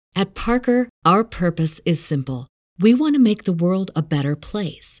At Parker, our purpose is simple. We want to make the world a better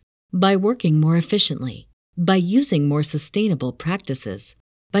place by working more efficiently, by using more sustainable practices,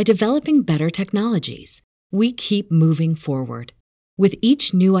 by developing better technologies. We keep moving forward. With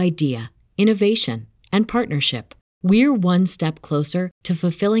each new idea, innovation, and partnership, we're one step closer to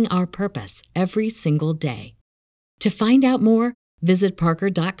fulfilling our purpose every single day. To find out more, visit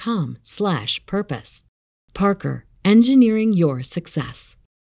parker.com/purpose. Parker, engineering your success.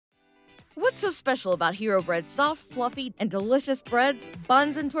 What's so special about Hero Bread's soft, fluffy, and delicious breads,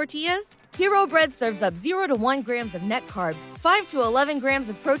 buns, and tortillas? Hero Bread serves up 0 to 1 grams of net carbs, 5 to 11 grams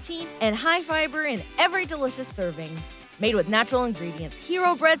of protein, and high fiber in every delicious serving. Made with natural ingredients,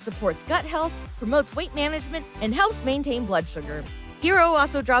 Hero Bread supports gut health, promotes weight management, and helps maintain blood sugar. Hero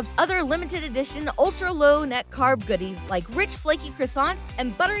also drops other limited edition ultra-low net carb goodies like rich flaky croissants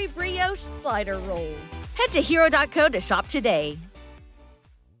and buttery brioche slider rolls. Head to hero.co to shop today.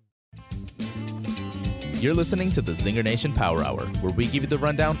 You're listening to the Zinger Nation Power Hour, where we give you the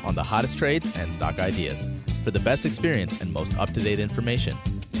rundown on the hottest trades and stock ideas. For the best experience and most up-to-date information,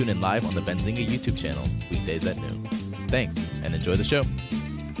 tune in live on the Benzinga YouTube channel, weekdays at noon. Thanks, and enjoy the show.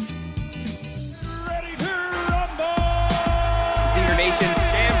 Ready to rumble! Zinger Nation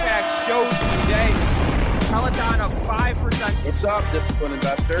jam-packed show today. Peloton up 5%. What's up, disciplined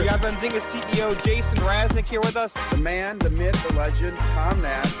investor? We got Benzinga CEO Jason Raznick here with us. The man, the myth, the legend, Tom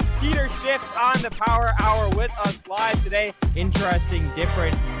Nash. Peter Schiff on the Power Hour with us live today. Interesting,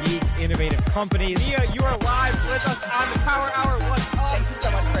 different, unique, innovative companies. Mia, you are live with us on the Power Hour. What's up? Thank you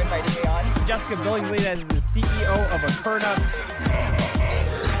so much for inviting me on. Jessica Billingsley, that is the CEO of Akerna,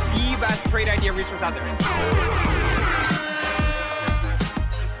 the best trade idea resource out there.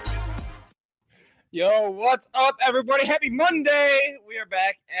 Yo, what's up, everybody? Happy Monday. We are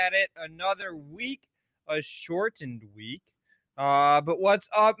back at it. Another week, a shortened week. But what's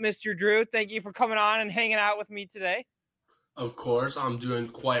up, Mr. Drew? Thank you for coming on and hanging out with me today. Of course, I'm doing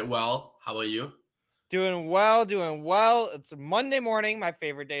quite well. How about you? Doing well, doing well. It's a Monday morning, my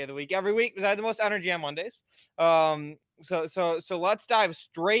favorite day of the week. Every week, because I have the most energy on Mondays. So let's dive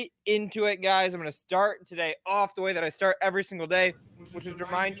straight into it, guys. I'm going to start today off the way that I start every single day, which is to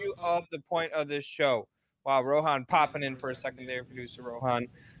remind you of the point of this show. Wow, Rohan popping in for a second there, producer Rohan,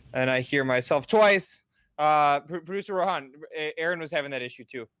 and I hear myself twice. Producer Rohan, Aaron was having that issue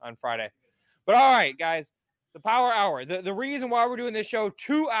too on Friday. But all right, guys, the Power Hour. The reason why we're doing this show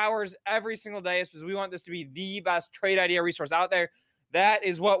 2 hours every single day is because we want this to be the best trade idea resource out there. That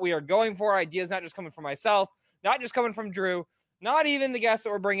is what we are going for. Ideas not just coming from myself, not just coming from Drew, not even the guests that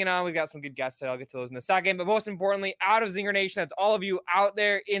we're bringing on. We've got some good guests today. I'll get to those in a second. But most importantly, out of Zinger Nation, that's all of you out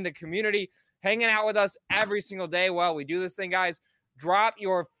there in the community hanging out with us every single day while we do this thing, guys. Drop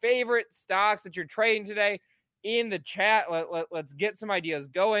your favorite stocks that you're trading today in the chat. Let's get some ideas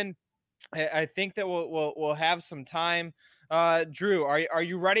going. I think that we'll have some time. Drew, are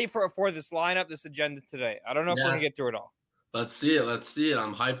you ready for this lineup, this agenda today? I don't know if we're gonna get through it all. Let's see it.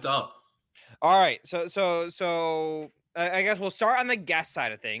 I'm hyped up. All right. So I guess we'll start on the guest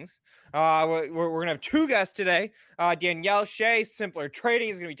side of things. We're going to have two guests today. Danielle Shea, Simpler Trading,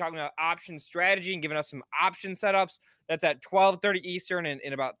 is going to be talking about option strategy and giving us some option setups. That's at 12:30 Eastern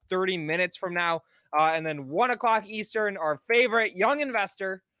in about 30 minutes from now. And then 1 o'clock Eastern, our favorite young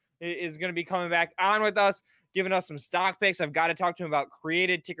investor is going to be coming back on with us, giving us some stock picks. I've got to talk to him about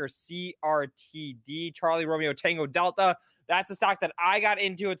Created, ticker CRTD, Charlie Romeo Tango Delta. That's a stock that I got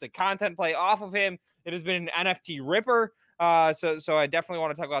into. It's a content play off of him. It has been an NFT ripper. So I definitely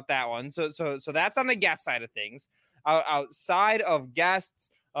want to talk about that one. So that's on the guest side of things. Outside of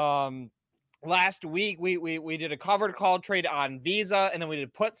guests, last week we did a covered call trade on Visa, and then we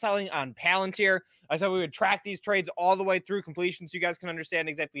did put selling on Palantir. I said we would track these trades all the way through completion so you guys can understand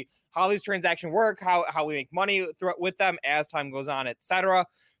exactly how these transactions work, how we make money with them as time goes on, etc.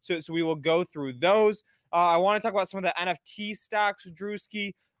 So we will go through those. I want to talk about some of the NFT stocks,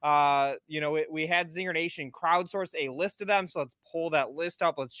 Drewski. We had Zinger Nation crowdsource a list of them. So let's pull that list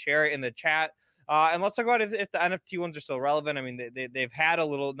up. Let's share it in the chat. And let's talk about if the NFT ones are still relevant. I mean, they've had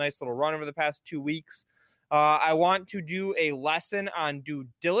a nice little run over the past 2 weeks. I want to do a lesson on due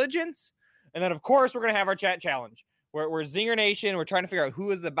diligence. And then, of course, we're going to have our chat challenge. We're Zinger Nation. We're trying to figure out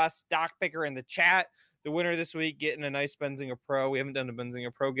who is the best stock picker in the chat. The winner this week getting a nice Benzinga Pro. We haven't done a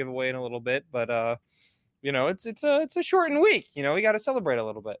Benzinga Pro giveaway in a little bit, but it's a shortened week. We got to celebrate a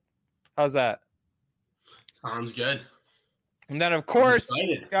little bit. How's that? Sounds good. And then, of course,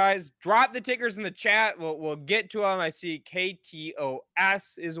 guys, drop the tickers in the chat. We'll get to them. I see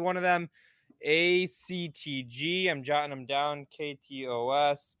KTOS is one of them. ACTG. I'm jotting them down.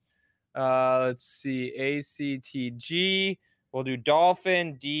 KTOS. Let's see. ACTG. We'll do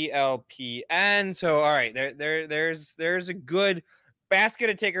dolphin, DLPN. So, all right, there's a good basket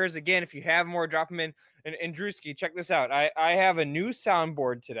of tickers. Again, if you have more, drop them in. And Drewski, check this out. I have a new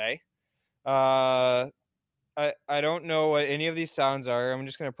soundboard today. I don't know what any of these sounds are. I'm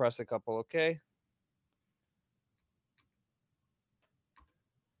just going to press a couple, okay?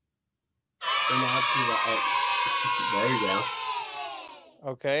 There you go.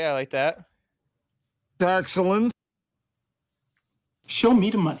 Okay, I like that. Excellent. Show me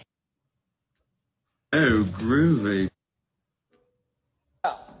the money. Oh, groovy.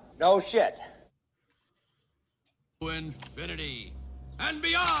 No shit. Infinity and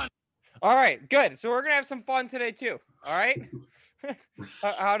beyond. All right, good. So we're going to have some fun today too. All right?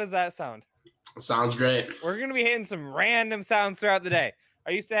 How does that sound? Sounds great. We're going to be hitting some random sounds throughout the day.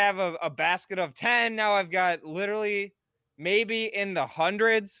 I used to have a basket of 10. Now I've got literally maybe in the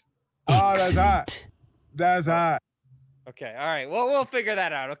hundreds. Oh, that's hot. That's hot. Okay. All right. Well, we'll figure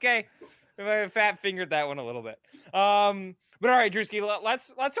that out. Okay. I fat fingered that one a little bit. But all right, Drewski,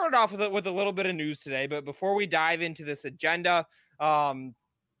 let's start off with a little bit of news today. But before we dive into this agenda, in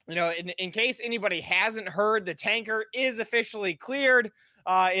case anybody hasn't heard, the tanker is officially cleared.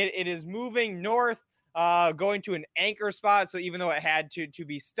 It is moving north, going to an anchor spot. So even though it had to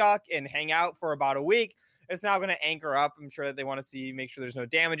be stuck and hang out for about a week, it's now going to anchor up. I'm sure that they want to make sure there's no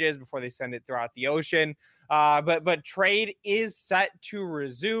damages before they send it throughout the ocean. But trade is set to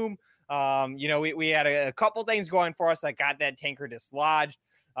resume. We had a couple things going for us that got that tanker dislodged.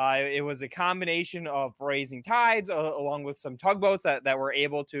 It was a combination of raising tides along with some tugboats that were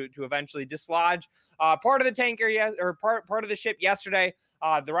able to eventually dislodge part of the tanker, part of the ship yesterday.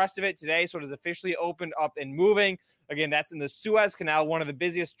 The rest of it today, so it is officially opened up and moving. Again, that's in the Suez Canal, one of the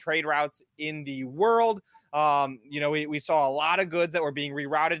busiest trade routes in the world. We saw a lot of goods that were being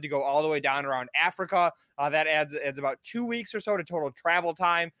rerouted to go all the way down around Africa. That adds about 2 weeks or so to total travel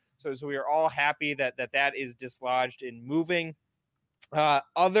time. So we are all happy that is dislodged and moving.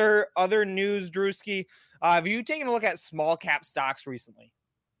 Other news, Drewski. Have you taken a look at small cap stocks recently?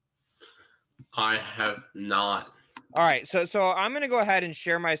 I have not. All right, so I'm going to go ahead and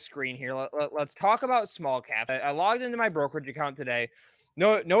share my screen here. Let's talk about small cap. I logged into my brokerage account today.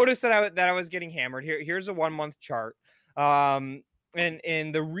 Notice that I was getting hammered. Here's a 1 month chart.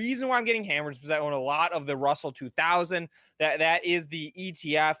 And the reason why I'm getting hammered is because I own a lot of the Russell 2000. That is the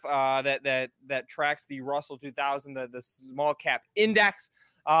ETF that tracks the Russell 2000, the small cap index.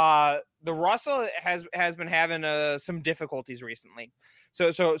 The Russell has been having some difficulties recently.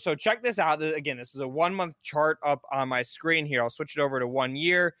 So check this out. Again, this is a 1 month chart up on my screen here. I'll switch it over to 1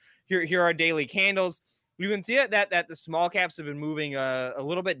 year. Here are daily candles. You can see that the small caps have been moving a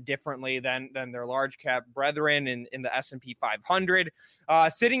little bit differently than their large cap brethren in the S&P 500,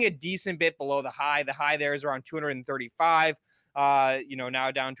 sitting a decent bit below the high. The high there is around 235.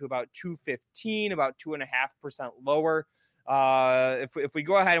 Now down to about 215, about 2.5% lower. If we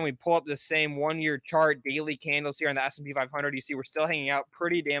go ahead and we pull up the same 1 year chart, daily candles here on the S&P 500, you see we're still hanging out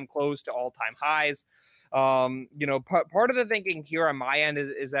pretty damn close to all-time highs. Part of the thinking here on my end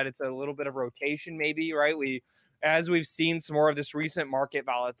is that it's a little bit of rotation, maybe, right? As we've seen some more of this recent market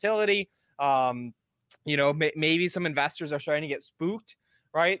volatility, maybe some investors are starting to get spooked,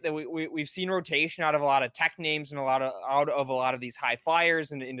 right? That we've seen rotation out of a lot of tech names and out of a lot of these high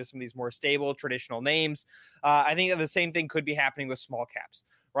flyers and into some of these more stable traditional names. I think that the same thing could be happening with small caps,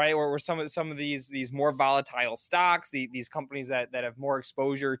 right? Where some of these more volatile stocks, these companies that have more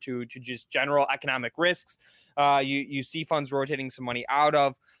exposure to just general economic risks, you see funds rotating some money out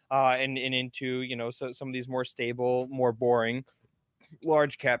of and into so some of these more stable, more boring,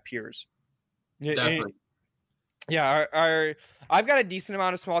 large cap peers. Definitely. Yeah, I've got a decent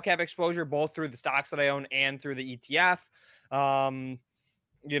amount of small cap exposure, both through the stocks that I own and through the ETF. But I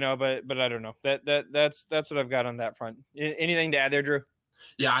don't know. That's what I've got on that front. Anything to add there, Drew?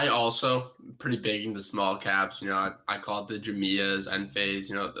 Yeah, I also pretty big into small caps. I call it the Jamias,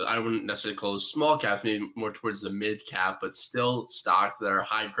 Enphase. I wouldn't necessarily call those small caps, maybe more towards the mid cap, but still stocks that are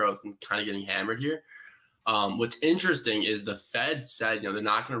high growth and kind of getting hammered here. What's interesting is the Fed said, they're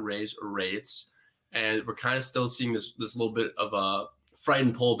not going to raise rates. And we're kind of still seeing this little bit of a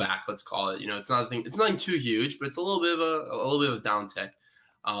frightened pullback, let's call it. It's nothing too huge, but it's a little bit of a downtick.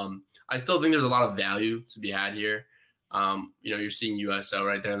 I still think there's a lot of value to be had here. You're seeing USO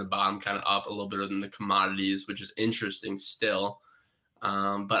right there in the bottom, kind of up a little bit in the commodities, which is interesting still. But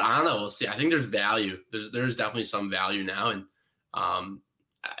I don't know. We'll see. I think there's value. There's definitely some value now, and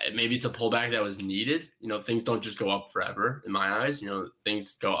maybe it's a pullback that was needed. Things don't just go up forever in my eyes.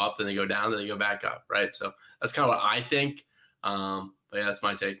 Things go up, then they go down, then they go back up, right? So that's kind of what I think. But yeah, that's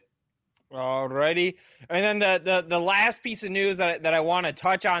my take. Alrighty. And then the last piece of news that I want to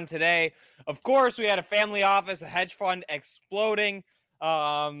touch on today, of course, we had a family office, a hedge fund exploding,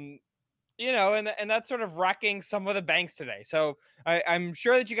 and that's sort of wrecking some of the banks today. So I'm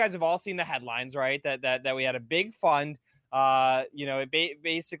sure that you guys have all seen the headlines, right? That we had a big fund,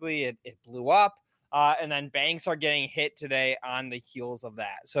 basically it blew up. And then banks are getting hit today on the heels of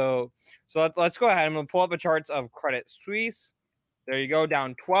that. So let's go ahead. I'm going to pull up the charts of Credit Suisse. There you go,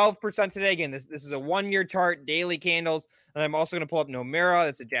 down 12% today. Again, this is a 1-year chart, daily candles. And I'm also going to pull up Nomura.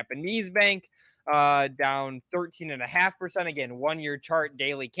 It's a Japanese bank, down 13.5%. Again, 1-year chart,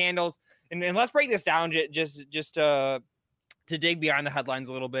 daily candles. And let's break this down just to dig beyond the headlines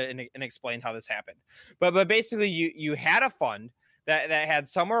a little bit and explain how this happened. But basically, you had a fund that had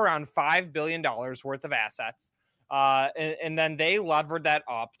somewhere around $5 billion worth of assets. And then they levered that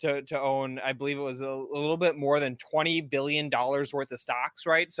up to own, I believe it was a little bit more than $20 billion worth of stocks,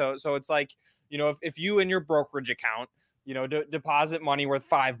 right? So it's like, if you in your brokerage account, deposit money worth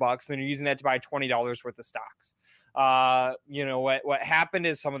 $5, then you're using that to buy $20 worth of stocks. What happened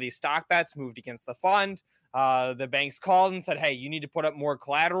is some of these stock bets moved against the fund. The banks called and said, hey, you need to put up more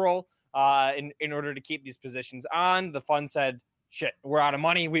collateral in order to keep these positions on. The fund said, shit, we're out of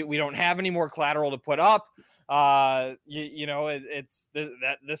money. We don't have any more collateral to put up.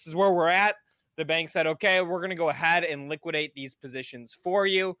 This is where we're at. The bank said, okay, we're going to go ahead and liquidate these positions for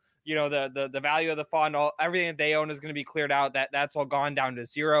you. The value of the fund, everything that they own is going to be cleared out. That's all gone down to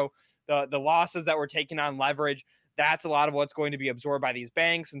zero. The losses that were taken on leverage, that's a lot of what's going to be absorbed by these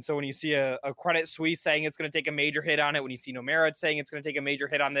banks. And so when you see a Credit Suisse saying it's going to take a major hit on it, when you see Nomura saying it's going to take a major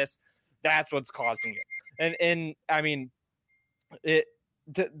hit on this, that's what's causing it. And I mean, the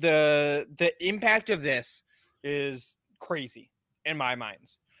impact of this is crazy in my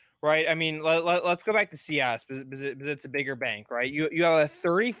mind, right? I mean, let's go back to CS because it's a bigger bank, right? You have a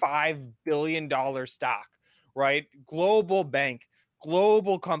 $35 billion stock, right? Global bank,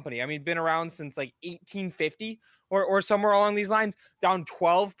 global company. I mean, been around since like 1850 or somewhere along these lines, down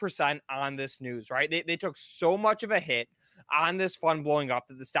 12% on this news, right? They took so much of a hit on this fund blowing up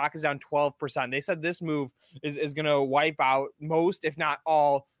that the stock is down 12%. They said this move is going to wipe out most, if not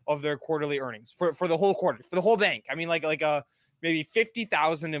all, of their quarterly earnings for the whole quarter, for the whole bank. I mean, like a maybe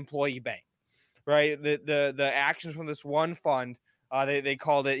 50,000 employee bank, right? The actions from this one fund, they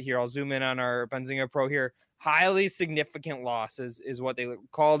called it here. I'll zoom in on our Benzinga Pro here. Highly significant losses is what they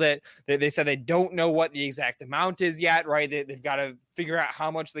called it. They said they don't know what the exact amount is yet, right? They've got to figure out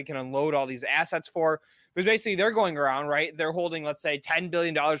how much they can unload all these assets for. Because basically they're going around, right? They're holding, let's say, $10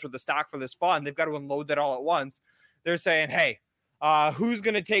 billion worth of stock for this fund. They've got to unload that all at once. They're saying, hey, who's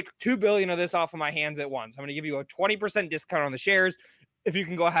going to take $2 billion of this off of my hands at once? I'm going to give you a 20% discount on the shares if you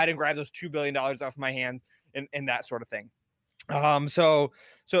can go ahead and grab those $2 billion off of my hands and that sort of thing. So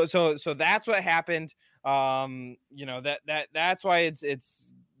that's what happened. That's why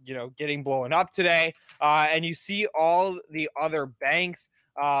it's getting blown up today. And you see all the other banks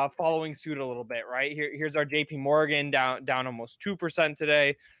following suit a little bit, right? Here's our JP Morgan down almost 2%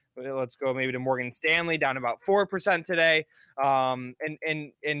 today. Let's go maybe to Morgan Stanley, down about 4% today.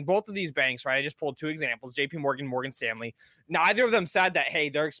 And both of these banks, right? I just pulled two examples, JP Morgan, Morgan Stanley. Neither of them said that, hey,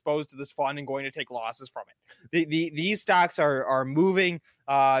 they're exposed to this fund and going to take losses from it. These stocks are moving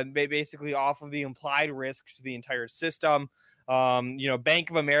basically off of the implied risk to the entire system. Bank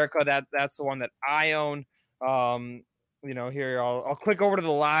of America, that's the one that I own. Here I'll click over to the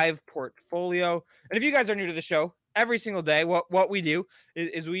live portfolio. And if you guys are new to the show, every single day, what we do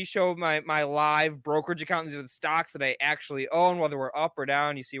is we show my live brokerage account. These are the stocks that I actually own, whether we're up or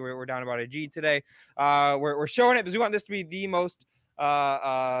down. You see we're down about a G today. We're showing it because we want this to be the most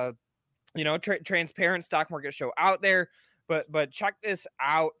transparent stock market show out there. But check this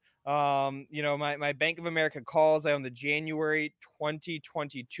out. My Bank of America calls. I own the January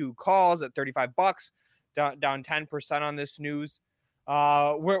 2022 calls at $35, down 10% on this news.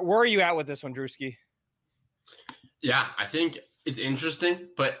 Where are you at with this one, Drewski? Yeah, I think it's interesting,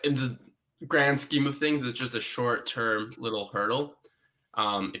 but in the grand scheme of things, it's just a short-term little hurdle.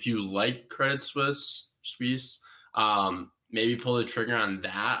 If you like Credit Suisse, maybe pull the trigger on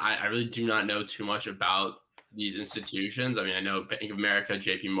that. I really do not know too much about these institutions. I mean, I know Bank of America,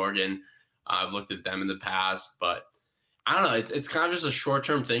 JP Morgan. I've looked at them in the past, but I don't know. It's kind of just a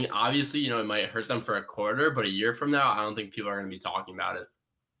short-term thing. Obviously, it might hurt them for a quarter, but a year from now, I don't think people are going to be talking about it.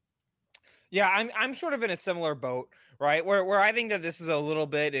 Yeah, I'm sort of in a similar boat, right? Where I think that this is a little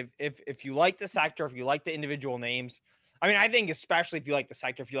bit, if you like the sector, if you like the individual names, I mean, I think especially if you like the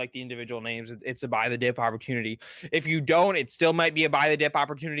sector, if you like the individual names, it's a buy the dip opportunity. If you don't, it still might be a buy the dip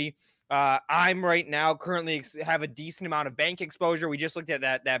opportunity. I'm right now currently have a decent amount of bank exposure. We just looked at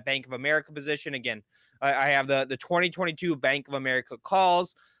that Bank of America position again. I have the 2022 Bank of America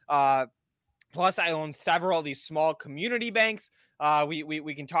calls. Plus, I own several of these small community banks.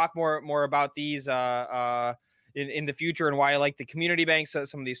 We can talk more about these in the future and why I like the community banks, so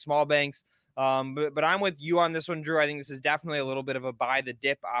some of these small banks. But I'm with you on this one, Drew. I think this is definitely a little bit of a buy the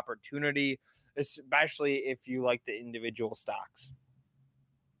dip opportunity, especially if you like the individual stocks.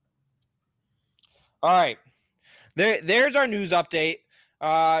 All right, there's our news update.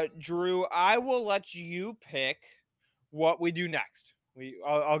 Drew, I will let you pick what we do next.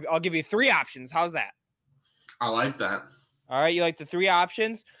 I'll give you 3 options. How's that? I like that. All right, you like the 3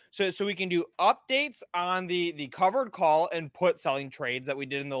 options? So we can do updates on the covered call and put selling trades that we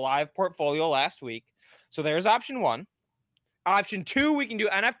did in the live portfolio last week. So there's option 1. Option 2, we can do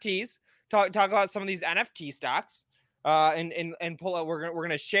NFTs. Talk about some of these NFT stocks. And pull out. We're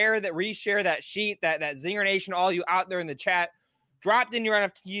gonna reshare that sheet that Zinger Nation, all you out there in the chat, dropped in your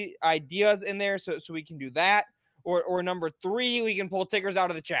NFT ideas in there, so we can do that. Or number 3, we can pull tickers out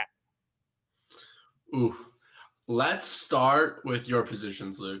of the chat. Ooh, let's start with your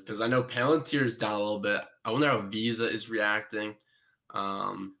positions, Luke, because I know Palantir is down a little bit. I wonder how Visa is reacting.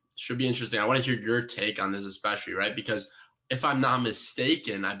 Should be interesting. I want to hear your take on this, especially, right? Because if I'm not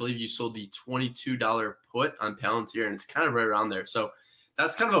mistaken, I believe you sold the $22 put on Palantir, and it's kind of right around there. So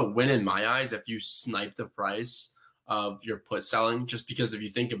that's kind of a win in my eyes if you snipe the price of your put selling, just because if you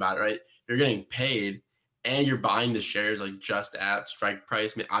think about it, right, you're getting paid and you're buying the shares like just at strike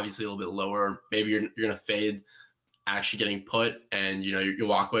price, obviously a little bit lower. Maybe you're going to fade actually getting put and, you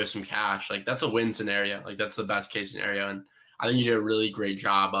walk away with some cash. Like that's a win scenario. Like that's the best case scenario. And I think you did a really great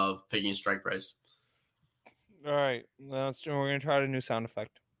job of picking a strike price. All right, we're going to try a new sound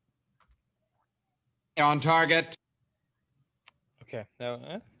effect. On target. Okay.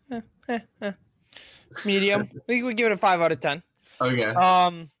 Medium. We give it a 5 out of 10. Okay.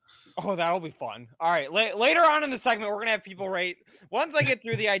 Oh, that'll be fun. All right. Later on in the segment, we're going to have people rate once I get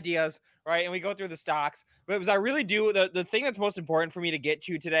through the ideas, right? And we go through the stocks. But as I really do, the thing that's most important for me to get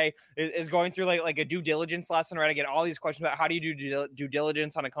to today is going through like a due diligence lesson, right? I get all these questions about how do you do due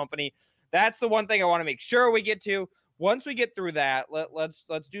diligence on a company. That's the one thing I want to make sure we get to. Once we get through that, let's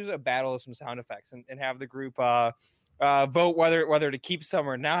do a battle of some sound effects and have the group vote whether to keep some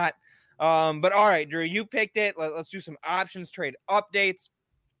or not. But all right, Drew, you picked it. Let's do some options trade updates.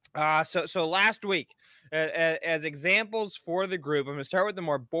 So last week, as examples for the group, I'm going to start with the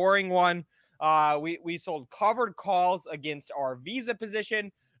more boring one. We sold covered calls against our Visa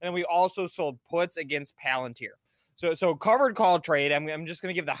position, and we also sold puts against Palantir. So covered call trade, I'm just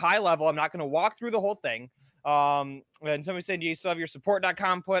going to give the high level. I'm not going to walk through the whole thing. And somebody said, do you still have your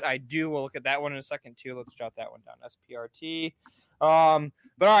support.com put? I do. We'll look at that one in a second too. Let's jot that one down. SPRT. But all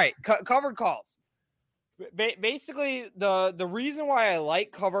right, covered calls. Basically, the reason why I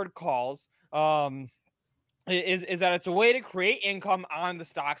like covered calls is that it's a way to create income on the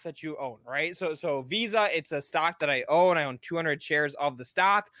stocks that you own, right? So Visa, it's a stock that I own. I own 200 shares of the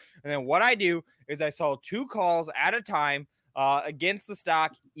stock. And then what I do is I sell 2 calls at a time against the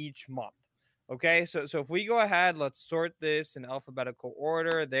stock each month. Okay, so if we go ahead, let's sort this in alphabetical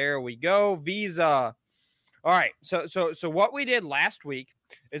order. There we go. Visa. All right, so what we did last week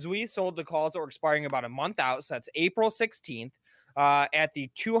is we sold the calls that were expiring about a month out. So that's April 16th at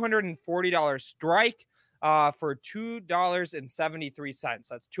the $240 strike for $2.73.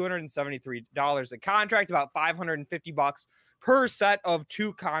 That's $273 a contract, about $550 per set of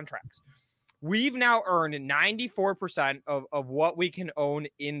 2 contracts. We've now earned 94% of what we can own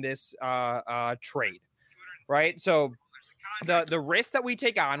in this trade, right? So the risk that we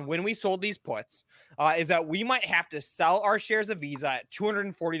take on when we sold these puts is that we might have to sell our shares of Visa at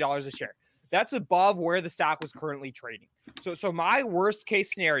 $240 a share. That's above where the stock was currently trading. So my worst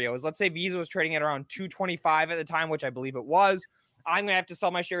case scenario is, let's say Visa was trading at around $225 at the time, which I believe it was. I'm going to have to sell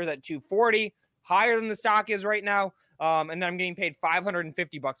my shares at $240, higher than the stock is right now. And then I'm getting paid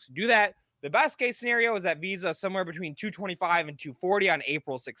 $550 to do that. The best case scenario is that Visa is somewhere between $225 and $240 on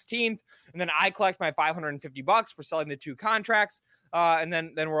April 16th. And then I collect my $550 for selling the 2 contracts. And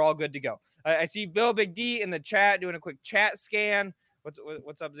then we're all good to go. I see Bill Big D in the chat doing a quick chat scan.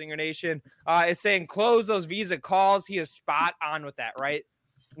 What's up, Zinger Nation? Is saying close those Visa calls. He is spot on with that, right?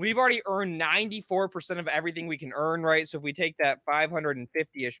 We've already earned 94% of everything we can earn, right? So if we take that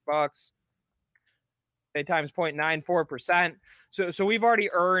 550-ish bucks, times 0.94%. So we've already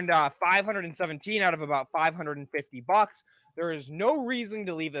earned 517 out of about $550. There is no reason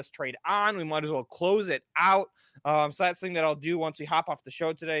to leave this trade on. We might as well close it out. So that's something that I'll do once we hop off the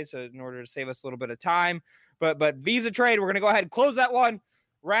show today. So in order to save us a little bit of time, but Visa trade, we're going to go ahead and close that one.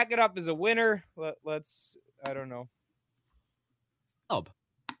 rack it up as a winner. Let's, I don't know. Job.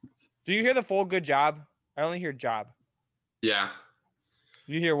 Do you hear the full good job? I only hear job. Yeah.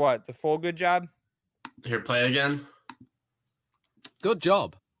 You hear what? The full good job? Here, play it again. Good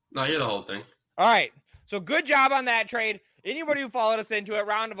job. No, I hear the whole thing. All right. So good job on that trade. Anybody who followed us into it,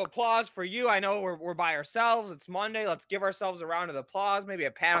 round of applause for you. I know we're by ourselves. It's Monday. Let's give ourselves a round of applause. Maybe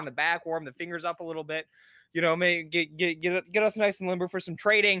a pat on the back, warm the fingers up a little bit. You know, maybe get us nice and limber for some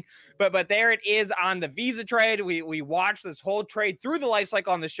trading. But there it is on the Visa trade. We watched this whole trade through the life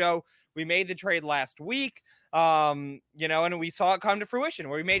cycle on the show. We made the trade last week. You know, and we saw it come to fruition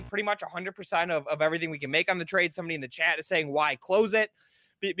where we made pretty much 100% of everything we can make on the trade. Somebody in the chat is saying, why close it?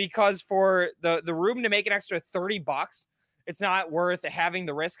 Because for the room to make an extra $30, it's not worth having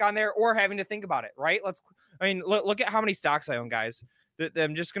the risk on there or having to think about it, right? Look at how many stocks I own, guys.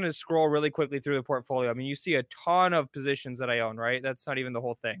 I'm just going to scroll really quickly through the portfolio. I mean, you see a ton of positions that I own, right? That's not even the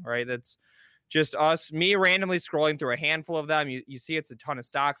whole thing, right? That's just me randomly scrolling through a handful of them. You see it's a ton of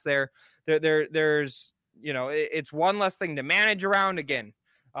stocks there. There's, you know, it's one less thing to manage around again.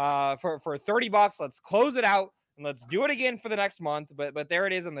 For $30, let's close it out and let's do it again for the next month. But there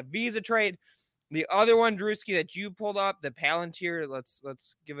it is on the Visa trade. The other one, Drewski, that you pulled up, the Palantir.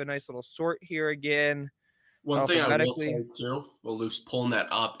 Let's give a nice little sort here again. One thing I will say too, while Luke's pulling that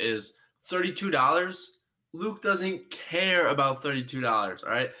up, is $32. Luke doesn't care about $32. All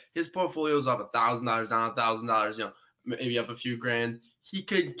right, his portfolio is up $1,000, down $1,000. You know, maybe up a few grand. He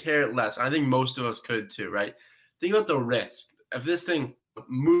could care less. I think most of us could too, right? Think about the risk. If this thing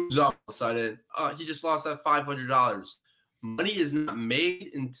moves up all of a sudden, he just lost that $500. Money is not made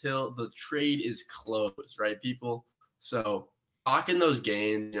until the trade is closed, right, people? So lock in those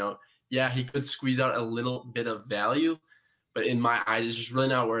gains. You know, yeah, he could squeeze out a little bit of value, but in my eyes, it's just really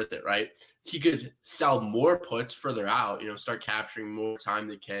not worth it, right? He could sell more puts further out, you know, start capturing more time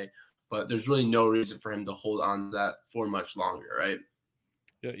decay, but there's really no reason for him to hold on to that for much longer, right?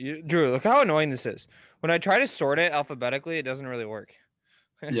 Drew, look how annoying this is. When I try to sort it alphabetically, it doesn't really work.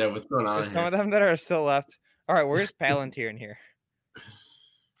 Yeah, what's going on? There's some of them that are still left. All right, where's Palantir in here?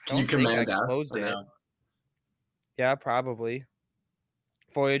 Can you command that? Closed it. Yeah, probably.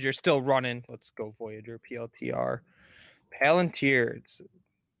 Voyager still running. Let's go Voyager, PLTR. Palantir.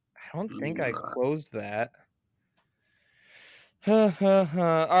 I don't think I closed that. All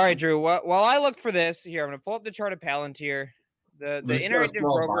right, Drew. While I look for this, here, I'm going to pull up the chart of Palantir. The interactive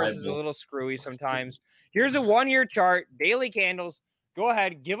brokers is a little screwy sometimes. Here's a 1-year chart, daily candles. Go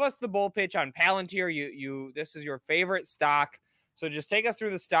ahead, give us the bull pitch on Palantir. This is your favorite stock. So just take us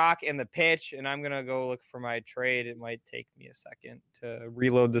through the stock and the pitch, and I'm going to go look for my trade. It might take me a second to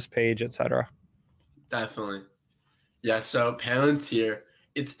reload this page, etc. Definitely. Yeah, so Palantir,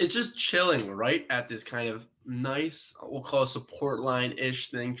 it's just chilling right at this kind of nice, we'll call it support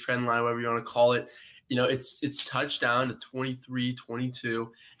line-ish thing, trend line, whatever you want to call it. You know, it's touched down to 23,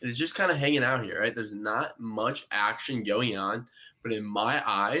 22, and it's just kind of hanging out here, right? There's not much action going on, but in my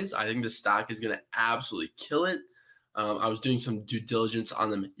eyes, I think the stock is going to absolutely kill it. I was doing some due diligence on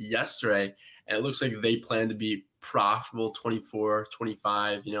them yesterday, and it looks like they plan to be profitable 24,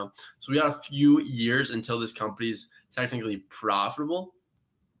 25, you know. So we got a few years until this company is technically profitable,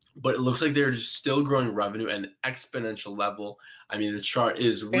 but it looks like they're just still growing revenue at an exponential level. I mean, the chart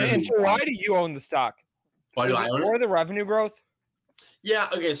is really... And so why do you own the stock? Why do I own it? Or the revenue growth? Yeah,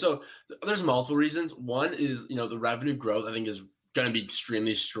 okay, so there's multiple reasons. One is, you know, the revenue growth, I think, is going to be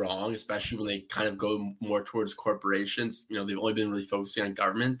extremely strong, especially when they kind of go more towards corporations. You know, they've only been really focusing on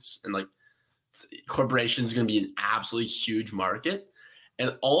governments, and like corporations is going to be an absolutely huge market.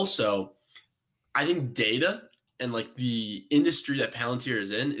 And also, I think data and like the industry that Palantir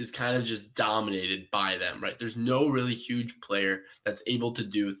is in is kind of just dominated by them, right? There's no really huge player that's able to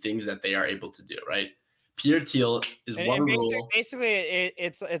do things that they are able to do, right? Peter Thiel is one rule. Basically,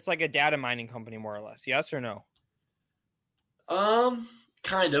 it's like a data mining company, more or less. Yes or no?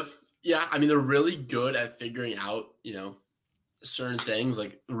 Kind of. Yeah, I mean, they're really good at figuring out, you know, certain things.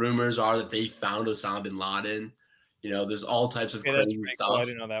 Like rumors are that they found Osama bin Laden. You know, there's all types of crazy stuff. Cool. I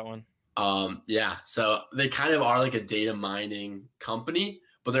didn't know that one. Yeah, so they kind of are like a data mining company,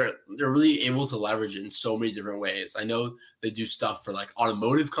 but they're really able to leverage it in so many different ways. I know they do stuff for like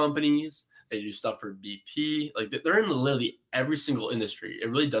automotive companies. They do stuff for BP. Like they're in literally every single industry. It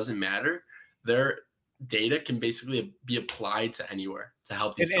really doesn't matter. Their data can basically be applied to anywhere to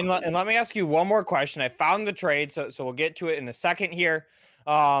help these and let me ask you one more question. I found the trade, so we'll get to it in a second here.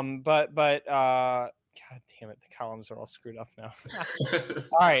 But God damn it, the columns are all screwed up now.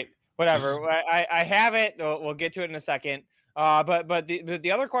 All right, whatever. I have it. We'll get to it in a second. But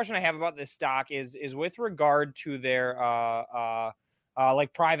the other question I have about this stock is with regard to their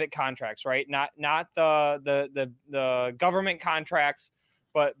like private contracts, right? Not the government contracts,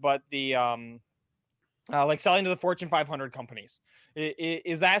 but the like selling to the Fortune 500 companies.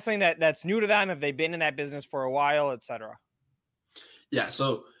 Is that something that's new to them? Have they been in that business for a while, et cetera? Yeah,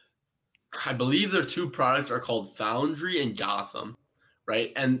 so I believe their two products are called Foundry and Gotham,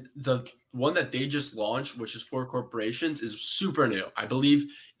 right? And the one that they just launched, which is for corporations, is super new. I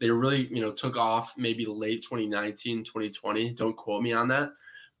believe they really, took off maybe late 2019, 2020. Don't quote me on that.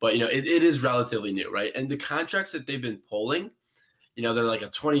 But, it is relatively new, right? And the contracts that they've been pulling, they're like a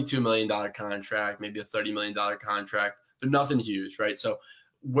 $22 million contract, maybe a $30 million contract. They're nothing huge, right? So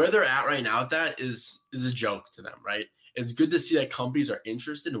where they're at right now at that is a joke to them, right? It's good to see that companies are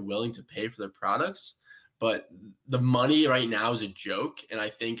interested and willing to pay for their products, but the money right now is a joke. And I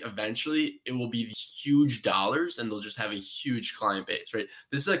think eventually it will be these huge dollars and they'll just have a huge client base, right?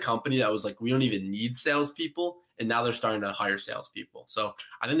 This is a company that was like, we don't even need salespeople. And now they're starting to hire salespeople. So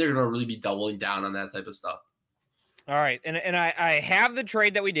I think they're going to really be doubling down on that type of stuff. All right. And I have the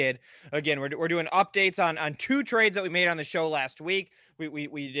trade that we did. Again, we're doing updates on two trades that we made on the show last week.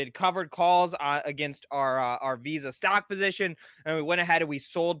 We did covered calls against our Visa stock position, and we went ahead and we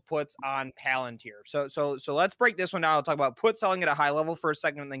sold puts on Palantir. So let's break this one down. I'll talk about put selling at a high level for a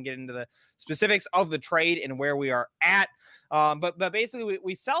second and then get into the specifics of the trade and where we are at. But basically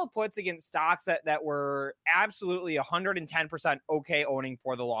we sell puts against stocks that were absolutely 110% okay owning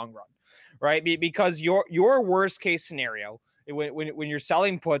for the long run. Right, because your worst case scenario when you're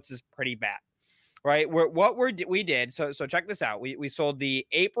selling puts is pretty bad, right? We did. So check this out. We sold the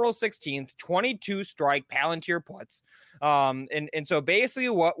April 16th 22 strike Palantir puts, and so basically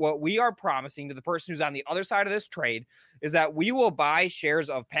what we are promising to the person who's on the other side of this trade is that we will buy shares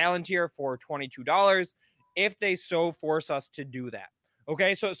of Palantir for $22 if they so force us to do that.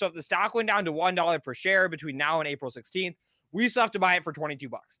 Okay, so if the stock went down to $1 per share between now and April 16th. We still have to buy it for $22.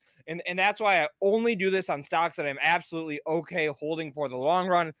 And that's why I only do this on stocks that I'm absolutely okay holding for the long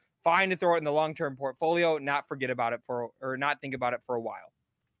run. Fine to throw it in the long-term portfolio, not think about it for a while.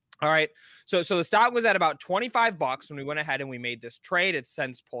 All right. So the stock was at about $25 when we went ahead and we made this trade. It's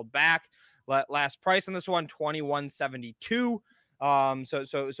since pulled back. Last price on this one, $21.72. So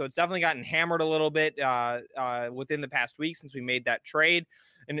it's definitely gotten hammered a little bit within the past week since we made that trade.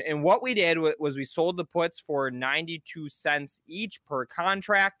 And what we did was we sold the puts for 92 cents each per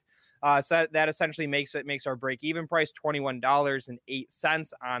contract. So that essentially makes our break-even price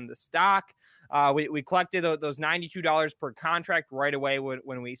 $21.08 on the stock. We collected those $92 per contract right away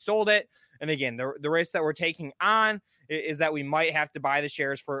when we sold it. And again, the risk that we're taking on is that we might have to buy the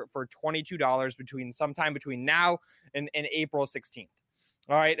shares for $22 sometime between now and April 16th.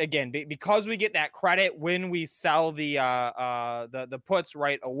 All right. Again, because we get that credit when we sell the puts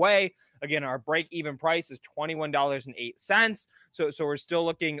right away. Again, our break-even price is $21.08. So we're still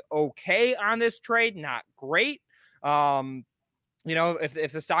looking okay on this trade. Not great. If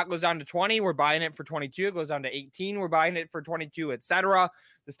the stock goes down to 20, we're buying it for 22. It goes down to 18, we're buying it for 22, etc.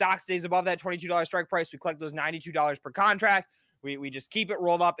 The stock stays above that $22 strike price. We collect those $92 per contract. We just keep it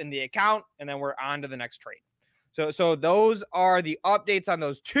rolled up in the account, and then we're on to the next trade. So those are the updates on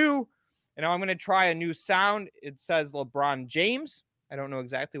those two. And now I'm going to try a new sound. It says LeBron James. I don't know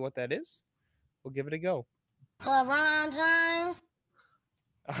exactly what that is. We'll give it a go. LeBron James.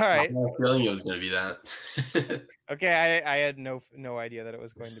 All right. I had a feeling it was going to be that. Okay, I had no idea that it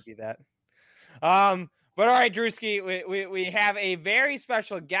was going to be that. But all right, Drewski, we have a very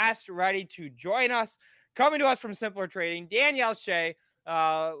special guest ready to join us. Coming to us from Simpler Trading, Danielle Shea.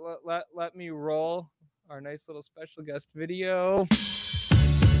 Let me roll our nice little special guest video.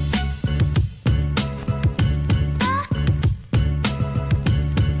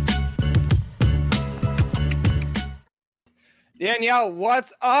 Danielle,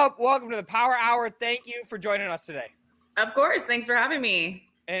 what's up? Welcome to the Power Hour. Thank you for joining us today. Of course. Thanks for having me.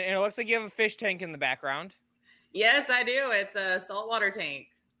 And it looks like you have a fish tank in the background. Yes, I do. It's a saltwater tank.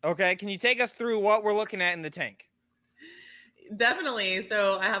 Okay. Can you take us through what we're looking at in the tank? Definitely.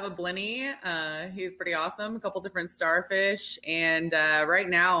 So I have a blenny. He's pretty awesome. A couple different starfish. And right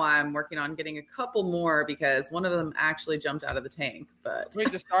now I'm working on getting a couple more because one of them actually jumped out of the tank. But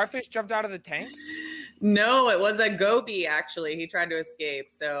wait, the starfish jumped out of the tank? No, it was a goby, actually. He tried to escape.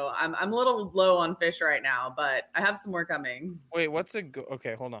 So I'm a little low on fish right now, but I have some more coming. Wait, what's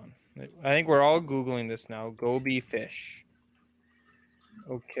okay, hold on. I think we're all Googling this now. Goby fish.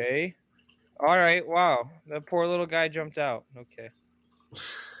 Okay. All right. Wow. That poor little guy jumped out. Okay.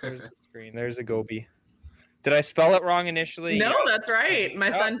 There's the screen. There's a goby. Did I spell it wrong initially? No, that's right.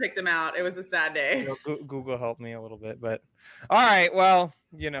 My son picked him out. It was a sad day. Google helped me a little bit, but all right. Well,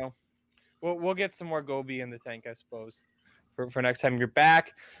 we'll get some more goby in the tank, I suppose. for next time you're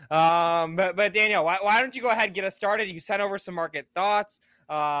back. But Daniel, why don't you go ahead and get us started? You sent over some market thoughts,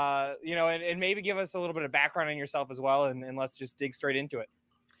 and maybe give us a little bit of background on yourself as well, and let's just dig straight into it.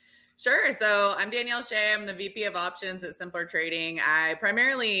 Sure. So I'm Danielle Shea. I'm the VP of Options at Simpler Trading. I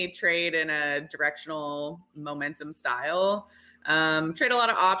primarily trade in a directional momentum style. Trade a lot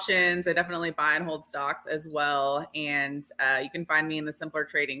of options. I definitely buy and hold stocks as well. And you can find me in the Simpler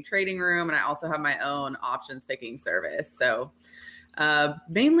Trading room. And I also have my own options picking service. So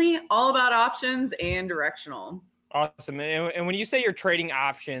mainly all about options and directional. Awesome. And when you say you're trading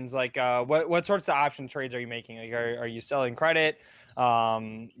options, like what sorts of option trades are you making? Like, are you selling credit?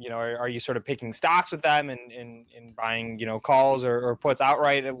 Are you sort of picking stocks with them and buying, calls or puts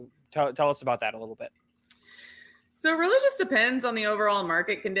outright? Tell us about that a little bit. So it really just depends on the overall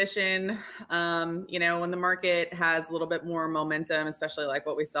market condition. When the market has a little bit more momentum, especially like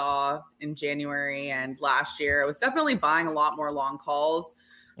what we saw in January and last year, I was definitely buying a lot more long calls.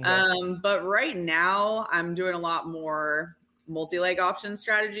 Okay. But right now I'm doing a lot more multi-leg option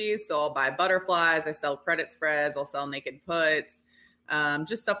strategies. So I'll buy butterflies, I sell credit spreads, I'll sell naked puts,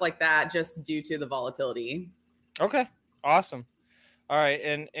 just stuff like that, just due to the volatility. Okay. Awesome. All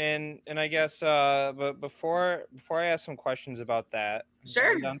right. And I guess, but before I ask some questions about that,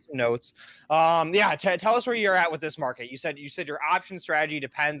 sure. Down some notes. Tell us where you're at with this market. You said your option strategy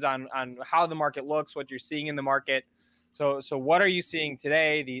depends on how the market looks, what you're seeing in the market. So what are you seeing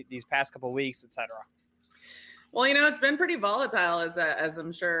today, these past couple of weeks, et cetera? Well, it's been pretty volatile as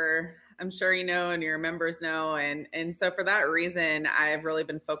I'm sure you know, and your members know. And so for that reason, I've really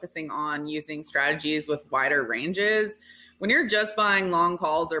been focusing on using strategies with wider ranges. When you're just buying long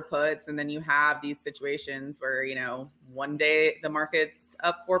calls or puts, and then you have these situations where, one day the market's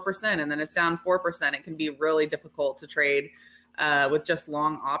up 4% and then it's down 4%, it can be really difficult to trade with just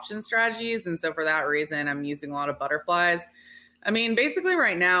long option strategies. And so for that reason, I'm using a lot of butterflies. I mean, basically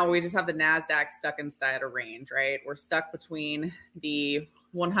right now, we just have the NASDAQ stuck inside a range, right? We're stuck between the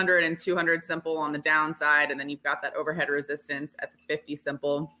 100 and 200 simple on the downside, and then you've got that overhead resistance at the 50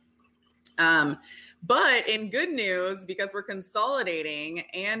 simple. But in good news, because we're consolidating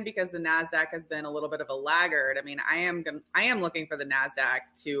and because the NASDAQ has been a little bit of a laggard, I mean, I am looking for the NASDAQ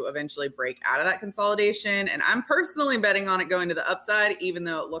to eventually break out of that consolidation. And I'm personally betting on it going to the upside, even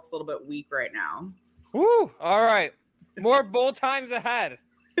though it looks a little bit weak right now. Woo! All right. More bull times ahead.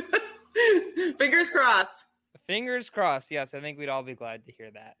 Fingers crossed. Fingers crossed. Yes, I think we'd all be glad to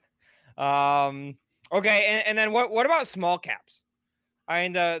hear that. Okay. And then what about small caps?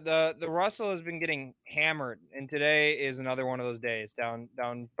 And the Russell has been getting hammered, and today is another one of those days, down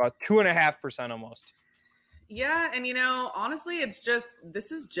about 2.5% almost. Yeah, and honestly,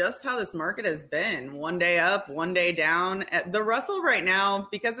 this is just how this market has been. One day up, one day down. The Russell right now,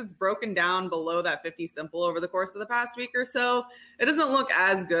 because it's broken down below that 50 simple over the course of the past week or so, it doesn't look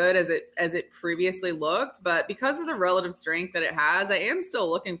as good as it previously looked. But because of the relative strength that it has, I am still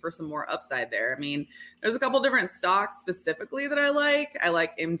looking for some more upside there. I mean, there's a couple different stocks specifically that I like. I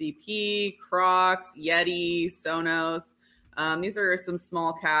like MDP, Crocs, Yeti, Sonos. These are some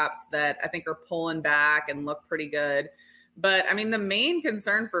small caps that I think are pulling back and look pretty good. But I mean, the main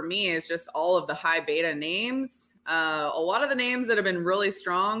concern for me is just all of the high beta names. A lot of the names that have been really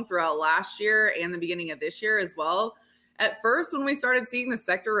strong throughout last year and the beginning of this year as well. At first, when we started seeing the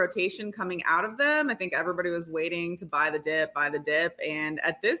sector rotation coming out of them, I think everybody was waiting to buy the dip. And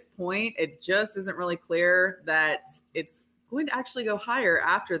at this point, it just isn't really clear that it's going to actually go higher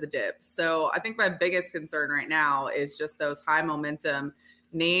after the dip. So I think my biggest concern right now is just those high momentum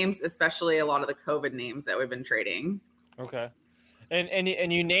names, especially a lot of the COVID names that we've been trading. Okay. And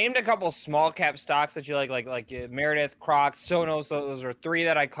you named a couple small cap stocks that you like Meredith, Crocs, Sonos. Those are three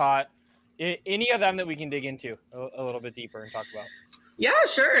that I caught. Any of them that we can dig into a little bit deeper and talk about? Yeah,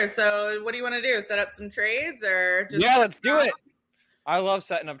 sure. So what do you want to do? Set up some trades or just... Yeah, let's do it. I love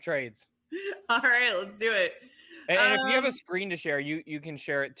setting up trades. All right, let's do it. And if you have a screen to share, you can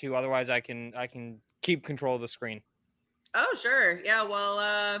share it too. Otherwise, I can keep control of the screen. Oh, sure. Yeah.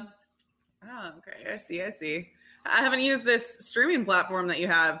 Well. Okay. I see. I haven't used this streaming platform that you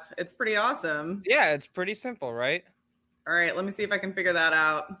have. It's pretty awesome. Yeah, it's pretty simple, right? All right. Let me see if I can figure that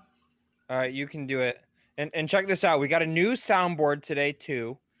out. All right, you can do it. And check this out. We got a new soundboard today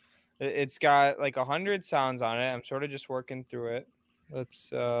too. It's got like 100 sounds on it. I'm sort of just working through it. Let's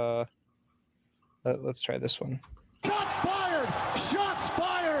try this one. Shots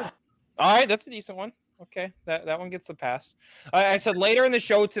fired! All right, that's a decent one. Okay, that one gets the pass. I said later in the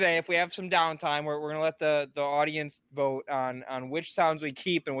show today, if we have some downtime, we're going to let the audience vote on which sounds we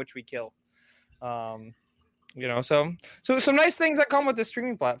keep and which we kill. So some nice things that come with the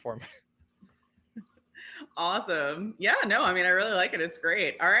streaming platform. Awesome. Yeah, no, I mean, I really like it. It's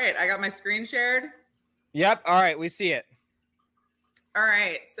great. All right. I got my screen shared. Yep. All right. We see it. All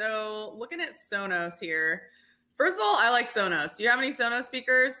right. So looking at Sonos here. First of all, I like Sonos. Do you have any Sonos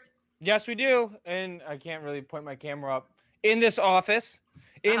speakers? Yes, we do. And I can't really point my camera up. In this office,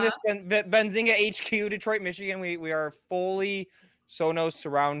 in this Benzinga HQ, Detroit, Michigan, we are fully Sonos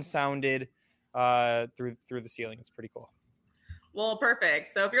surround sounded through the ceiling. It's pretty cool. Well,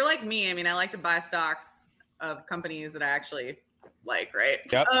 perfect. So if you're like me, I mean, I like to buy stocks of companies that I actually like, right?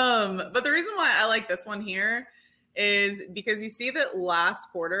 Yep. But the reason why I like this one here is because you see that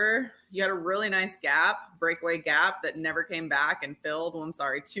last quarter, you had a really nice breakaway gap that never came back and filled. Well, I'm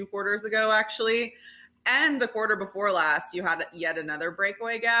sorry, 2 quarters ago, actually. And the quarter before last, you had yet another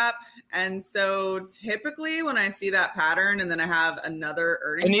breakaway gap. And so typically when I see that pattern and then I have another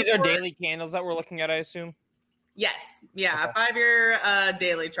earnings And these report, are daily candles that we're looking at, I assume? Yes. Yeah. Okay. 5-year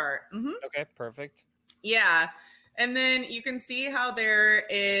daily chart. Mm-hmm. Okay, perfect. Yeah. And then you can see how there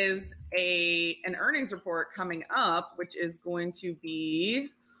is an earnings report coming up, which is going to be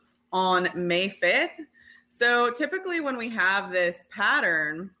on May 5th. So typically when we have this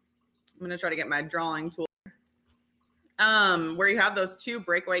pattern, I'm going to try to get my drawing tool, where you have those 2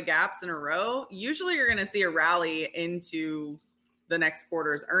 breakaway gaps in a row, usually you're going to see a rally into the next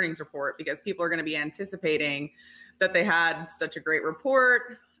quarter's earnings report because people are going to be anticipating that they had such a great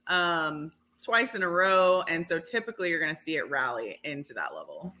report twice in a row. And so typically you're going to see it rally into that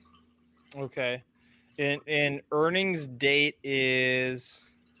level. Okay. And earnings date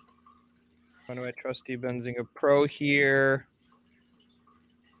is, how do I trusty Benzinga Pro here?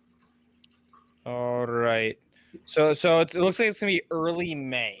 All right. So it looks like it's gonna be early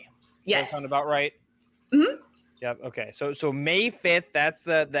May. Yes. Does that sound about right? Mm-hmm. Yep. Okay. So May 5th, that's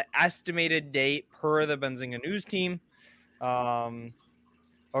the estimated date per the Benzinga news team.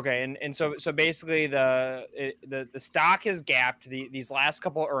 Okay. And so basically the stock has gapped these last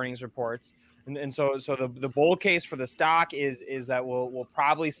couple of earnings reports. And so the bull case for the stock is that we'll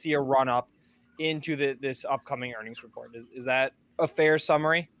probably see a run up into this upcoming earnings report. Is that a fair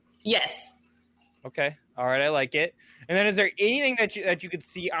summary? Yes. Okay. All right. I like it. And then is there anything that you could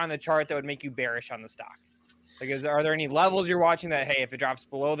see on the chart that would make you bearish on the stock? Like, are there any levels you're watching that, hey, if it drops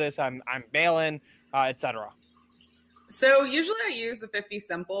below this, I'm bailing, etc.? So usually I use the 50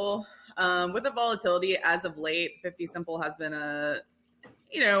 simple. With the volatility as of late, 50 simple has been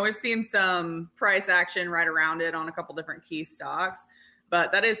we've seen some price action right around it on a couple different key stocks,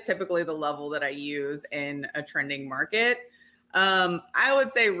 but that is typically the level that I use in a trending market. I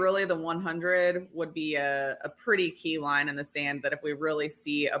would say really the 100 would be a pretty key line in the sand that if we really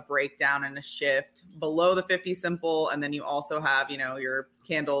see a breakdown and a shift below the 50 simple, and then you also have, your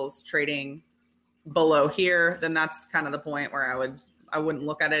candles trading below here, then that's kind of the point where I wouldn't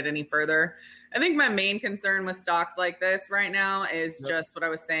look at it any further. I think my main concern with stocks like this right now is just what I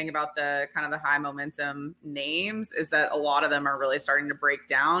was saying about the kind of the high momentum names is that a lot of them are really starting to break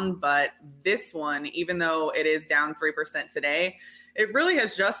down. But this one, even though it is down 3% today, it really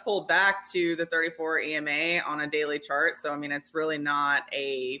has just pulled back to the 34 EMA on a daily chart. So, I mean, it's really not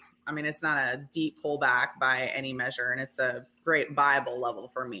it's not a deep pullback by any measure. And it's a great viable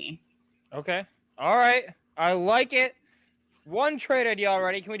level for me. Okay. All right. I like it. One trade idea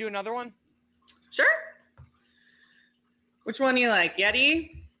already. Can we do another one? Sure. Which one do you like?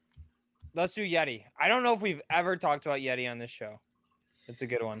 Yeti? Let's do Yeti. I don't know if we've ever talked about Yeti on this show. It's a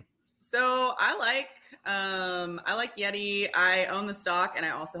good one. So I like Yeti. I own the stock and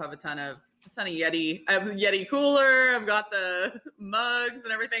I also have a ton of Yeti. I have the Yeti cooler. I've got the mugs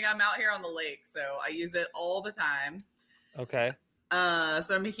and everything. I'm out here on the lake, so I use it all the time. Okay.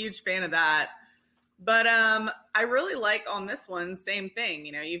 So I'm a huge fan of that. But I really like on this one, same thing.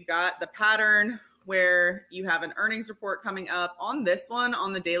 You've got the pattern where you have an earnings report coming up. On this one,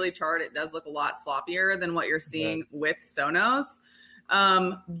 on the daily chart, it does look a lot sloppier than what you're seeing with Sonos.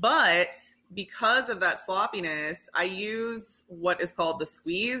 But because of that sloppiness, I use what is called the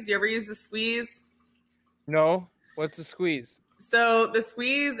squeeze. Do you ever use the squeeze? No. What's the squeeze? So the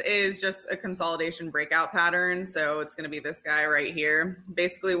squeeze is just a consolidation breakout pattern. So it's going to be this guy right here.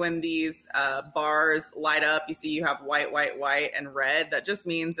 Basically, when these bars light up, you see you have white, white, white, and red. That just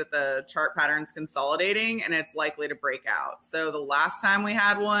means that the chart pattern's consolidating and it's likely to break out. So the last time we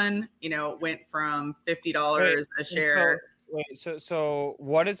had one, it went from $50 a share. So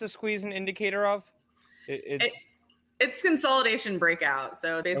what is the squeeze an indicator of? It's consolidation breakout.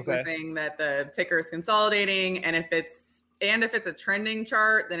 So basically saying that the ticker is consolidating, and if it's a trending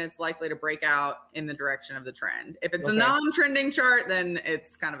chart, then it's likely to break out in the direction of the trend. If it's a non-trending chart, then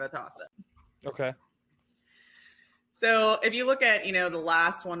it's kind of a toss-up. Okay. So if you look at, the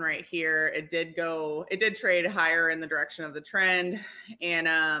last one right here, it did trade higher in the direction of the trend.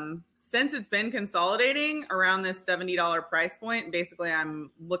 And since it's been consolidating around this $70 price point, basically I'm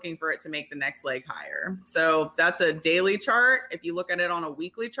looking for it to make the next leg higher. So that's a daily chart. If you look at it on a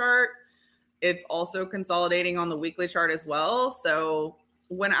weekly chart, it's also consolidating on the weekly chart as well. So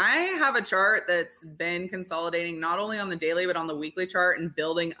when I have a chart that's been consolidating not only on the daily, but on the weekly chart and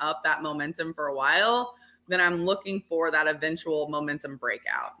building up that momentum for a while, then I'm looking for that eventual momentum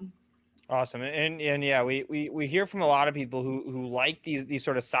breakout. Awesome. And yeah, we hear from a lot of people who like these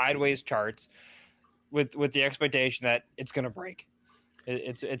sort of sideways charts with the expectation that it's going to break.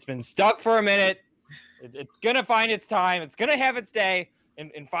 It's been stuck for a minute. It's going to find its time. It's going to have its day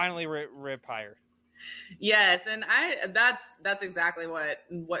and finally rip higher. Yes, and that's exactly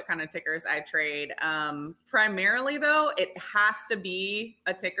what kind of tickers I trade. Primarily though, it has to be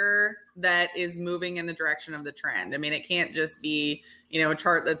a ticker that is moving in the direction of the trend. I mean, it can't just be, a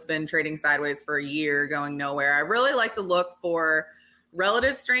chart that's been trading sideways for a year going nowhere. I really like to look for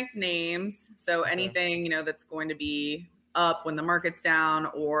relative strength names. So anything, that's going to be up when the market's down,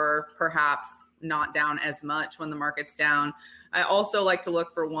 or perhaps not down as much when the market's down. I also like to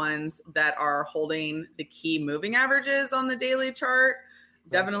look for ones that are holding the key moving averages on the daily chart.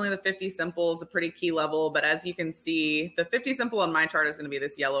 Definitely the 50 simple is a pretty key level, but as you can see, the 50 simple on my chart is going to be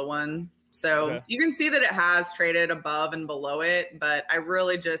this yellow one. So you can see that it has traded above and below it, but I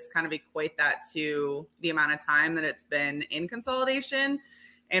really just kind of equate that to the amount of time that it's been in consolidation.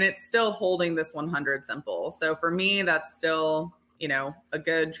 And it's still holding this 100 simple. So for me, that's still, a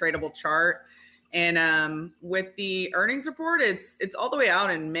good tradable chart. And with the earnings report, it's all the way out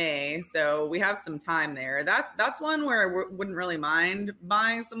in May. So we have some time there. That's one where I wouldn't really mind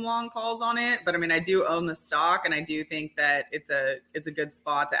buying some long calls on it. But I mean, I do own the stock, and I do think that it's a good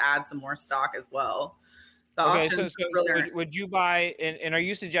spot to add some more stock as well. So would you buy, and are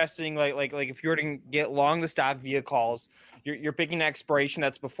you suggesting like if you were to get long the stock via calls, you're picking an expiration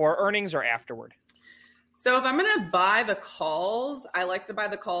that's before earnings or afterward? So if I'm going to buy the calls, I like to buy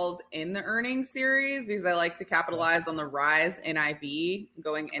the calls in the earnings series because I like to capitalize on the rise in IV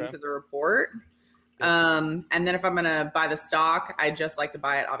going into the report. And then if I'm going to buy the stock, I just like to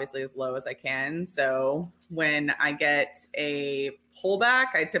buy it obviously as low as I can. So when I get a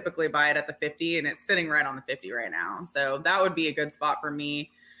pullback, I typically buy it at the 50, and it's sitting right on the 50 right now. So that would be a good spot for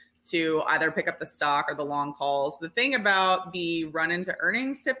me to either pick up the stock or the long calls. The thing about the run into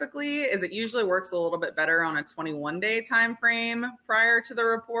earnings typically is it usually works a little bit better on a 21-day time frame prior to the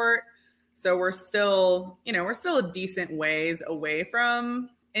report. So we're still a decent ways away from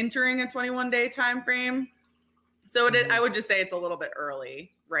entering a 21-day time frame. So I would just say it's a little bit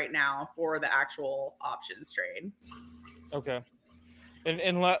early right now for the actual options trade. Okay.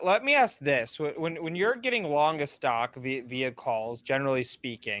 And let me ask this: when you're getting long a stock via calls, generally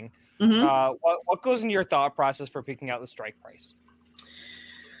speaking, what goes into your thought process for picking out the strike price?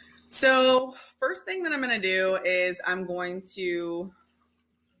 So first thing that I'm going to do is I'm going to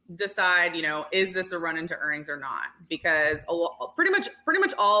decide, is this a run into earnings or not? Because pretty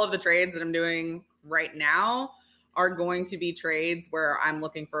much all of the trades that I'm doing right now are going to be trades where I'm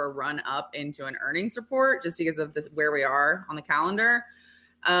looking for a run up into an earnings report just because of where we are on the calendar.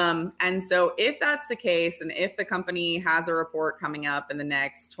 And so if that's the case, and if the company has a report coming up in the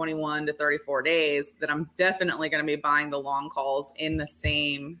next 21 to 34 days, then I'm definitely going to be buying the long calls in the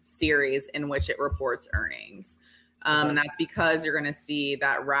same series in which it reports earnings. And that's because you're going to see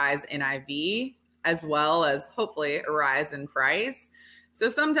that rise in IV as well as hopefully a rise in price. So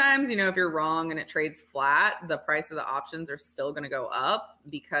sometimes, if you're wrong and it trades flat, the price of the options are still going to go up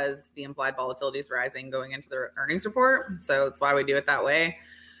because the implied volatility is rising going into the earnings report. So that's why we do it that way.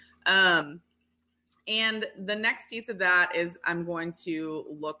 And the next piece of that is I'm going to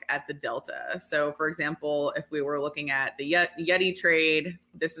look at the delta. So for example, if we were looking at the Yeti trade,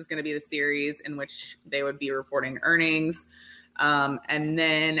 this is going to be the series in which they would be reporting earnings. And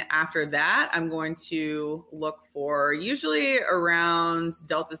then after that, I'm going to look for usually around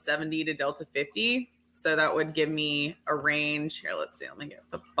delta 70 to delta 50. So that would give me a range here. Let's see. Let me get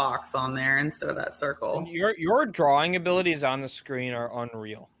the box on there instead of that circle. And your drawing abilities on the screen are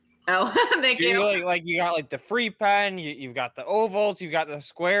unreal. Oh, thank you. Like you got like the free pen, you've got the ovals, you've got the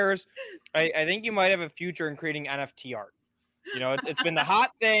squares. I think you might have a future in creating NFT art. It's been the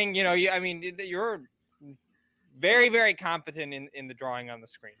hot thing. You're very, very competent in the drawing on the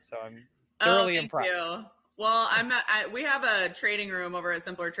screen. So I'm thoroughly impressed. You. Well, we have a trading room over at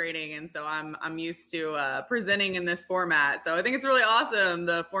Simpler Trading, and so I'm used to presenting in this format. So I think it's really awesome,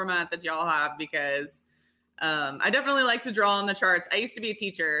 the format that y'all have, because I definitely like to draw on the charts. I used to be a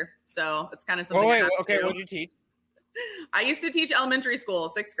teacher, so it's kind of something. What did you teach? I used to teach elementary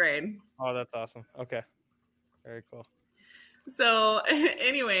school, 6th grade. Oh, that's awesome. Okay. Very cool. So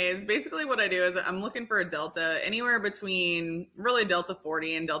anyways, basically what I do is I'm looking for a delta anywhere between really delta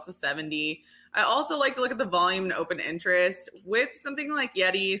 40 and delta 70. I also like to look at the volume and open interest with something like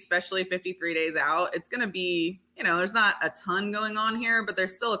Yeti, especially 53 days out. It's going to be, there's not a ton going on here, but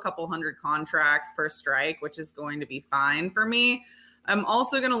there's still a couple hundred contracts per strike, which is going to be fine for me. I'm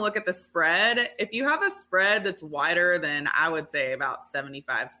also going to look at the spread. If you have a spread that's wider than I would say about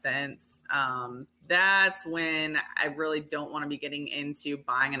 75 cents, that's when I really don't want to be getting into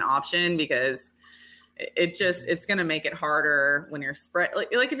buying an option, because it's going to make it harder when your spread, like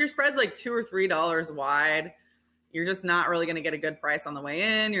if your spread's like $2 or $3 wide, you're just not really going to get a good price on the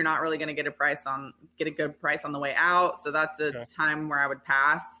way in. You're not really going to get a good price on the way out. So that's a time where I would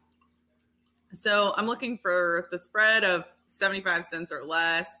pass. So I'm looking for the spread of 75 cents or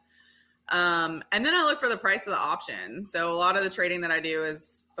less. And then I look for the price of the option. So a lot of the trading that I do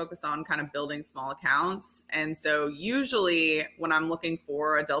is focus on kind of building small accounts. And so usually when I'm looking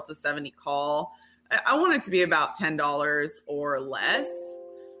for a Delta 70 call, I want it to be about $10 or less.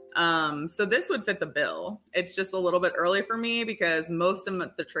 So this would fit the bill. It's just a little bit early for me because most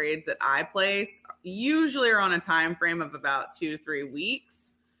of the trades that I place usually are on a time frame of about 2 to 3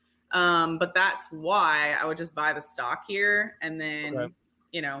 weeks. But that's why I would just buy the stock here and then,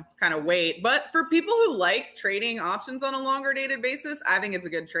 kind of wait. But for people who like trading options on a longer dated basis, I think it's a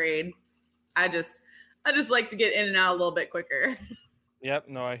good trade. I just like to get in and out a little bit quicker. Yep.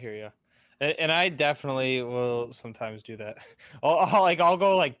 No, I hear you. And I definitely will sometimes do that. I'll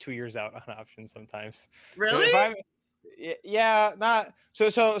go like 2 years out on options sometimes. Really? Yeah, not so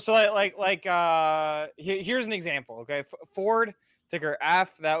here's an example. Okay, Ford, ticker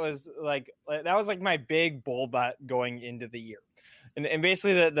F. That was like my big bull bet going into the year. And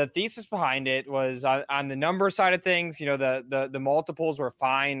basically the thesis behind it was on the number side of things, the multiples were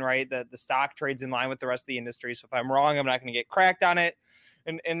fine, right? The stock trades in line with the rest of the industry. So if I'm wrong, I'm not going to get cracked on it.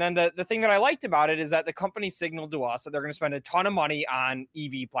 And then the thing that I liked about it is that the company signaled to us that they're going to spend a ton of money on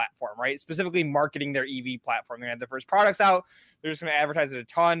EV platform, right? Specifically marketing their EV platform. They're going to have their first products out. They're just going to advertise it a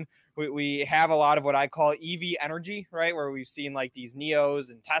ton. We have a lot of what I call EV energy, right? Where we've seen like these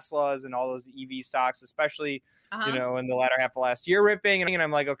Neos and Teslas and all those EV stocks, especially, in the latter half of last year ripping. And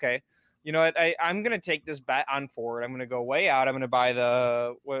I'm like, okay, you know what? I'm going to take this bet on Ford. I'm going to go way out. I'm going to buy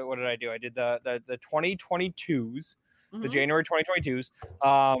what did I do? I did the 2022s. The January 2022s,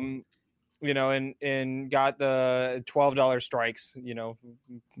 and got the $12 strikes,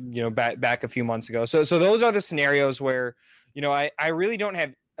 back a few months ago. So those are the scenarios where, I really don't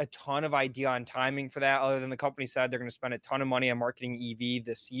have a ton of idea on timing for that, other than the company said they're going to spend a ton of money on marketing EV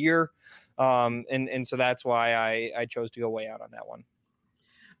this year. And so that's why I chose to go way out on that one.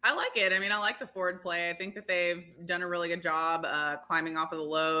 I like it. I mean, I like the Ford play. I think that they've done a really good job climbing off of the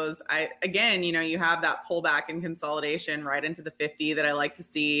lows. You have that pullback and consolidation right into the 50 that I like to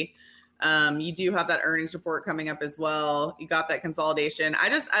see. You do have that earnings report coming up as well. You got that consolidation.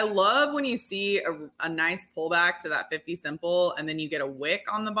 I love when you see a nice pullback to that 50 simple and then you get a wick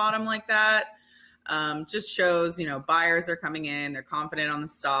on the bottom like that. Just shows, buyers are coming in, they're confident on the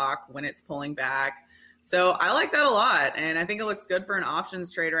stock when it's pulling back. So I like that a lot, and I think it looks good for an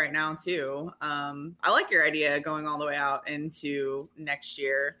options trade right now too. I like your idea going all the way out into next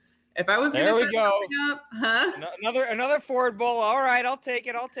year. If I was going to go up, another Ford bull. All right, I'll take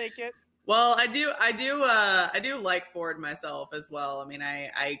it. Well, I do like Ford myself as well. I mean,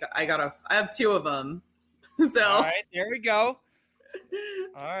 I have 2 of them. So all right, there we go.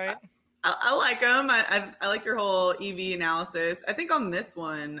 All right. I like them. I like your whole EV analysis. I think on this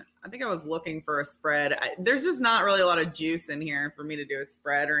one, I was looking for a spread. There's just not really a lot of juice in here for me to do a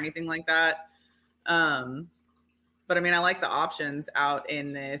spread or anything like that. But I mean, I like the options out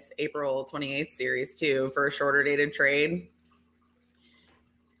in this April 28th series too for a shorter dated trade.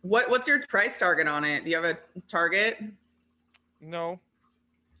 What's your price target on it? Do you have a target? No.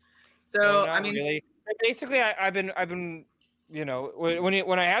 So I mean, really. Basically, I've been.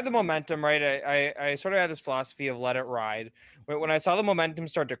 When I have the momentum, right, I sort of had this philosophy of let it ride. When I saw the momentum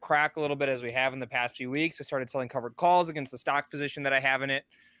start to crack a little bit, as we have in the past few weeks, I started selling covered calls against the stock position that I have in it,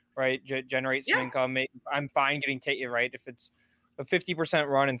 right, generate some income. I'm fine getting taken, right? If it's a 50%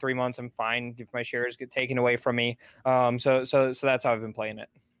 run in 3 months, I'm fine if my shares get taken away from me. So that's how I've been playing it.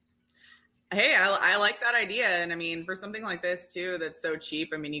 Hey, I like that idea. And I mean, for something like this too, that's so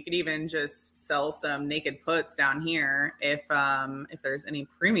cheap. I mean, you could even just sell some naked puts down here if there's any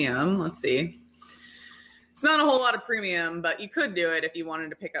premium. Let's see. It's not a whole lot of premium, but you could do it if you wanted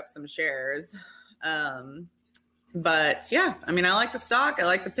to pick up some shares. But yeah, I mean, I like the stock. I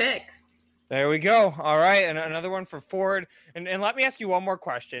like the pick. There we go. All right, and another one for Ford. And let me ask you one more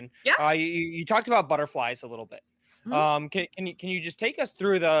question. Yeah. You talked about butterflies a little bit. Mhm. Can you just take us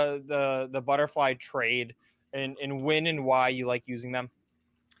through the butterfly trade and when and why you like using them?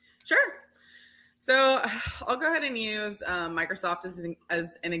 Sure. So I'll go ahead and use Microsoft as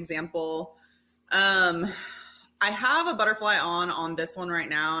an example. I have a butterfly on this one right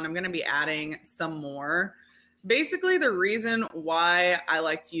now, and I'm going to be adding some more. Basically, the reason why I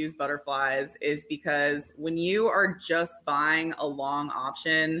like to use butterflies is because when you are just buying a long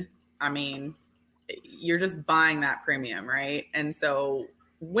option, I mean, you're just buying that premium, right? And so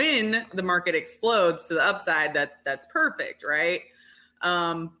when the market explodes to the upside, that's perfect, right?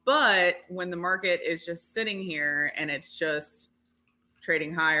 But when the market is just sitting here and it's just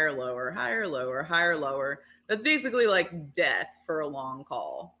trading higher, lower, higher, lower, higher, lower, that's basically like death for a long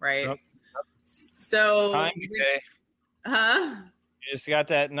call, right? Yep. So Time decay. You just got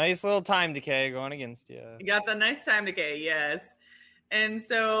that nice little time decay going against you. You got the nice time decay, yes. And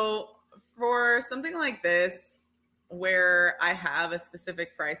so for something like this, where I have a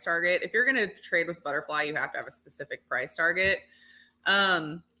specific price target, if you're going to trade with Butterfly, you have to have a specific price target.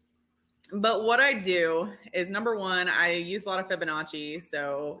 But what I do is, number one, I use a lot of Fibonacci.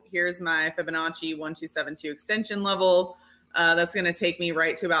 So here's my Fibonacci 1272 extension level. That's going to take me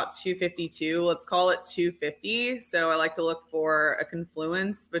right to about 252. Let's call it 250. So I like to look for a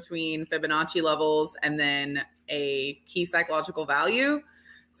confluence between Fibonacci levels and then a key psychological value.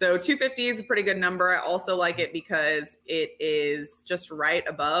 So 250 is a pretty good number. I also like it because it is just right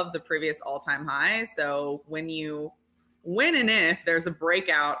above the previous all-time high. So when and if there's a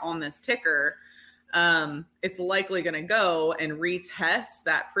breakout on this ticker, it's likely going to go and retest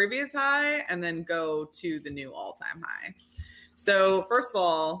that previous high and then go to the new all-time high. So first of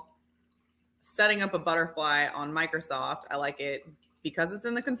all, setting up a butterfly on Microsoft, I like it because it's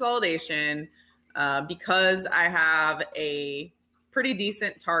in the consolidation, because I have a pretty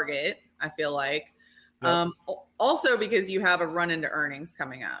decent target, I feel like. Yep. Also because you have a run into earnings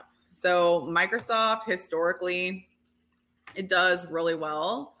coming up. So Microsoft, historically, it does really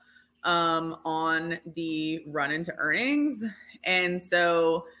well on the run into earnings. And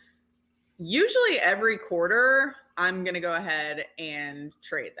so usually every quarter, I'm going to go ahead and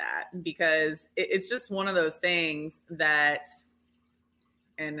trade that because it's just one of those things that,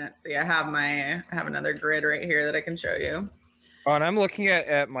 and let's see, I have another grid right here that I can show you. Oh, and I'm looking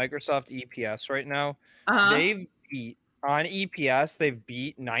at Microsoft EPS right now. They've beat on EPS. They've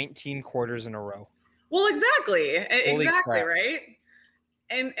beat 19 quarters in a row. Well, exactly, Holy crap. right.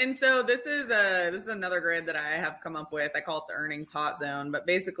 And so this is another grid that I have come up with. I call it the earnings hot zone, but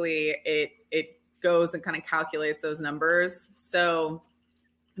basically it goes and kind of calculates those numbers. So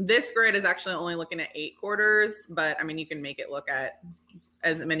this grid is actually only looking at 8 quarters, but I mean, you can make it look at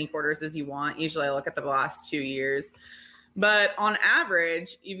as many quarters as you want. Usually I look at the last 2 years. But on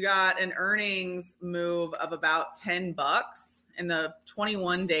average, you've got an earnings move of about $10 in the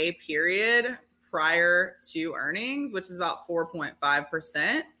 21-day period prior to earnings, which is about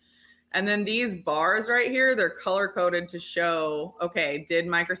 4.5%. And then these bars right here, they're color-coded to show, okay, did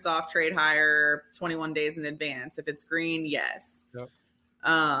Microsoft trade higher 21 days in advance? If it's green, yes. Yep.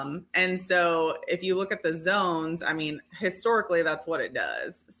 And so if you look at the zones, I mean, historically, that's what it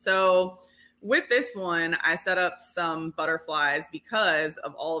does. So with this one, I set up some butterflies because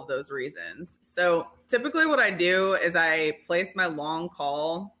of all of those reasons. So typically what I do is I place my long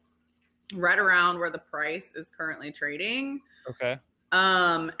call right around where the price is currently trading. Okay.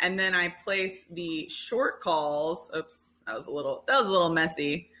 And then I place the short calls. Oops, that was a little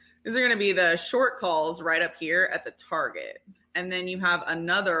messy. These are going to be the short calls right up here at the target. And then you have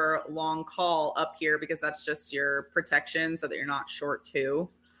another long call up here because that's just your protection so that you're not short too.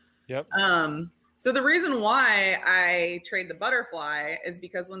 Yep. So the reason why I trade the butterfly is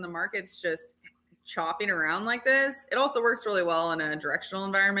because when the market's just chopping around like this, it also works really well in a directional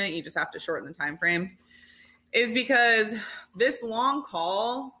environment. You just have to shorten the time frame. Is because this long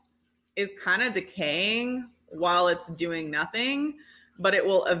call is kind of decaying while it's doing nothing, but it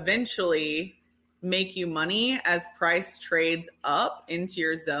will eventually make you money as price trades up into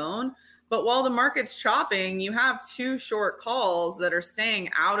your zone. But while the market's chopping, you have 2 short calls that are staying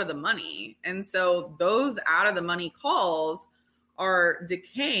out of the money. And so those out of the money calls are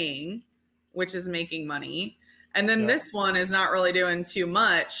decaying, which is making money. And then this one is not really doing too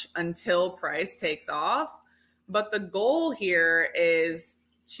much until price takes off. But the goal here is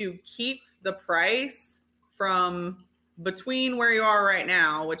to keep the price from between where you are right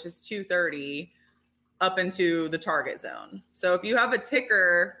now, which is 230, up into the target zone. So if you have a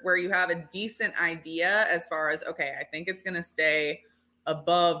ticker where you have a decent idea as far as, okay, I think it's going to stay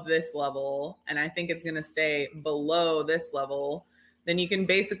above this level, and I think it's going to stay below this level, then you can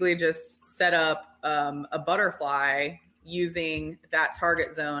basically just set up a butterfly using that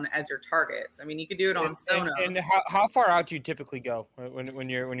target zone as your targets. I mean, you could do it on Sonos. And how far out do you typically go when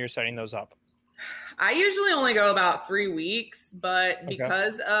you're setting those up? I usually only go about 3 weeks, but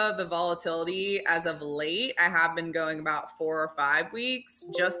because of the volatility as of late, I have been going about 4 or 5 weeks,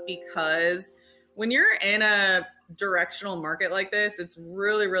 just because when you're in a directional market like this, it's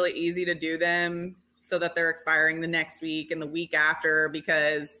really, really easy to do them so that they're expiring the next week and the week after,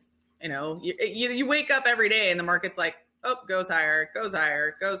 because, you know, you wake up every day and the market's like, oh, goes higher, goes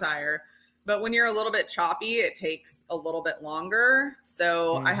higher, goes higher. But when you're a little bit choppy, it takes a little bit longer.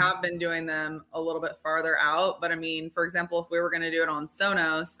 So I have been doing them a little bit farther out. But I mean, for example, if we were going to do it on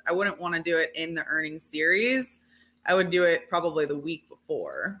Sonos, I wouldn't want to do it in the earnings series. I would do it probably the week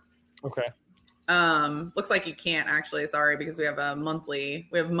before. Okay. Looks like you can't actually, sorry, because we have monthly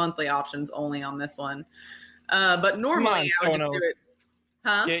options only on this one. But normally I would just do it.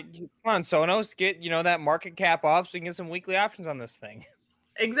 Huh? Come on, Sonos, get, that market cap up so you can get some weekly options on this thing.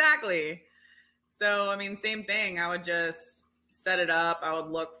 Exactly. So, I mean, same thing. I would just set it up. I would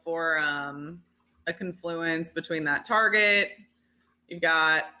look for a confluence between that target. You've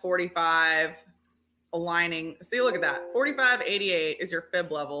got 45 aligning. See, look at that. 45.88 is your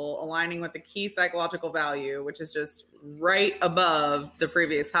fib level, aligning with the key psychological value, which is just right above the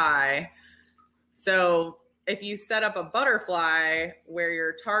previous high. So if you set up a butterfly where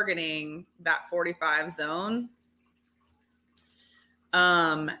you're targeting that 45 zone,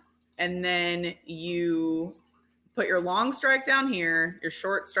 and then you put your long strike down here, your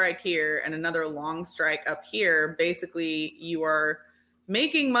short strike here, and another long strike up here. Basically, you are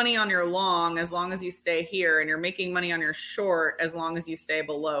making money on your long as long as you stay here, and you're making money on your short as long as you stay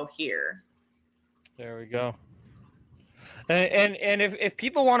below here. There we go. And if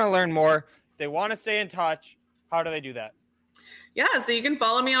people want to learn more, they want to stay in touch, how do they do that? Yeah, so you can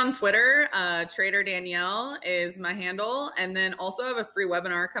follow me on Twitter. Trader Danielle is my handle. And then also I have a free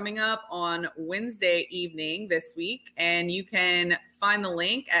webinar coming up on Wednesday evening this week. And you can find the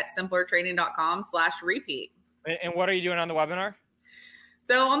link at simplertrading.com/repeat. And what are you doing on the webinar?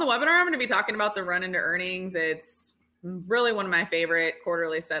 So on the webinar, I'm going to be talking about the run into earnings. It's really one of my favorite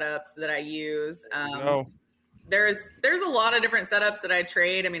quarterly setups that I use. There's a lot of different setups that I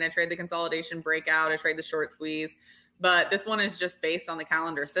trade. I mean, I trade the consolidation breakout. I trade the short squeeze. But this one is just based on the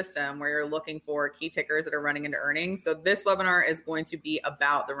calendar system where you're looking for key tickers that are running into earnings. So this webinar is going to be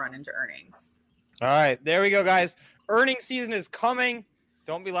about the run into earnings. All right, there we go, guys. Earnings season is coming.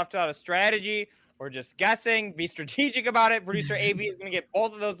 Don't be left out of strategy or just guessing. Be strategic about it. Producer AB is going to get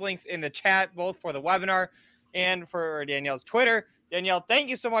both of those links in the chat, both for the webinar and for Danielle's Twitter. Danielle, thank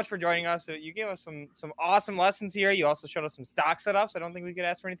you so much for joining us. You gave us some awesome lessons here. You also showed us some stock setups. I don't think we could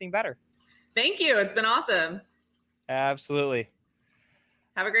ask for anything better. Thank you. It's been awesome. Absolutely.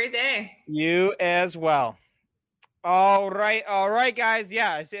 Have a great day. You as well. All right, guys.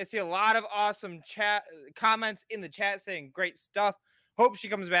 Yeah, I see a lot of awesome chat comments in the chat saying great stuff. Hope she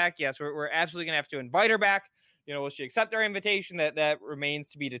comes back. Yes, we're absolutely gonna have to invite her back. Will she accept our invitation? That remains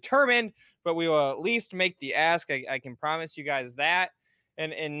to be determined, but we will at least make the ask. I can promise you guys that.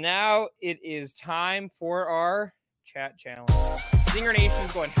 And now it is time for our chat challenge. Zinger Nation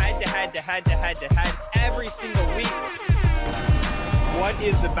is going head to head every single week. What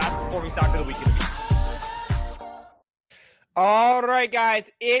is the best performing stock of the week going to be? All right, guys,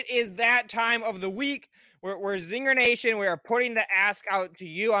 it is that time of the week where Zinger Nation, we are putting the ask out to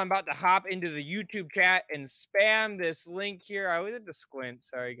you. I'm about to hop into the YouTube chat and spam this link here. I always have to squint.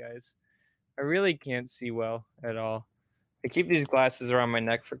 Sorry, guys. I really can't see well at all. I keep these glasses around my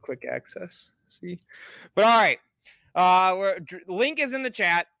neck for quick access. See? But all right. Link is in the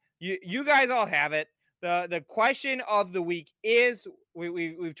chat. You guys all have it. The question of the week is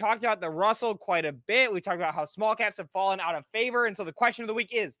we've talked about the Russell quite a bit. We talked about how small caps have fallen out of favor. And so the question of the week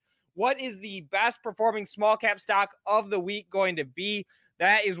is, what is the best performing small cap stock of the week going to be?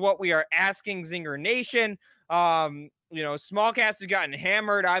 That is what we are asking Zinger Nation. Small caps have gotten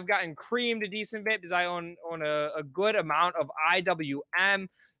hammered. I've gotten creamed a decent bit because I own a good amount of IWM.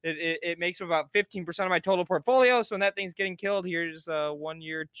 It makes up about 15% of my total portfolio. So when that thing's getting killed, here's a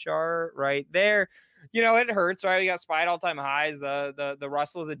 1-year chart right there. It hurts, right? We got SPY at all-time highs. The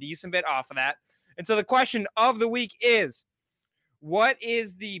Russell is a decent bit off of that. And so the question of the week is, what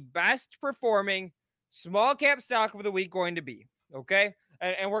is the best performing small cap stock of the week going to be? Okay.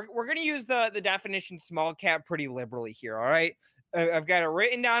 And we're going to use the definition small cap pretty liberally here. All right. I've got it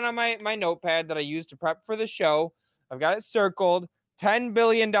written down on my notepad that I used to prep for the show. I've got it circled. $10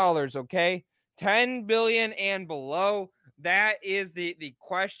 billion. Okay. $10 billion and below. that is the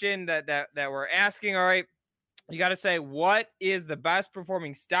question that we're asking. All right, you got to say, what is the best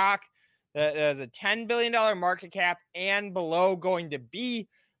performing stock that has a $10 billion market cap and below going to be?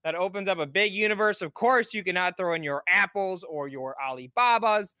 That opens up a big universe. Of course, you cannot throw in your Apples or your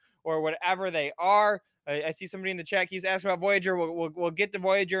Alibabas or whatever they are. I see somebody in the chat keeps asking about Voyager. We'll get to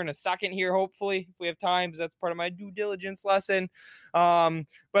Voyager in a second here, hopefully, if we have time, because that's part of my due diligence lesson. But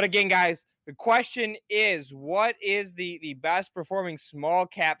again, guys, the question is, what is the best performing small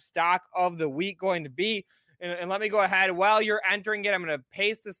cap stock of the week going to be? And let me go ahead. While you're entering it, I'm going to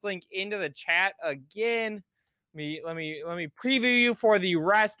paste this link into the chat again. Let me preview you for the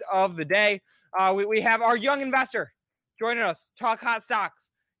rest of the day. We have our young investor joining us, talk hot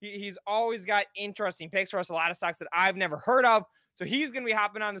stocks. He's always got interesting picks for us, a lot of stocks that I've never heard of. So he's going to be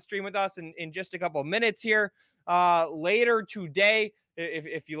hopping on the stream with us in just a couple of minutes here. Later today,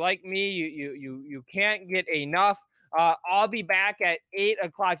 if you like me, you can't get enough. I'll be back at 8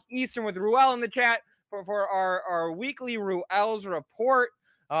 o'clock Eastern with Ruel in the chat for our weekly Ruel's report.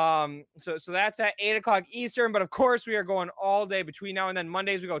 So that's at 8 o'clock Eastern, but of course we are going all day between now and then.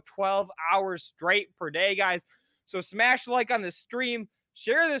 Mondays, we go 12 hours straight per day, guys. So smash like on the stream,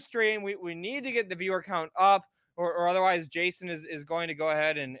 share the stream. We need to get the viewer count up, or otherwise Jason is going to go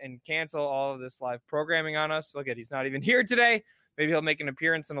ahead and cancel all of this live programming on us. Look at, he's not even here today. Maybe he'll make an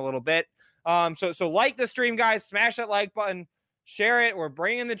appearance in a little bit. So like the stream, guys, smash that like button, share it. We're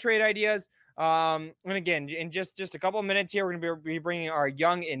bringing the trade ideas. And again, in just a couple of minutes here, we're going to be bringing our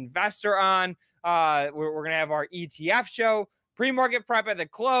young investor on. We're going to have our ETF show, pre-market prep at the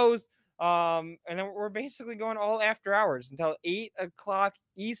close. And then we're basically going all after hours until 8 o'clock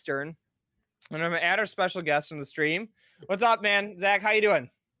Eastern. And I'm going to add our special guest on the stream. What's up, man? Zach, how you doing?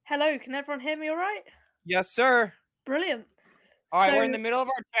 Hello. Can everyone hear me all right? Yes, sir. Brilliant. All right, we're in the middle of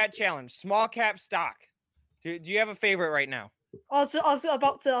our chat challenge. Small cap stock. Do you have a favorite right now? I was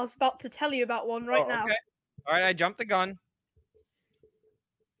about to tell you about one right now. Okay. All right, I jumped the gun.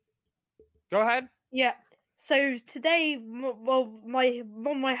 Go ahead. Yeah. So today, one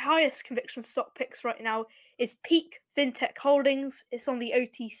of my highest conviction stock picks right now is Peak Fintech Holdings. It's on the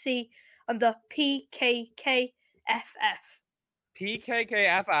OTC under PKKFF.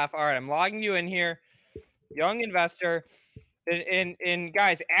 PKKFF. All right, I'm logging you in here. Young investor. And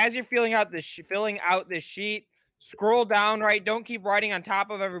guys, as you're filling out this sheet, scroll down, right? Don't keep writing on top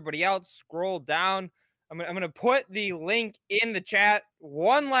of everybody else. Scroll down. I'm going to put the link in the chat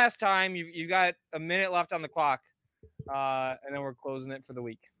one last time. You've got a minute left on the clock. And then we're closing it for the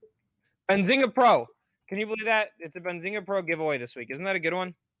week. Benzinga Pro. Can you believe that? It's a Benzinga Pro giveaway this week. Isn't that a good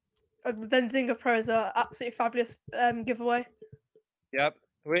one? Benzinga Pro is an absolutely fabulous giveaway. Yep.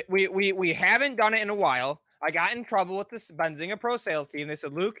 We haven't done it in a while. I got in trouble with this Benzinga Pro sales team. They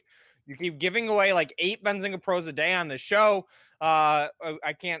said, Luke, you keep giving away like 8 Benzinga Pros a day on the show. I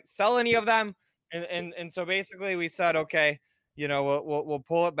can't sell any of them. And so basically we said, okay, we'll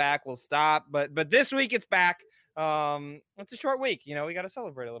pull it back. We'll stop. But this week it's back. It's a short week. We got to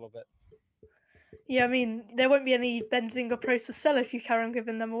celebrate a little bit. Yeah, I mean, there won't be any Benzinga Pros to sell if you carry on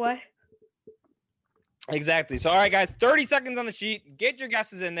giving them away. Exactly. So, all right, guys, 30 seconds on the sheet. Get your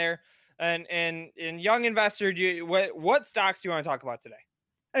guesses in there. And young investor, what stocks do you want to talk about today?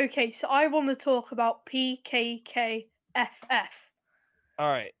 Okay, so I want to talk about PKKFF. All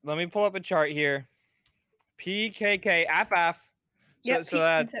right, let me pull up a chart here. PKKFF. So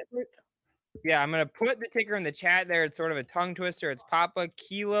that, yeah, I'm going to put the ticker in the chat there. It's sort of a tongue twister. It's Papa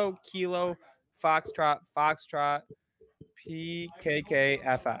Kilo Foxtrot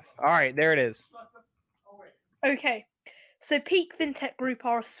PKKFF. All right, there it is. Okay. So Peak Fintech Group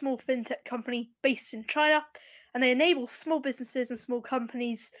are a small fintech company based in China, and they enable small businesses and small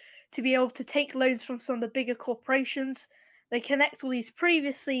companies to be able to take loans from some of the bigger corporations. They connect all these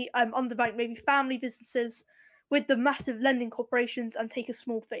previously underbanked, maybe family businesses, with the massive lending corporations and take a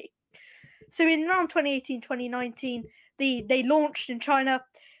small fee. So in around 2018, 2019, they launched in China,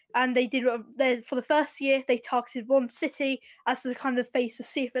 and they did for the first year, they targeted one city as the kind of face to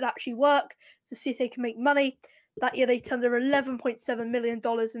see if it actually worked, to see if they can make money. That year, they turned over $11.7 million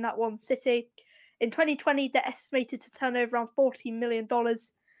in that one city. In 2020, they're estimated to turn over around $14 million,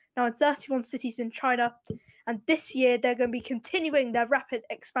 now in 31 cities in China. And this year, they're going to be continuing their rapid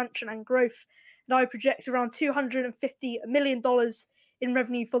expansion and growth. And I project around $250 million in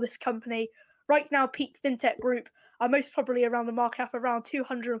revenue for this company. Right now, Peak Fintech Group are most probably around the market cap around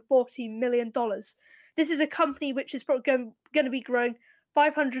 $240 million. This is a company which is probably going to be growing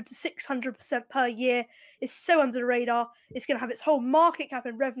 500 to 600% per year. It's so under the radar. It's going to have its whole market cap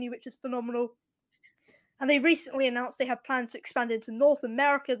and revenue, which is phenomenal. And they recently announced they have plans to expand into North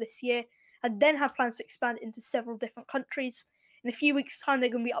America this year and then have plans to expand into several different countries. In a few weeks' time, they're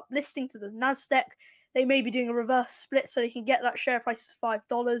going to be uplisting to the NASDAQ. They may be doing a reverse split so they can get that share price to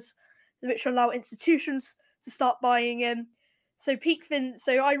 $5, which will allow institutions to start buying in. So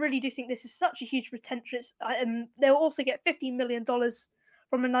I really do think this is such a huge potential. They'll also get $50 million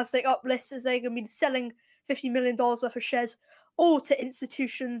from a NASDAQ uplist, as they're going to be selling $50 million worth of shares all to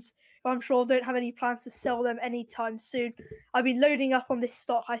institutions who I'm sure don't have any plans to sell them anytime soon. I've been loading up on this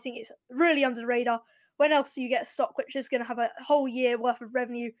stock. I think it's really under the radar. When else do you get a stock which is going to have a whole year worth of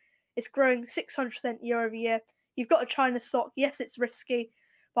revenue? It's growing 600% year over year. You've got a China stock. Yes, it's risky,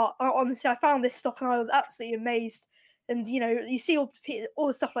 but honestly, I found this stock and I was absolutely amazed. And, you see all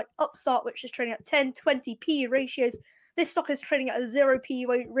the stuff like Upstart, which is trading at 10, 20 PE ratios. This stock is trading at a 0 PE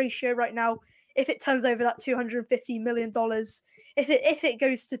ratio right now. If it turns over that $250 million, if it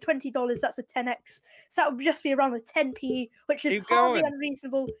goes to $20, that's a 10x. So that would just be around the 10 PE, which is hardly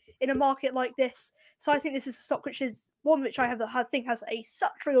unreasonable in a market like this. So I think this is a stock which is one which I think has a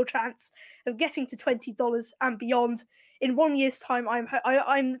such real chance of getting to $20 and beyond. In 1 year's time,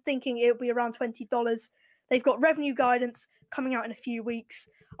 I'm thinking it'll be around $20. They've got revenue guidance coming out in a few weeks.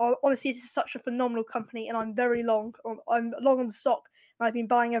 Honestly, this is such a phenomenal company, and I'm very long. I'm long on the stock, and I've been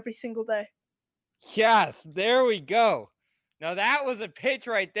buying every single day. Yes, there we go. Now that was a pitch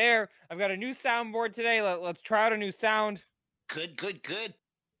right there. I've got a new soundboard today. Let's try out a new sound. Good.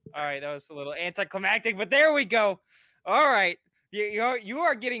 All right, that was a little anticlimactic, but there we go. All right, you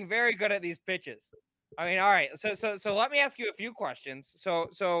are getting very good at these pitches. I mean, all right. So let me ask you a few questions.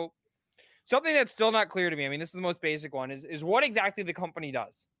 So something that's still not clear to me. I mean, this is the most basic one. Is what exactly the company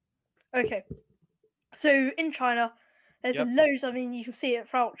does. Okay, so in China, there's loads. I mean, you can see it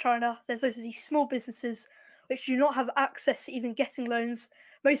throughout China. There's loads of these small businesses which do not have access to even getting loans.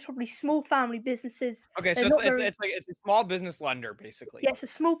 Most probably small family businesses. Okay, so it's a small business lender, basically. Yeah, it's a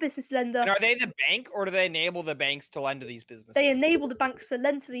small business lender. And are they the bank, or do they enable the banks to lend to these businesses? They enable the banks to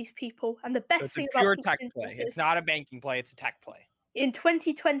lend to these people. And the best thing about pure tech play. It's not a banking play. It's a tech play. In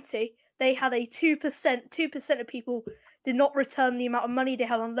 2020, they had a 2% of people did not return the amount of money they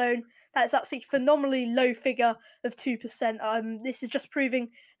had on loan. That's absolutely phenomenally low figure of 2%. This is just proving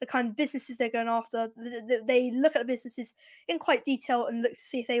the kind of businesses they're going after. They look at the businesses in quite detail and look to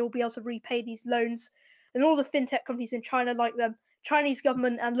see if they will be able to repay these loans. And all the fintech companies in China like them. Chinese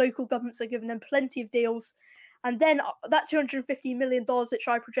government and local governments are giving them plenty of deals. And then that $250 million, which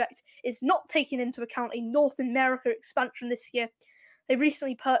I project, is not taking into account a North America expansion this year. They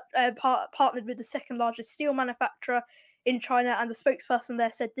recently partnered with the second largest steel manufacturer in China, and the spokesperson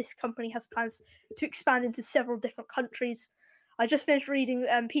there said this company has plans to expand into several different countries. I just finished reading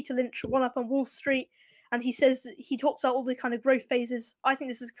Peter Lynch, One Up on Wall Street, and he talks about all the kind of growth phases. I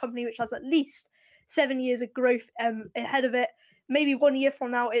think this is a company which has at least 7 years of growth ahead of it. Maybe 1 year from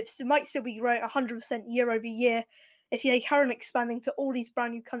now, it might still be growing 100% year over year. If they carry on expanding to all these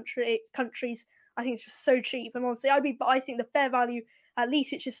brand new countries, I think it's just so cheap. And honestly, I think the fair value, at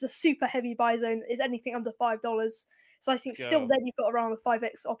least, which is the super heavy buy zone, is anything under $5. So I think still then you've got around a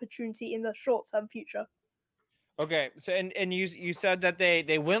 5x opportunity in the short-term future. Okay, so and you said that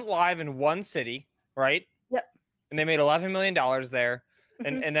they went live in one city, right? Yep. And they made $11 million there.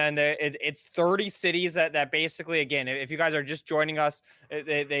 Mm-hmm. And then it's 30 cities that basically, again, if you guys are just joining us,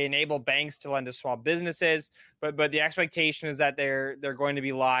 they enable banks to lend to small businesses, but the expectation is that they're going to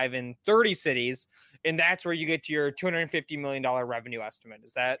be live in 30 cities, and that's where you get to your $250 million revenue estimate.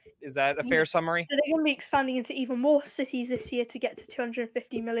 Is that a fair summary? So they're going to be expanding into even more cities this year to get to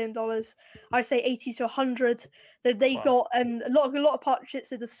 $250 million. I say 80 to 100. That they got a lot of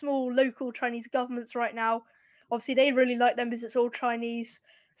partnerships with the small local Chinese governments right now. Obviously, they really like them because it's all Chinese,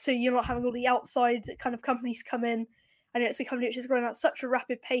 so you're not having all the outside kind of companies come in. And it's a company which is growing at such a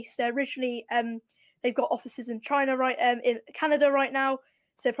rapid pace. They're originally, they've got offices in China, in Canada right now.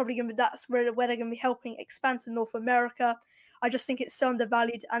 So probably that's where they're going to be helping expand to North America. I just think it's so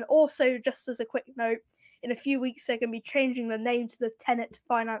undervalued. And also, just as a quick note, in a few weeks they're going to be changing the name to the Tenet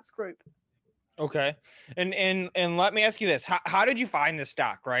Finance Group. Okay, and let me ask you this: how did you find this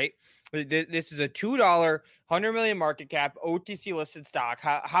stock? Right, this is a $2, 100 million market cap, OTC listed stock.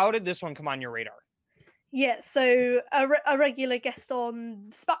 How did this one come on your radar? Yeah, so a regular guest on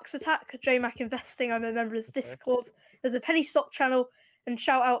SPACs Attack, JMac Investing. I'm a member of his Discord. There's a penny stock channel, and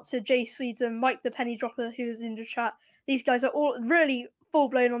shout out to Jay Swedes and Mike the Penny Dropper, who is in the chat. These guys are all really full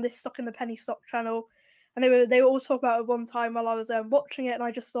blown on this stock in the penny stock channel, and they were all talking about it one time while I was watching it, and I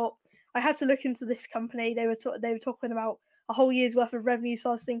just thought I had to look into this company. They were talking about a whole year's worth of revenue,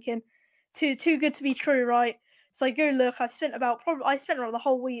 so I was thinking, too good to be true, right? So I go look. I spent around the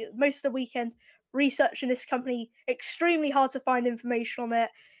whole week, most of the weekend, researching this company. Extremely hard to find information on it.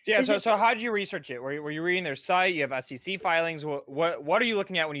 So yeah, so how did you research it? Were you reading their site? You have SEC filings. What are you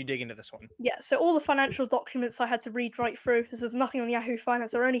looking at when you dig into this one? Yeah, so all the financial documents I had to read right through, because there's nothing on Yahoo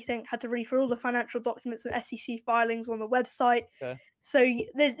Finance or anything. Had to read through all the financial documents and SEC filings on the website. Okay. So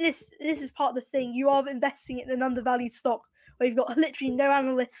this is part of the thing. You are investing in an undervalued stock where you've got literally no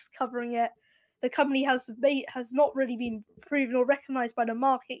analysts covering it. The company has not really been proven or recognized by the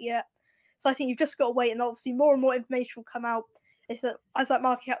market yet. So I think you've just got to wait, and obviously more and more information will come out as that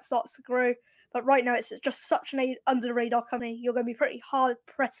market cap starts to grow. But right now, it's just such an under-the-radar company. You're going to be pretty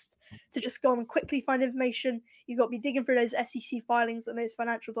hard-pressed to just go on and quickly find information. You've got to be digging through those SEC filings and those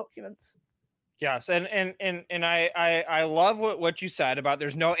financial documents. Yes, and I love what you said about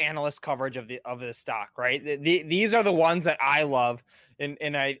there's no analyst coverage of the stock, right? These are the ones that I love,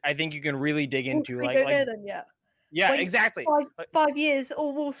 and I think you can really dig into. Yeah, exactly. 5 years,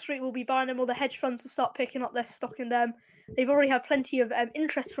 all Wall Street will be buying them, or the hedge funds will start picking up their stock in them. They've already had plenty of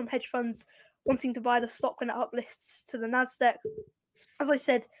interest from hedge funds wanting to buy the stock when it uplists to the Nasdaq. As I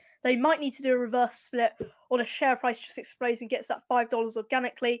said, they might need to do a reverse split, or the share price just explodes and gets that $5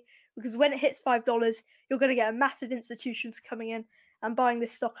 organically. Because when it hits $5, you're going to get a massive institutions coming in and buying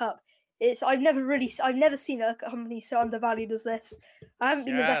this stock up. I've never seen a company so undervalued as this. I haven't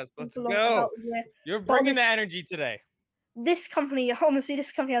been investing for long. About a year. You're bringing the energy today. This company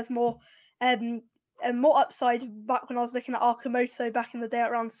has more upside. Back when I was looking at Arcimoto back in the day at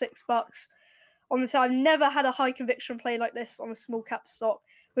around $6. Honestly, I've never had a high conviction play like this on a small cap stock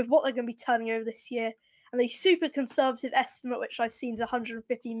with what they're going to be turning over this year. And the super conservative estimate, which I've seen, is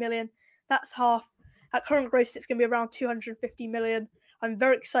 150 million. That's half. At current growth, it's going to be around 250 million. I'm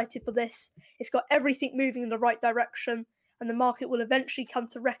very excited for this. It's got everything moving in the right direction, and the market will eventually come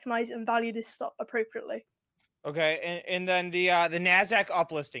to recognize and value this stock appropriately. Okay, and then the Nasdaq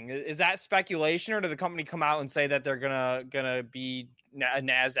uplisting, is that speculation, or did the company come out and say that they're gonna be a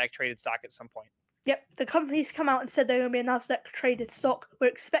Nasdaq traded stock at some point? Yep, the company's come out and said they're going to be a Nasdaq traded stock. We're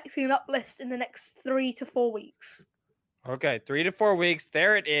expecting an uplist in the next 3 to 4 weeks. Okay, 3 to 4 weeks.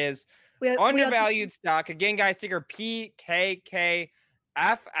 There it is. Undervalued stock. Again, guys, ticker PKKFF.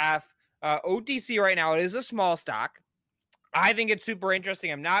 OTC right now, it is a small stock. I think it's super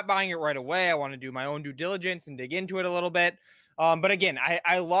interesting. I'm not buying it right away. I want to do my own due diligence and dig into it a little bit. But again,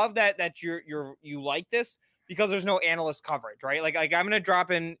 I love that you like this, because there's no analyst coverage, right? Like I'm going to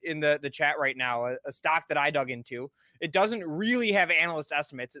drop in the chat right now a stock that I dug into. It doesn't really have analyst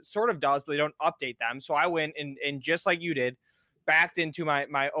estimates. It sort of does, but they don't update them. So I went and just like you did, backed into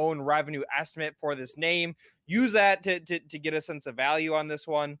my own revenue estimate for this name. Use that to get a sense of value on this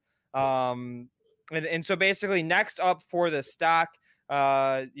one. And so basically, next up for the stock, we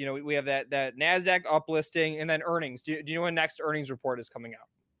have that Nasdaq uplisting and then earnings. Do you know when next earnings report is coming out?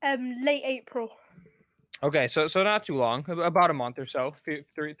 Late April. Okay, so not too long, about a month or so,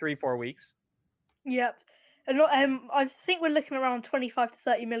 3-4 weeks. Yep. And I think we're looking around $25 to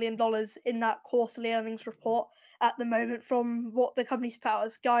 $30 million in that quarterly earnings report at the moment from what the company's put out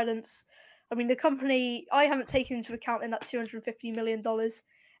as guidance. I mean, the company, I haven't taken into account in that $250 million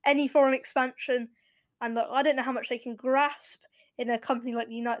any foreign expansion, and I don't know how much they can grasp in a company like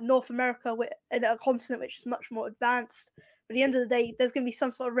North America, in a continent which is much more advanced. But at the end of the day, there's going to be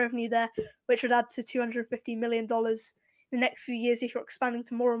some sort of revenue there, which would add to $250 million in the next few years if you're expanding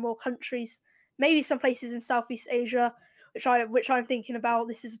to more and more countries. Maybe some places in Southeast Asia, which I'm thinking about.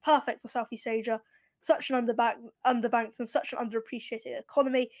 This is perfect for Southeast Asia. Such an underbanked and such an underappreciated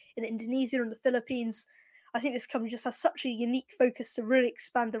economy in Indonesia and the Philippines. I think this company just has such a unique focus to really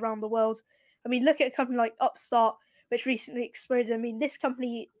expand around the world. I mean, look at a company like Upstart, which recently exploded. I mean, this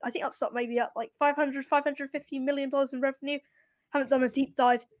company, I think Upstart may be at like $550 million in revenue. Haven't done a deep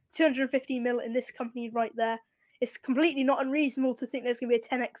dive. 250 mil in this company right there. It's completely not unreasonable to think there's going to be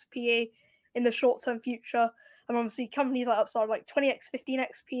a 10x PE in the short-term future. And obviously, companies like Upstart are like 20x,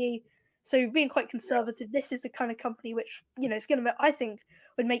 15x PE. So being quite conservative, this is the kind of company which, it's going to, I think,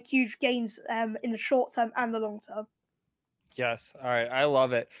 would make huge gains in the short term and the long term. Yes. All right. I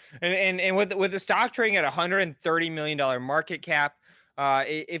love it. And with the stock trading at $130 million market cap,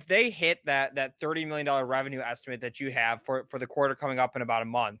 if they hit that $30 million revenue estimate that you have for the quarter coming up in about a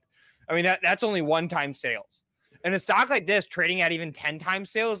month, I mean, that's only one-time sales. And a stock like this trading at even 10 times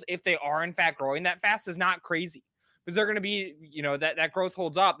sales, if they are in fact growing that fast, is not crazy. Because they're going to be, that growth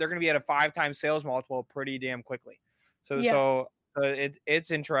holds up. They're going to be at a 5-time sales multiple pretty damn quickly. So it's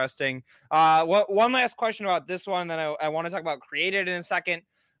interesting. One last question about this one, then I want to talk about Created in a second.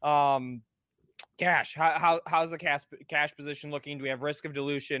 Cash. How's the cash position looking? Do we have risk of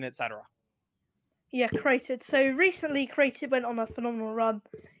dilution, etc.? Yeah, Created. So recently, Created went on a phenomenal run.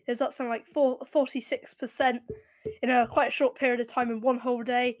 It was up something like 46% in a quite short period of time in one whole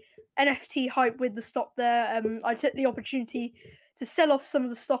day. NFT hype with the stock there. I took the opportunity to sell off some of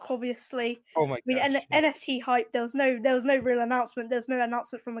the stock. Obviously, Oh my I mean, gosh. NFT hype. There was no real announcement. There's no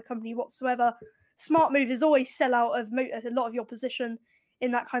announcement from the company whatsoever. Smart move is always sell out of a lot of your position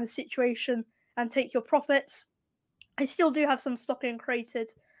in that kind of situation and take your profits. I still do have some stock in Created.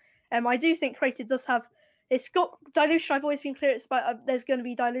 I do think Created does have. It's got dilution. I've always been clear. It's about there's going to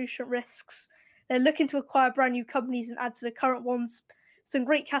be dilution risks. They're looking to acquire brand new companies and add to the current ones. Some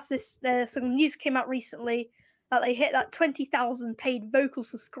great catalysts. Some news came out recently that they hit that 20,000 paid vocal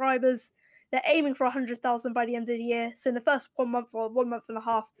subscribers. They're aiming for 100,000 by the end of the year. So in the first 1 month or 1 month and a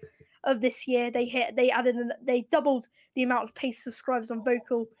half of this year, they doubled the amount of paid subscribers on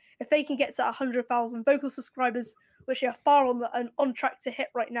vocal. If they can get to 100,000 vocal subscribers, which they are far on track to hit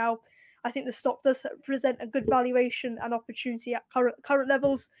right now, I think the stock does present a good valuation and opportunity at current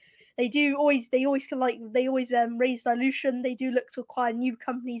levels. They always raise dilution. They do look to acquire new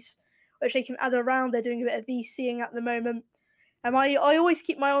companies which they can add around. They're doing a bit of VCing at the moment. I always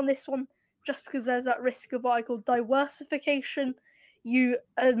keep my eye on this one just because there's that risk of what I call diversification. You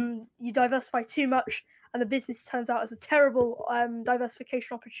diversify too much and the business turns out as a terrible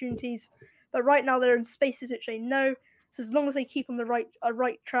diversification opportunities. But right now they're in spaces which they know. So as long as they keep on the right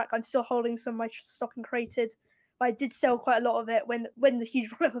track, I'm still holding some of my stock in Created. But I did sell quite a lot of it when the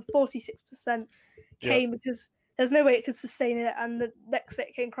huge run up of 46% came because there's no way it could sustain it, and the next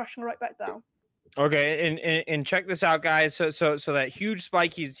it came crashing right back down. Okay, and check this out, guys. So that huge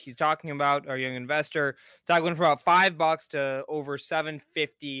spike he's talking about, our young investor, stock went from about $5 to over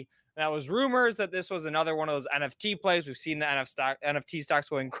 $7.50. That was rumors that this was another one of those NFT plays. We've seen the NFT stocks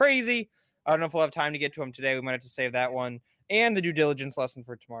going crazy. I don't know if we'll have time to get to them today. We might have to save that one and the due diligence lesson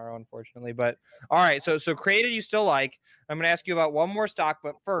for tomorrow, unfortunately. But all right, so Created you still like. I'm going to ask you about one more stock,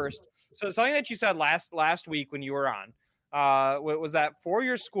 but first, so something that you said last week when you were on was that for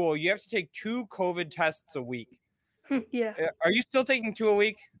your school you have to take 2 COVID tests a week. Yeah. Are you still taking 2 a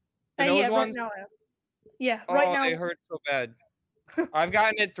week? Yeah, ones? Right now. Yeah, right now. It hurts so bad. I've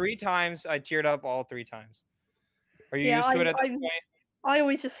gotten it 3 times. I teared up all 3 times. Are you used to it at this point? I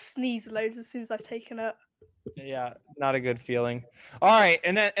always just sneeze loads as soon as I've taken it. Yeah, not a good feeling. All right,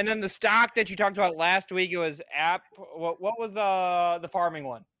 and then the stock that you talked about last week, it was App. What was the farming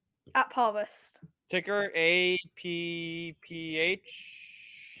one? App Harvest. Ticker APPH.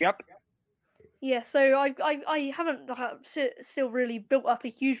 Yep. Yeah, so I haven't still really built up a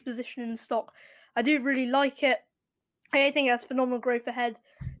huge position in the stock. I do really like it. I think it has phenomenal growth ahead.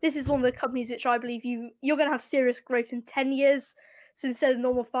 This is one of the companies which I believe you're going to have serious growth in 10 years. So instead of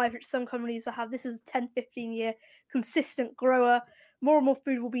normal 5, which some companies have, this is a 10, 15-year consistent grower. More and more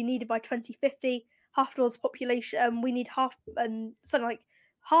food will be needed by 2050. Half the world's population, we need something like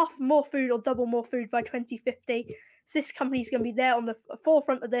half more food or double more food by 2050. So this company is going to be there on the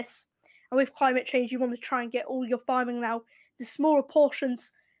forefront of this. And with climate change, you want to try and get all your farming now to smaller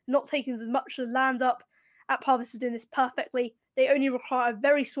portions, not taking as much of the land up. App Harvest is doing this perfectly. They only require a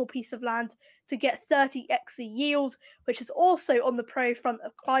very small piece of land to get 30x the yield, which is also on the pro front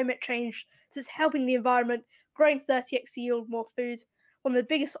of climate change. So it's helping the environment, growing 30x the yield, more food. One of the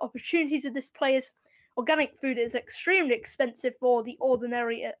biggest opportunities of this play is organic food is extremely expensive for the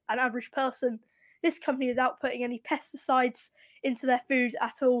ordinary and average person. This company, without putting any pesticides into their food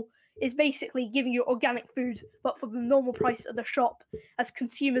at all, is basically giving you organic food, but for the normal price of the shop, as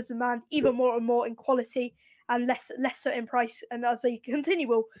consumers demand even more and more in quality and lesser in price, and as they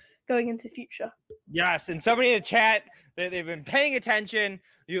continue going into the future. Yes, and somebody in the chat, they've been paying attention.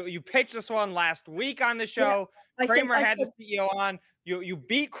 You pitched this one last week on the show. Yeah, Kramer had the CEO on. You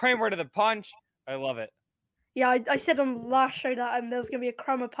beat Kramer to the punch. I love it. Yeah, I said on the last show that there was going to be a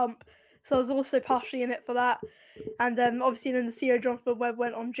Kramer pump, so I was also partially in it for that. And obviously then the CEO Jonathan Webb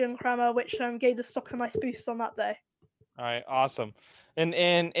went on Jim Cramer, which gave the stock a nice boost on that day. All right, awesome.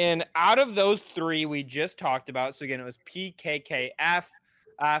 And out of those 3 we just talked about, so again it was PKKF,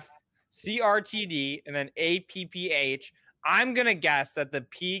 CRTD, and then APPH. I'm gonna guess that the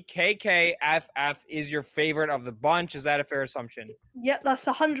PKKFF is your favorite of the bunch. Is that a fair assumption? Yeah, that's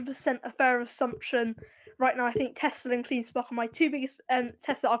 100% a fair assumption. Right now, I think Tesla and CleanSpark are my 2 biggest.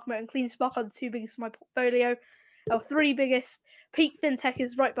 Tesla, Archimate, and CleanSpark are the 2 biggest in my portfolio. Our 3 biggest. Peak FinTech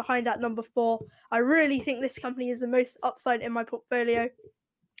is right behind at number 4. I really think this company is the most upside in my portfolio.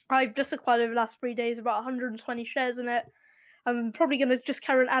 I've just acquired over the last 3 days about 120 shares in it. I'm probably going to just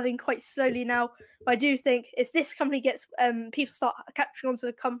carry on adding quite slowly now. But I do think if this company gets people start capturing onto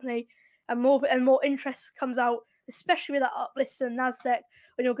the company and more interest comes out, especially with that uplist in NASDAQ,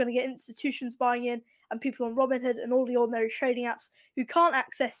 when you're going to get institutions buying in and people on Robinhood and all the ordinary trading apps who can't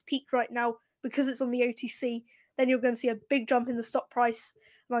access Peak right now because it's on the OTC, then you're going to see a big jump in the stock price.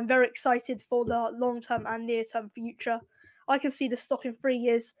 And I'm very excited for the long-term and near-term future. I can see the stock in 3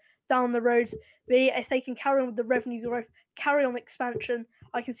 years down the road, if they can carry on with the revenue growth, carry on expansion,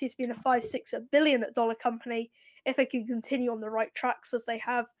 I can see it being a $5-6 billion company if they can continue on the right tracks as they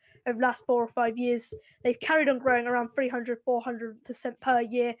have over the last 4 or 5 years. They've carried on growing around 300-400% per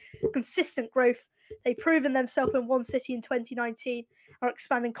year, consistent growth. They've proven themselves in one city in 2019, are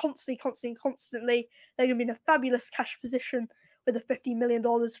expanding constantly. They're going to be in a fabulous cash position with the $50 million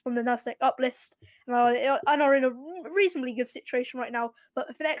from the NASDAQ uplist, and are in a reasonably good situation right now. But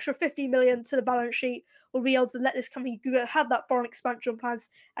with an extra $50 million to the balance sheet, we'll be able to let this company have that foreign expansion plans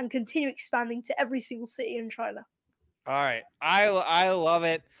and continue expanding to every single city in China. All right. I love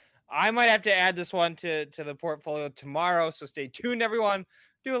it. I might have to add this one to the portfolio tomorrow, so stay tuned, everyone.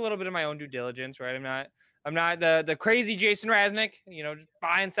 Do a little bit of my own due diligence, right? I'm not the crazy Jason Raznick, just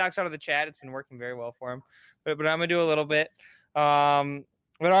buying stocks out of the chat. It's been working very well for him, but I'm gonna do a little bit. But all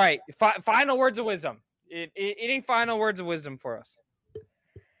right, final words of wisdom. Any final words of wisdom for us?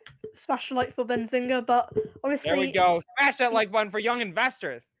 Smash the like for Benzinga, but honestly, there we go. Smash that like button for young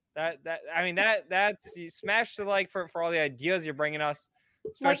investors. That's you smash the like for all the ideas you're bringing us,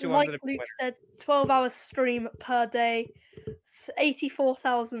 especially like ones that Luke said, 12-hour stream per day,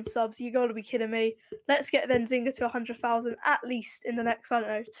 84,000 subs. You got to be kidding me. Let's get Benzinga to 100,000 at least in the next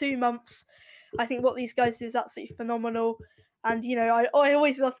 2 months. I think what these guys do is absolutely phenomenal. And, I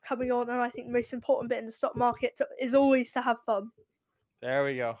always love coming on, and I think the most important bit in the stock market is always to have fun. There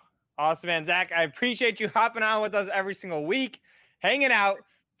we go. Awesome, man. Zach, I appreciate you hopping on with us every single week, hanging out,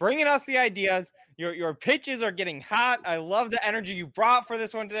 bringing us the ideas. Your pitches are getting hot. I love the energy you brought for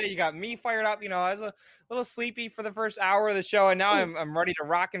this one today. You got me fired up. I was a little sleepy for the first hour of the show, and now I'm ready to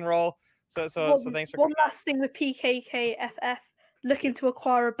rock and roll. So thanks for one last thing with PKKFF, looking to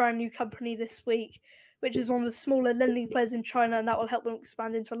acquire a brand new company this week, which is one of the smaller lending players in China, and that will help them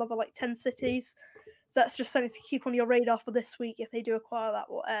expand into another 10 cities. So that's just something to keep on your radar for this week if they do acquire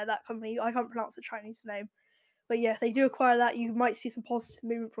that company. I can't pronounce the Chinese name. But yeah, if they do acquire that, you might see some positive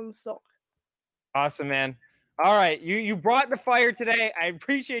movement from the stock. Awesome, man. All right. You brought the fire today. I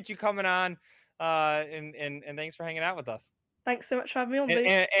appreciate you coming on. And thanks for hanging out with us. Thanks so much for having me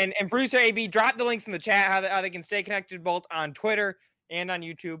on, and producer AB, drop the links in the chat how they can stay connected both on Twitter and on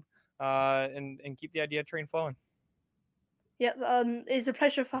YouTube. And keep the idea train flowing. Yeah, it's a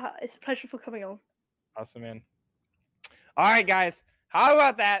pleasure for coming on. Awesome, man. All right, guys. How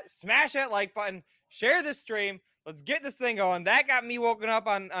about that? Smash that like button. Share this stream. Let's get this thing going. That got me woken up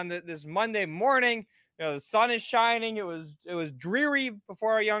on this Monday morning. The sun is shining. It was dreary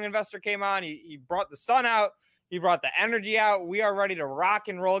before our young investor came on. He brought the sun out. He brought the energy out. We are ready to rock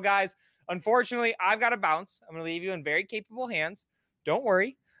and roll, guys. Unfortunately, I've got to bounce. I'm going to leave you in very capable hands. Don't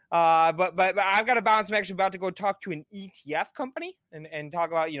worry. But I've got to bounce. I'm actually about to go talk to an ETF company and talk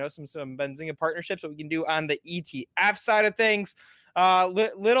about, some Benzinga partnerships that we can do on the ETF side of things.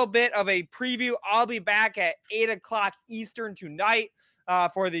 Little bit of a preview. I'll be back at 8:00 Eastern tonight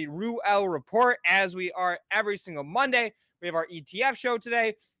for the Ruel Report, as we are every single Monday. We have our ETF show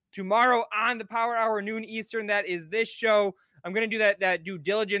today. Tomorrow on the Power Hour, noon Eastern, that is this show. I'm going to do that due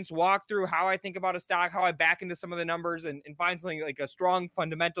diligence walkthrough, how I think about a stock, how I back into some of the numbers and find something like a strong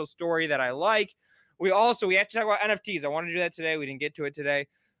fundamental story that I like. We have to talk about NFTs. I want to do that today. We didn't get to it today.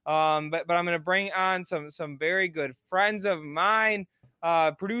 But I'm going to bring on some very good friends of mine.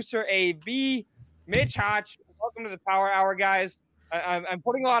 Producer AB, Mitch Hotch. Welcome to the Power Hour, guys. I'm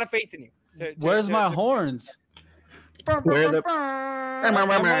putting a lot of faith in you. Where's my horns? We're working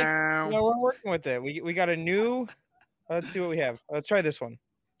with it. We got a new... Let's see what we have. Let's try this one.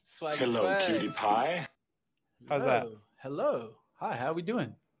 Hello, cutie pie. How's that? Hello. Hi, how we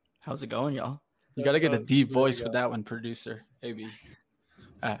doing? How's it going, y'all? You got to get a deep voice with that one, producer. AB.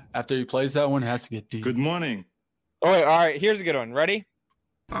 After he plays that one, it has to get deep. Good morning. Oh, wait, all right. Here's a good one. Ready?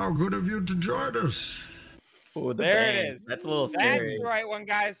 How good of you to join us. Ooh, there it is. That's a little scary. That's the right one,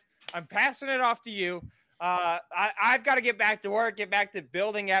 guys. I'm passing it off to you. I've got to get back to work, get back to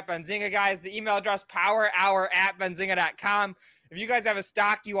building at Benzinga, guys. The email address, powerhour@benzinga.com. If you guys have a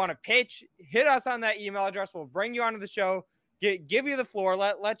stock you want to pitch, hit us on that email address. We'll bring you onto the show, give you the floor,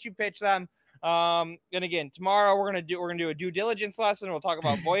 let you pitch them. And again, tomorrow we're gonna do a due diligence lesson. We'll talk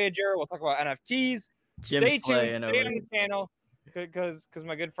about Voyager. We'll talk about NFTs. Stay tuned. Stay on the channel because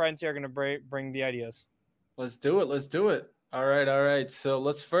my good friends here are gonna bring the ideas. Let's do it. All right. So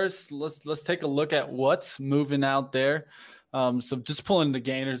let's take a look at what's moving out there. So just pulling the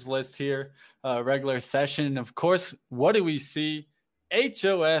gainers list here, regular session. Of course, what do we see?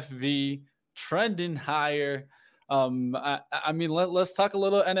 HOFV trending higher. I mean, let's talk a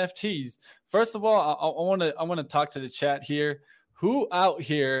little NFTs. First of all, I want to talk to the chat here. Who out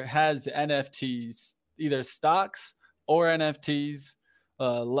here has NFTs, either stocks or NFTs?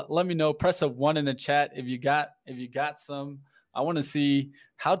 Let me know. Press a 1 in the chat if you got some. I want to see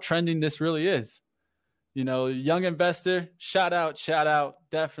how trending this really is. You know, young investor, shout out,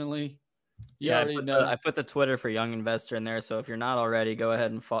 definitely. You already know. I put the Twitter for Young Investor in there. So if you're not already, go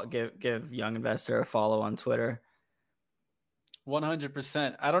ahead and give Young Investor a follow on Twitter.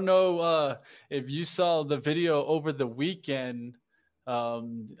 100%. I don't know if you saw the video over the weekend. I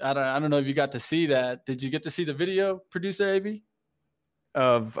don't know if you got to see that. Did you get to see the video, producer AB?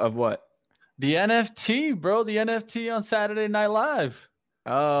 Of what? The NFT, bro. The NFT on Saturday Night Live.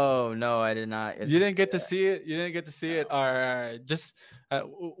 Oh no, I did not. You didn't get to see it. You didn't get to see it. All right. Just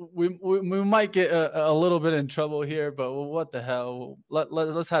we might get a little bit in trouble here, but what the hell?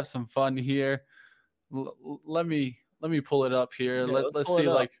 Let's have some fun here. Let me pull it up here. Yeah, let's see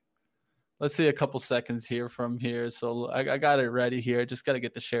let's see a couple seconds here from here. So I got it ready here. Just got to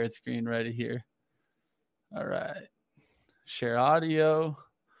get the shared screen ready here. All right. Share audio.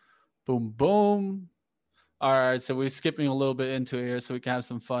 Boom, boom. All right, so we're skipping a little bit into it here so we can have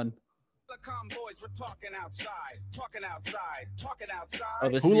some fun. Oh,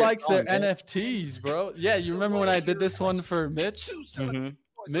 who likes their NFTs, bro? Yeah, you remember when I did this one for Mitch? Mm-hmm.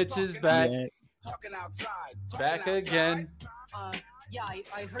 Mitch is back. Yeah. Back again. Yeah, I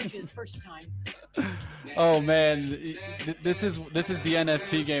heard you the first time. Oh man, this is the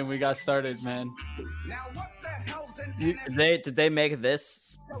NFT game we got started, man. Did they make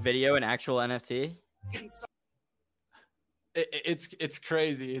this video an actual NFT? It's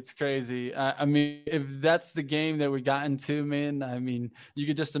crazy. It's crazy. I mean, if that's the game that we got into, man, I mean, you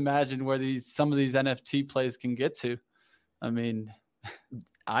could just imagine where some of these NFT plays can get to. I mean,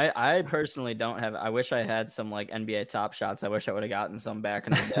 I personally don't have. I wish I had some like NBA Top Shots. I wish I would have gotten some back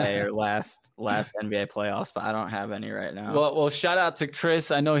in the day or last NBA playoffs, but I don't have any right now. Well, shout out to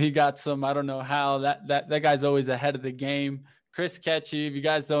Chris. I know he got some. I don't know how. That guy's always ahead of the game. Chris Ketchy. If you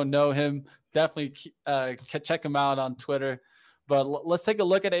guys don't know him, definitely check him out on Twitter. But let's take a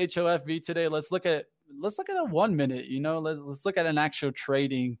look at HOFV today. Let's look at a 1 minute. You know, let's look at an actual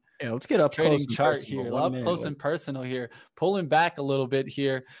trading. Yeah, let's get up trading close chart here. Up close and personal here. Pulling back a little bit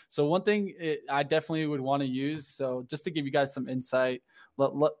here. So one thing I definitely would want to use. So just to give you guys some insight,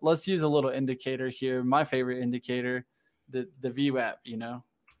 let's use a little indicator here. My favorite indicator, the VWAP. You know,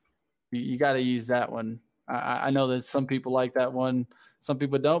 you got to use that one. I know that some people like that one, some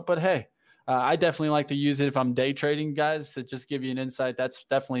people don't, but hey, I definitely like to use it if I'm day trading, guys, to just give you an insight. That's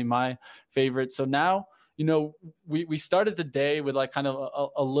definitely my favorite. So now, you know, we started the day with like kind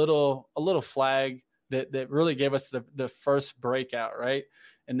of a little flag that really gave us the first breakout, right?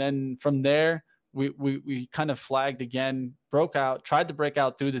 And then from there, we kind of flagged again, broke out, tried to break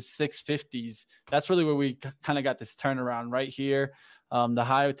out through the 650s. That's really where we kind of got this turnaround right here. The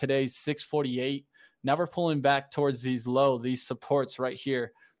high of today is 648. Now we're pulling back towards these supports right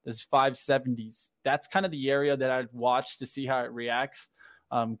here. This 570s. That's kind of the area that I'd watch to see how it reacts.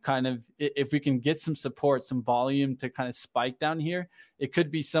 Kind of if we can get some support, some volume to kind of spike down here, it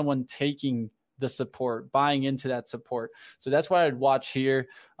could be someone taking the support, buying into that support. So that's why I'd watch here.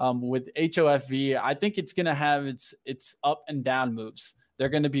 With HOFV, I think it's going to have its up and down moves. They're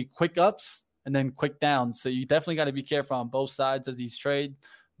going to be quick ups and then quick downs. So you definitely got to be careful on both sides of these trades.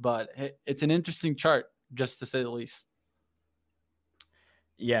 But it's an interesting chart, just to say the least.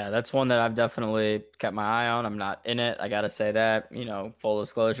 Yeah, that's one that I've definitely kept my eye on. I'm not in it. I got to say that, you know, full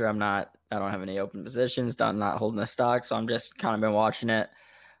disclosure, I don't have any open positions, not holding a stock. So I'm just kind of been watching it.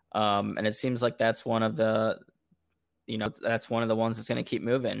 And it seems like that's one of the ones that's going to keep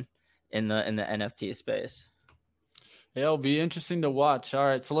moving in the NFT space. Yeah, it'll be interesting to watch. All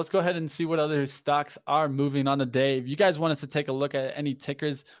right, so let's go ahead and see what other stocks are moving on the day. If you guys want us to take a look at any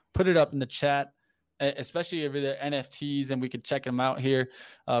tickers, put it up in the chat, especially if they're NFTs, and we could check them out here.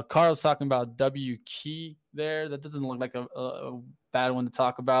 Carl's talking about WKey there. That doesn't look like a bad one to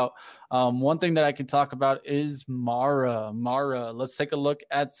talk about. One thing that I can talk about is Mara. Let's take a look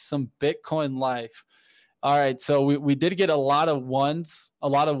at some Bitcoin Life. All right, so we did get a lot of ones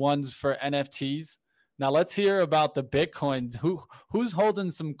for NFTs. Now let's hear about the Bitcoins. Who's holding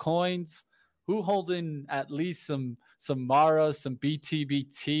some coins? Who holding at least some Mara, some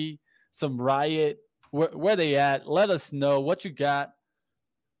BTBT, some Riot? Where they at? Let us know what you got.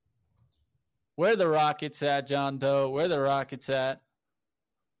 Where the rockets at, John Doe? Where the rockets at?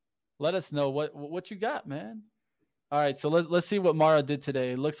 Let us know what you got, man. All right, so let's see what Mara did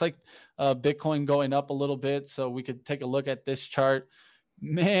today. It looks like Bitcoin going up a little bit, so we could take a look at this chart.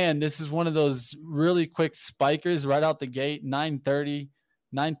 Man, this is one of those really quick spikers right out the gate. 930,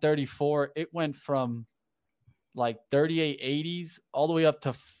 934. It went from like 38.80s all the way up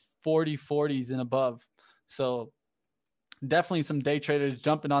to 40.40s and above. So definitely some day traders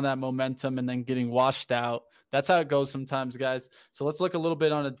jumping on that momentum and then getting washed out. That's how it goes sometimes, guys. So let's look a little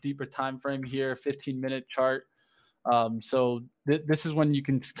bit on a deeper time frame here, 15-minute chart. So this is when you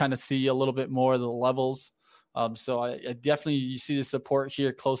can kind of see a little bit more of the levels. So I definitely, you see the support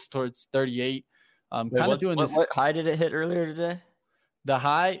here close towards 38. Kind of doing this. What high did it hit earlier today? The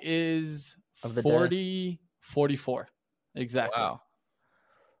high is 44. Exactly. Wow.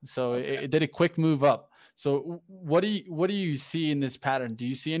 So it did a quick move up. So what do you see in this pattern? Do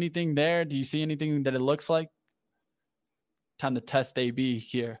you see anything there? Do you see anything that it looks like? Time to test AB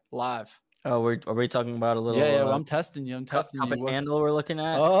here live. Oh, are we talking about a little? Yeah, well, I'm testing you. Cup and handle we're looking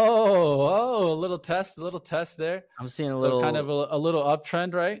at. Oh, a little test there. I'm seeing a little kind of a little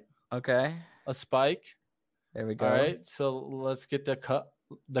uptrend, right? Okay. A spike. There we go. All right. So let's get the cup.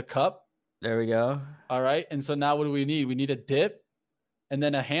 There we go. All right. And so now what do we need? We need a dip and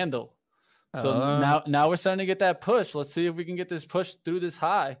then a handle. So now we're starting to get that push. Let's see if we can get this push through this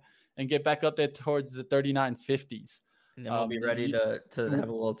high and get back up there towards the 39.50s. And then we'll be ready to have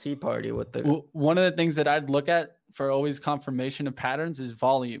a little tea party with the. One of the things that I'd look at for always confirmation of patterns is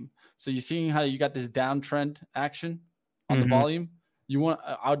volume. So you're seeing how you got this downtrend action on the volume.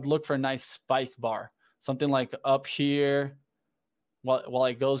 I would look for a nice spike bar, something like up here while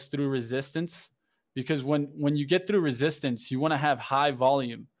it goes through resistance. Because when you get through resistance, you want to have high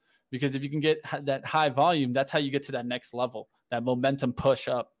volume. Because if you can get that high volume, that's how you get to that next level, that momentum push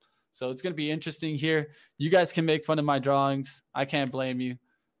up. So it's going to be interesting here. You guys can make fun of my drawings. I can't blame you,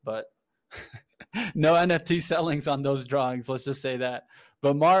 but no NFT sellings on those drawings. Let's just say that.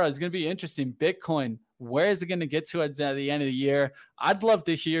 But Mara, is going to be interesting. Bitcoin, where is it going to get to at the end of the year? I'd love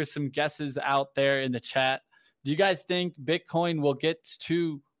to hear some guesses out there in the chat. Do you guys think Bitcoin will get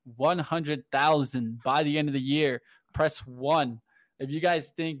to 100,000 by the end of the year? Press 1. If you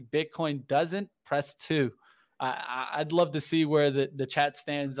guys think Bitcoin doesn't, press 2. I'd love to see where the chat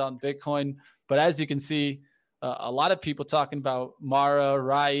stands on Bitcoin. But as you can see, a lot of people talking about Mara,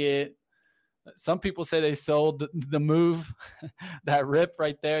 Riot. Some people say they sold the move, that rip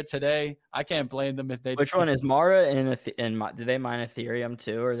right there today. I can't blame them if they. Which one is Mara and do they mine Ethereum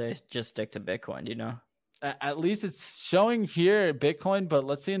too, or they just stick to Bitcoin? Do you know? At least it's showing here Bitcoin, but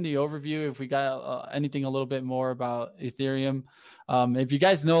let's see in the overview if we got anything a little bit more about Ethereum. If you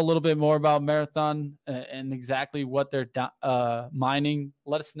guys know a little bit more about Marathon and exactly what they're mining,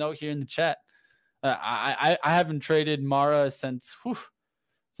 let us know here in the chat. I haven't traded Mara since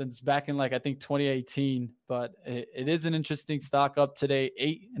back in I think 2018, but it is an interesting stock up today,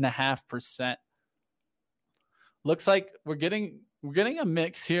 8.5%. Looks like we're getting a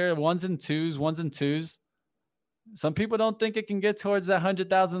mix here, ones and twos. Some people don't think it can get towards that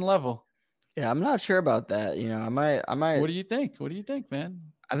 100,000 level. Yeah, I'm not sure about that. I might. What do you think? What do you think, man?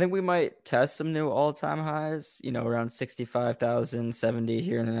 I think we might test some new all-time highs, around 65,000, 70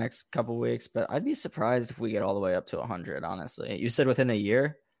 here in the next couple weeks. But I'd be surprised if we get all the way up to 100, honestly. You said within a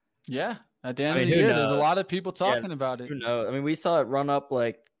year? Yeah. At the end of the year, there's a lot of people talking about it. Who knows? I mean, we saw it run up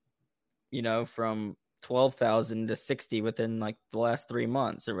from 12,000 to 60 within the last 3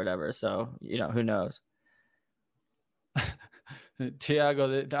 months or whatever. So, who knows?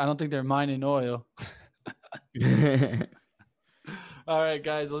 Tiago, I don't think they're mining oil. All right,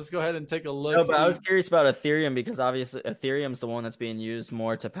 guys, let's go ahead and take a look. No, but I was curious about Ethereum because obviously Ethereum's the one that's being used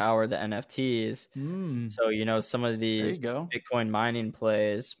more to power the NFTs. So, some of these Bitcoin mining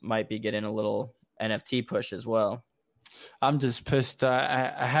plays might be getting a little NFT push as well. I'm just pissed.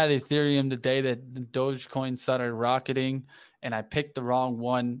 I had Ethereum the day that the Dogecoin started rocketing, and I picked the wrong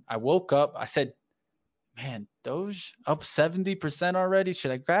one. I woke up. I said, man, Doge up 70% already.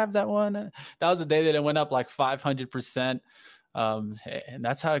 Should I grab that one? That was the day that it went up 500%. And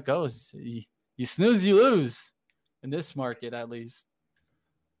that's how it goes. You snooze, you lose in this market, at least.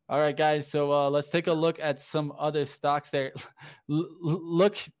 All right, guys. So let's take a look at some other stocks there.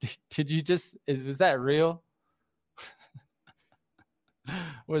 Look, was that real?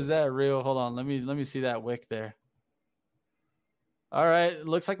 Was that real? Hold on. Let me see that wick there. All right.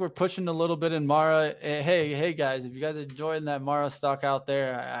 Looks like we're pushing a little bit in Mara. Hey, guys, if you guys are enjoying that Mara stock out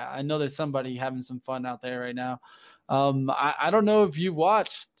there, I know there's somebody having some fun out there right now. I don't know if you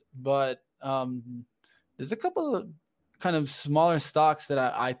watched, but there's a couple of kind of smaller stocks that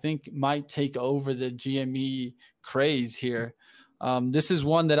I think might take over the GME craze here. This is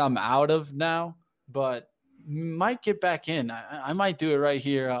one that I'm out of now, but might get back in. I might do it right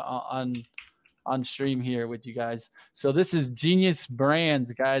here on stream here with you guys. So this is Genius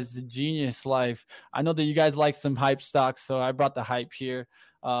Brands, guys, the Genius Life. I know that you guys like some hype stocks, so I brought the hype here.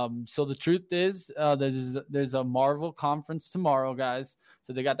 So the truth is, there's a Marvel conference tomorrow, guys.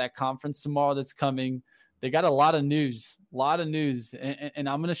 So they got that conference tomorrow that's coming. They got a lot of news, and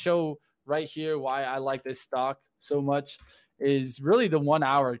I'm going to show right here why I like this stock so much is really the 1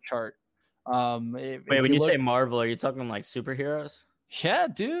 hour chart. Wait, when you say Marvel, are you talking like superheroes? Yeah,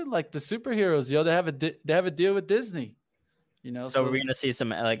 dude, like the superheroes, they have a deal with Disney, So we're gonna see some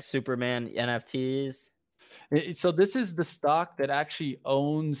like Superman NFTs. So this is the stock that actually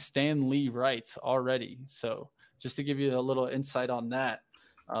owns Stan Lee rights already. So just to give you a little insight on that.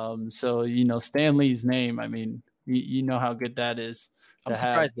 So Stan Lee's name. I mean, you know how good that is. I'm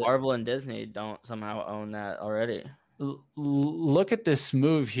surprised Marvel and Disney don't somehow own that already. Look at this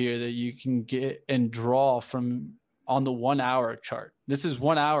move here that you can get and draw from on the 1 hour chart. This is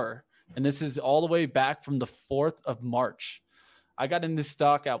 1 hour, and this is all the way back from the 4th of March. I got in this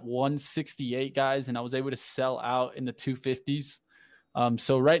stock at 168, guys, and I was able to sell out in the 250s.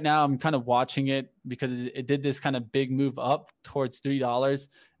 So right now I'm kind of watching it because it did this kind of big move up towards $3. And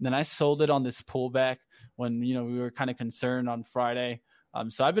then I sold it on this pullback when, we were kind of concerned on Friday.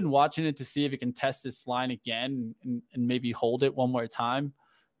 So I've been watching it to see if it can test this line again and maybe hold it one more time.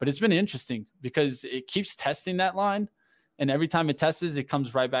 But it's been interesting because it keeps testing that line. And every time it tests, it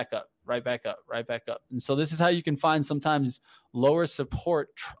comes right back up. And so this is how you can find sometimes lower support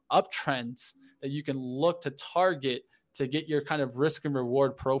uptrends that you can look to target to get your kind of risk and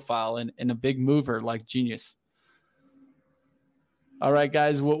reward profile in a big mover like Genius. All right,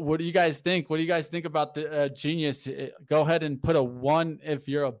 guys, what do you guys think? What do you guys think about the Genius? Go ahead and put a 1 if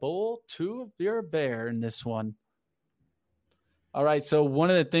you're a bull, 2 if you're a bear in this one. All right, so one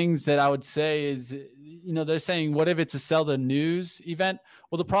of the things that I would say is, they're saying, what if it's a sell the news event?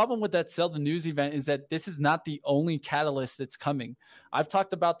 Well, the problem with that sell the news event is that this is not the only catalyst that's coming. I've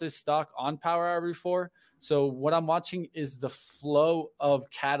talked about this stock on Power Hour before. So what I'm watching is the flow of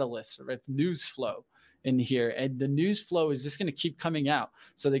catalysts, or news flow in here. And the news flow is just going to keep coming out.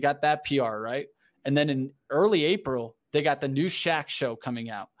 So they got that PR, right? And then in early April, they got the new Shaq show coming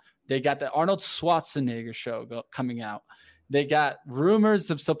out. They got the Arnold Schwarzenegger show coming out. They got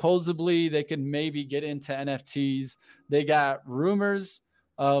rumors of supposedly they could maybe get into NFTs. They got rumors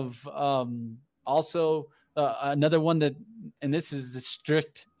of also another one that, and this is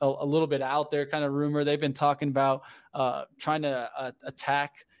a little bit out there kind of rumor. They've been talking about trying to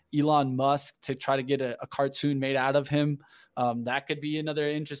attack Elon Musk to try to get a cartoon made out of him. That could be another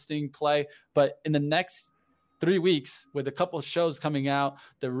interesting play. But in the next 3 weeks, with a couple of shows coming out,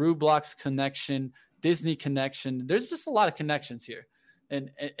 the Roblox connection, Disney connection, there's just a lot of connections here.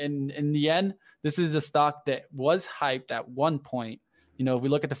 And in the end, this is a stock that was hyped at one point. If we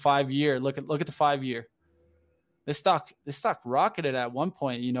look at the 5 year, look at the 5 year. This stock rocketed at one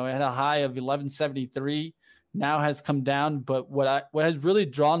point. It had a high of 1173, now has come down. But what has really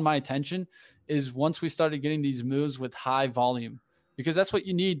drawn my attention is once we started getting these moves with high volume, because that's what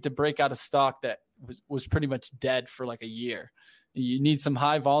you need to break out a stock that was pretty much dead for like a year. You need some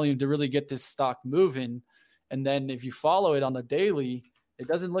high volume to really get this stock moving. And then if you follow it on the daily, it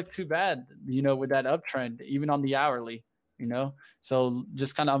doesn't look too bad, with that uptrend, even on the hourly, So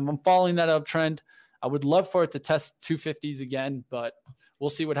just kind of, I'm following that uptrend. I would love for it to test 250s again, but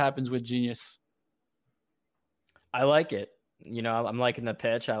we'll see what happens with Genius. I like it. I'm liking the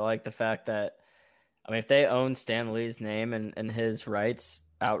pitch. I like the fact that, if they own Stan Lee's name and his rights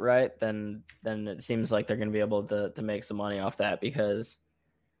outright, then it seems like they're going to be able to make some money off that, because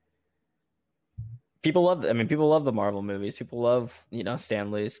people love the Marvel movies. People love,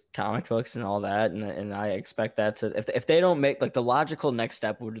 Stan Lee's comic books and all that. And I expect that to, if they don't make, like, the logical next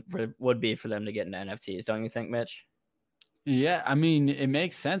step would be for them to get into NFTs. Don't you think, Mitch? Yeah. It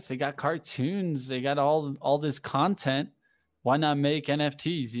makes sense. They got cartoons, they got all this content. Why not make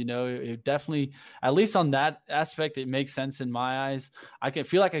NFTs? It definitely, at least on that aspect, it makes sense in my eyes. I can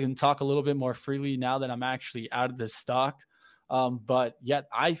feel like I can talk a little bit more freely now that I'm actually out of the stock. But yet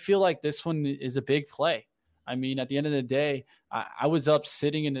I feel like this one is a big play. At the end of the day, I was up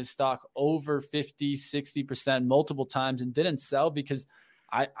sitting in this stock over 50, 60% multiple times and didn't sell because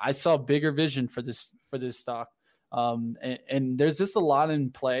I saw bigger vision for this stock. And there's just a lot in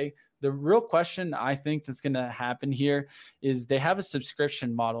play. The real question I think that's going to happen here is they have a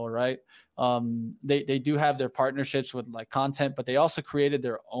subscription model, right? They do have their partnerships with like content, but they also created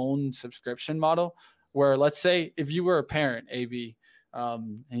their own subscription model where, let's say if you were a parent, AB,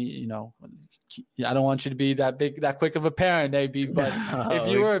 And, you know, I don't want you to be that quick of a parent, AB, but if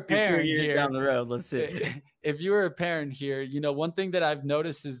you were a parent here down the road, let's see. If you were a parent here, you know, one thing that I've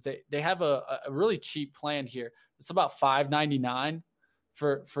noticed is they have a really cheap plan here. It's about $5.99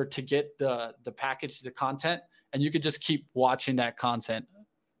 to get the package, the content, and you could just keep watching that content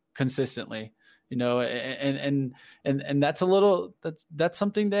consistently, you know, and that's that's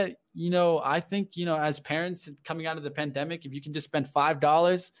something that, you know, I think, you know, as parents coming out of the pandemic, if you can just spend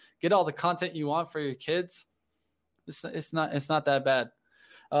 $5, get all the content you want for your kids, it's not that bad.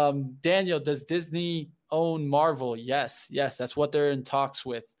 Daniel, does Disney own Marvel? Yes, that's what they're in talks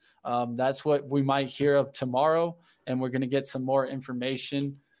with. That's what we might hear of tomorrow, and we're going to get some more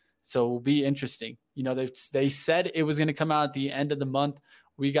information. So it will be interesting. You know, they said it was going to come out at the end of the month.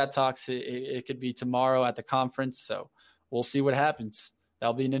 We got talks. It could be tomorrow at the conference. So we'll see what happens.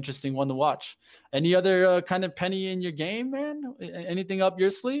 That'll be an interesting one to watch. Any other kind of penny in your game, man? Anything up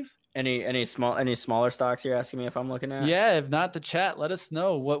your sleeve? Any smaller stocks you're asking me if I'm looking at? Yeah, if not the chat, let us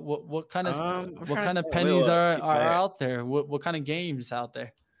know what kind of pennies are out there. What kind of games out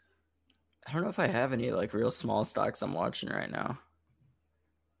there? I don't know if I have any like real small stocks I'm watching right now.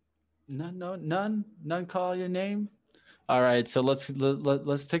 None call your name. All right, so let's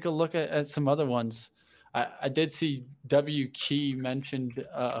take a look at some other ones. I did see W Key mentioned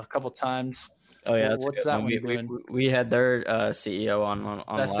a couple times. Oh yeah, what's that one doing? We had their CEO on.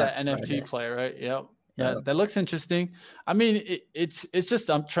 That's that NFT Friday. play, right? Yep. Yeah, that looks interesting. I mean, it's just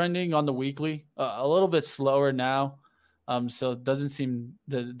I'm trending on the weekly, a little bit slower now, so it doesn't seem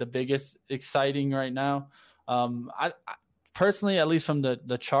the biggest exciting right now. I personally, at least from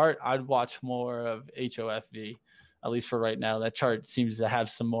the chart, I'd watch more of HOFV. At least for right now, that chart seems to have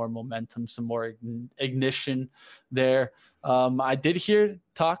some more momentum, some more ignition there. I did hear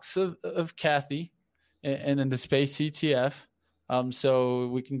talks of Kathy and in the space ETF. So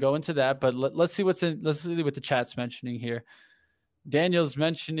we can go into that, but let's see let's see what the chat's mentioning here. Daniel's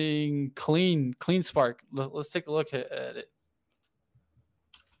mentioning Clean Spark. Let's take a look at it.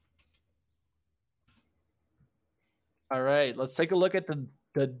 All right, let's take a look at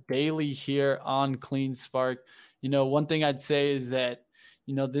the daily here on Clean Spark. You know, one thing I'd say is that,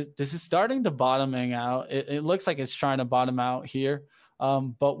 you know, this is starting to bottoming out. It looks like it's trying to bottom out here.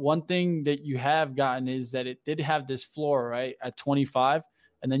 But one thing that you have gotten is that it did have this floor, right, at 25,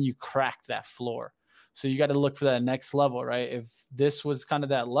 and then you cracked that floor. So you got to look for that next level, right? If this was kind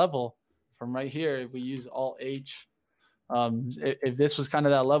of that level from right here, if we use Alt-H, if this was kind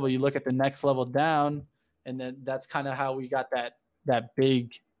of that level, you look at the next level down, and then that's kind of how we got that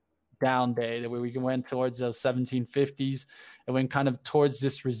big down day, where we went towards those 1750s and went kind of towards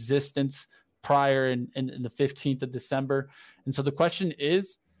this resistance prior in the 15th of December. And so the question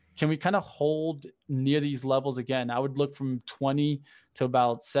is, can we kind of hold near these levels again? I would look from 20 to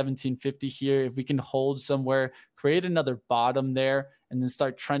about 1750 here. If we can hold somewhere, create another bottom there, and then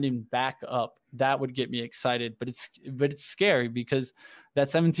start trending back up, that would get me excited. But it's scary because that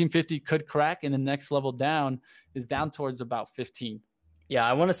 1750 could crack, and the next level down is down towards about 15. Yeah,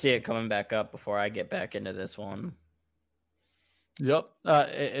 I want to see it coming back up before I get back into this one. Yep.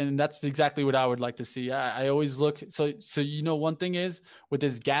 And that's exactly what I would like to see. I always look. So, you know, one thing is with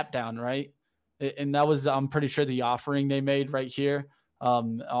this gap down, right? And that was, I'm pretty sure, the offering they made right here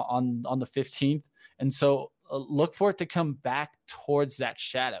on the 15th. And so look for it to come back towards that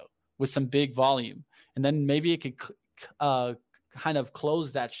shadow with some big volume. And then maybe it could kind of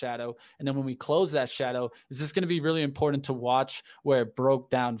close that shadow. And then when we close that shadow, is this going to be really important to watch where it broke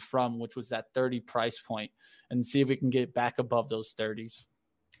down from, which was that 30 price point, and see if we can get back above those 30s.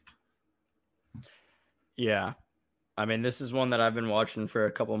 Yeah. I mean, this is one that I've been watching for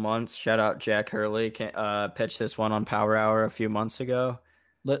a couple months. Shout out Jack Hurley. Pitched this one on Power Hour a few months ago.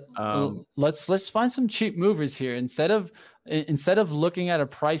 Let's find some cheap movers here. Instead of looking at a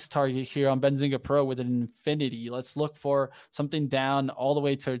price target here on Benzinga Pro with an infinity, let's look for something down all the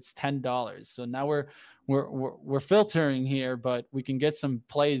way towards $10. So now we're filtering here, but we can get some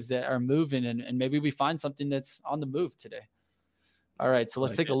plays that are moving, and maybe we find something that's on the move today. All right, so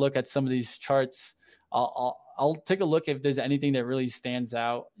let's take a look at some of these charts. I'll take a look if there's anything that really stands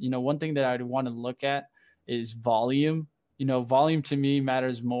out. You know, one thing that I'd want to look at is volume. You know, volume to me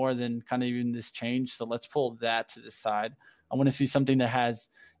matters more than kind of even this change. So let's pull that to the side. I want to see something that has,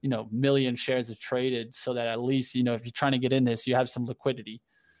 you know, million shares of traded, so that at least, you know, if you're trying to get in this, you have some liquidity.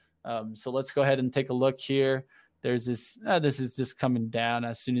 So let's go ahead and take a look here. There's this, this is just coming down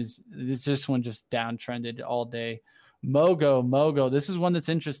as soon as this one just downtrended all day. Mogo. This is one that's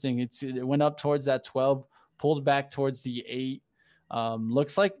interesting. It went up towards that 12, pulled back towards the 8.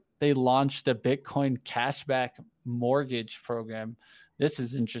 Looks like they launched a Bitcoin cashback mortgage program. This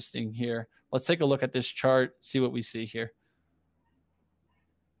is interesting here. Let's take a look at this chart, see what we see here.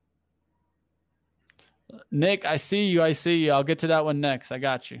 Nick, I see you. I'll get to that one next. I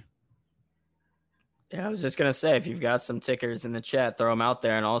got you. Yeah, I was just gonna say, if you've got some tickers in the chat, throw them out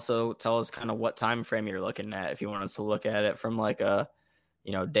there, and also tell us kind of what time frame you're looking at. If you want us to look at it from like a,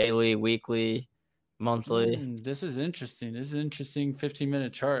 daily, weekly, monthly. This is interesting. This is an interesting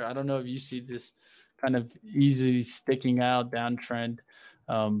 15-minute chart. I don't know if you see this kind of easy sticking out downtrend,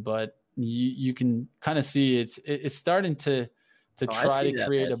 but you can kind of see it's starting to try to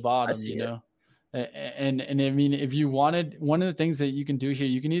create a bottom. And I mean, if you wanted, one of the things that you can do here,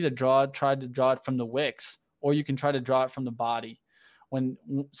 you can either try to draw it from the wicks, or you can try to draw it from the body. When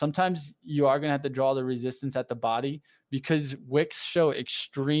sometimes you are going to have to draw the resistance at the body, because wicks show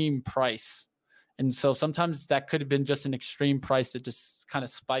extreme price. And so sometimes that could have been just an extreme price that just kind of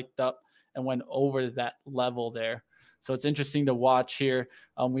spiked up and went over that level there. So it's interesting to watch here.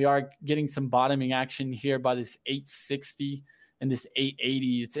 We are getting some bottoming action here by this 860 and this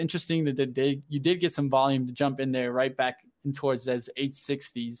 880. It's interesting that you did get some volume to jump in there right back in towards those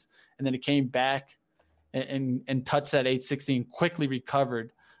 860s. And then it came back and touched that 860 and quickly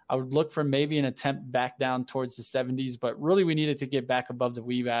recovered. I would look for maybe an attempt back down towards the 70s, but really we needed to get back above the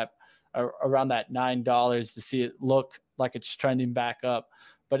VWAP around that $9 to see it look like it's trending back up.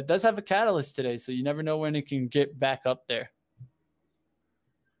 But it does have a catalyst today, so you never know when it can get back up there.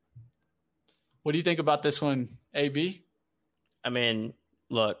 What do you think about this one, AB? I mean,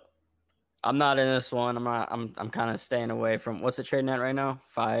 look, I'm not in this one. I'm kind of staying away from, what's it trading at right now?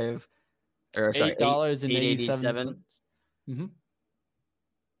 $8.87. Mm-hmm.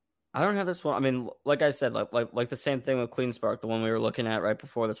 I don't have this one. I mean, like I said, like the same thing with CleanSpark, the one we were looking at right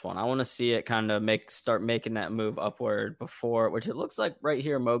before this one. I want to see it kind of start making that move upward before, which it looks like right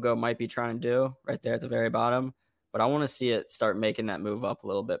here Mogo might be trying to do right there at the very bottom. But I want to see it start making that move up a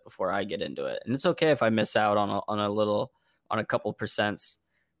little bit before I get into it. And it's okay if I miss out on a couple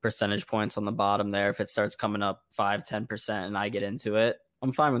percentage points on the bottom there. If it starts coming up 5-10% and I get into it,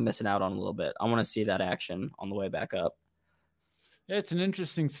 I'm fine with missing out on a little bit. I want to see that action on the way back up. Yeah, it's an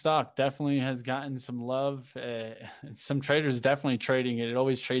interesting stock. Definitely has gotten some love. Some traders definitely trading it. It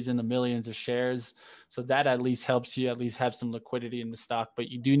always trades in the millions of shares. So that at least helps you at least have some liquidity in the stock. But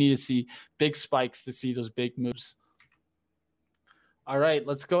you do need to see big spikes to see those big moves. All right,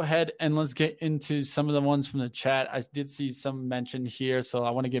 let's go ahead and let's get into some of the ones from the chat. I did see some mentioned here, so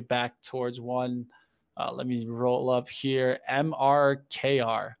I want to get back towards one. Let me roll up here.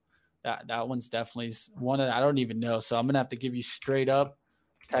 MRKR. That one's definitely one that I don't even know. So I'm going to have to give you straight up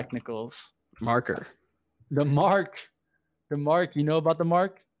technicals. Marker. The mark. You know about the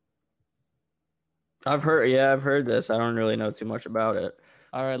mark? I've heard this. I don't really know too much about it.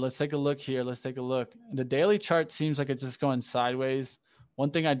 All right, let's take a look here. The daily chart seems like it's just going sideways. One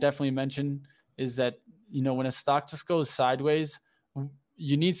thing I definitely mentioned is that, when a stock just goes sideways,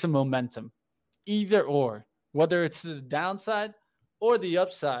 you need some momentum, either or, whether it's the downside or the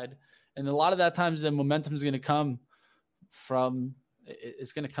upside. And a lot of that times the momentum is going to come from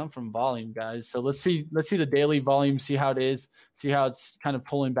volume, guys. So let's see the daily volume, see how it is, see how it's kind of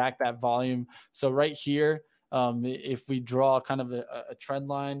pulling back that volume. So right here, if we draw kind of a trend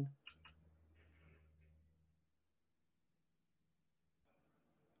line,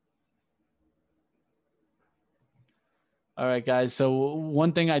 all right, guys. So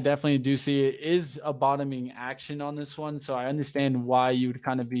one thing I definitely do see is a bottoming action on this one. So I understand why you would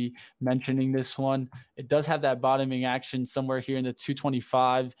kind of be mentioning this one. It does have that bottoming action somewhere here in the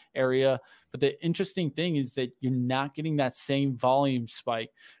 225 area. But the interesting thing is that you're not getting that same volume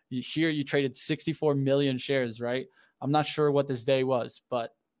spike. Here you traded 64 million shares, right? I'm not sure what this day was,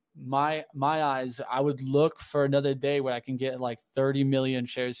 but my eyes, I would look for another day where I can get like 30 million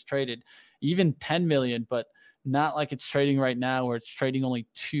shares traded, even 10 million, but not like it's trading right now where it's trading only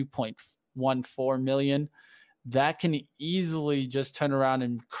 2.14 million. That can easily just turn around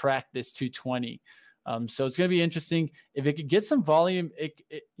and crack this 220. So it's going to be interesting. If it could get some volume, it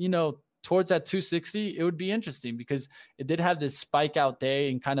towards that 260, it would be interesting because it did have this spike out day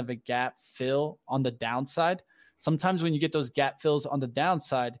and kind of a gap fill on the downside. Sometimes when you get those gap fills on the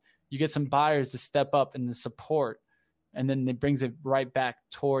downside, you get some buyers to step up in the support, and then it brings it right back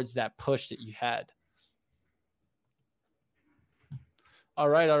towards that push that you had. All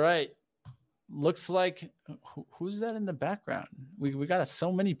right. Looks like who's that in the background? We got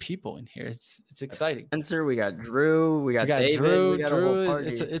so many people in here. It's exciting. Spencer, we got Drew, we got David, Drew. We got Drew,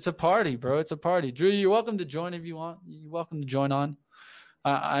 it's a party, bro. It's a party. Drew, you're welcome to join if you want. You're welcome to join on.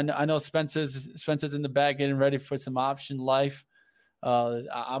 I know Spencer's in the back getting ready for some option life.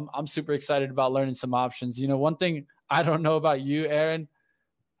 I'm super excited about learning some options. You know, one thing I don't know about you, Aaron,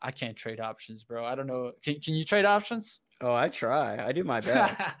 I can't trade options, bro. I don't know. Can you trade options? Oh, I try. I do my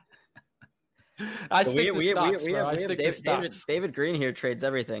best. I stick to stocks, bro. I stick to stocks. David Green here trades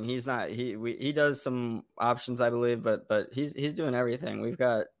everything. He's not. He does some options, I believe, but he's doing everything. We've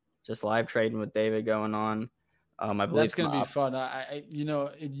got just live trading with David going on. I believe that's going to be fun. You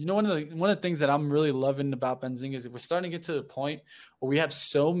know, one of the things that I'm really loving about Benzinga is we're starting to get to the point where we have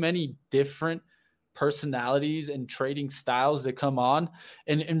so many different personalities and trading styles that come on,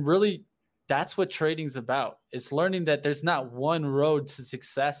 and really that's what trading's about. It's learning that there's not one road to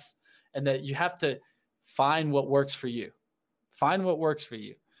success, and that you have to find what works for you. Find what works for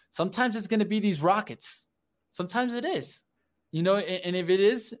you. Sometimes it's going to be these rockets. Sometimes it is. You know, and if it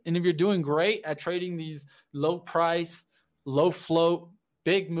is, and if you're doing great at trading these low price, low float,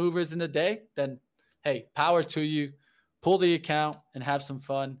 big movers in the day, then hey, power to you. Pull the account and have some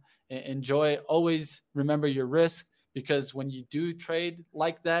fun. Enjoy. Always remember your risk, because when you do trade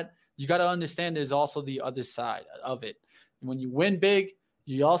like that, you got to understand there's also the other side of it. And when you win big,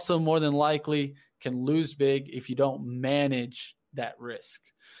 you also more than likely can lose big if you don't manage that risk.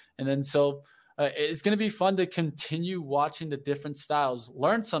 And then it's going to be fun to continue watching the different styles.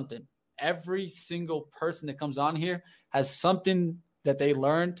 Learn something. Every single person that comes on here has something that they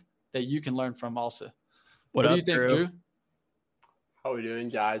learned that you can learn from also. What do you think, Drew? How are we doing,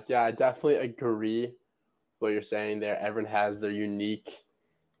 guys? Yeah, I definitely agree with what you're saying there. Everyone has their unique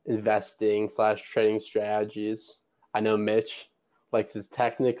investing / trading strategies. I know Mitch likes his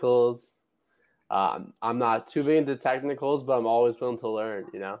technicals. I'm not too big into technicals, but I'm always willing to learn,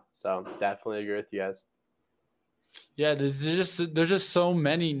 you know? So definitely agree with you guys. Yeah, there's just so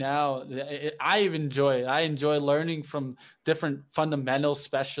many now. I enjoy it. I enjoy learning from different fundamental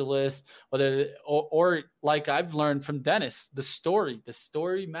specialists, or like I've learned from Dennis, the story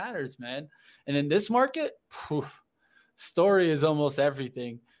matters, man. And in this market, story is almost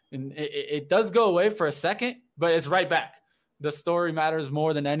everything. And it does go away for a second, but it's right back. The story matters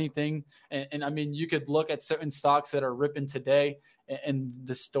more than anything. And I mean, you could look at certain stocks that are ripping today, and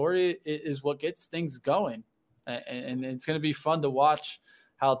the story is what gets things going. And it's going to be fun to watch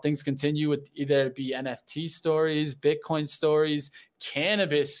how things continue with either it be NFT stories, Bitcoin stories,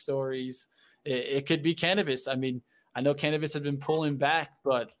 cannabis stories. It could be cannabis. I mean, I know cannabis has been pulling back,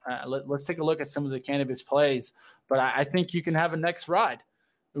 but let's take a look at some of the cannabis plays. But I think you can have a next ride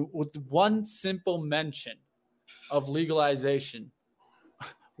with one simple mention of legalization.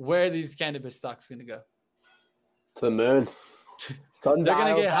 Where are these cannabis stocks going to go? To the moon. They're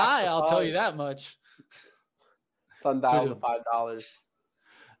going to get high, I'll tell you that much. Sundial to $5.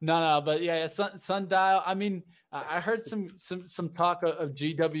 No, but yeah, Sundial. I mean, I heard some talk of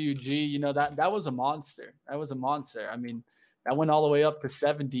GWG. You know, that was a monster. That was a monster. I mean, that went all the way up to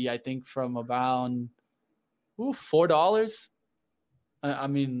 70, I think, from about $4. I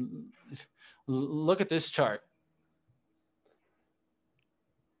mean, look at this chart.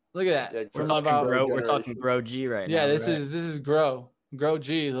 Look at that. We're talking Grow G right now. Yeah, this is Grow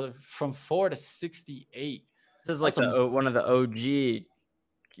G from 4 to 68. This is like one of the OG,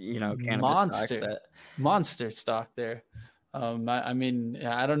 you know, cannabis monster stock there. I mean,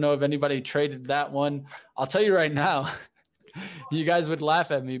 I don't know if anybody traded that one. I'll tell you right now, you guys would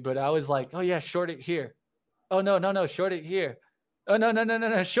laugh at me, but I was like, oh yeah, short it here. Oh no, short it here. Oh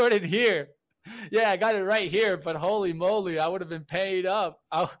no, short it here. Yeah, I got it right here, but holy moly, I would have been paid up.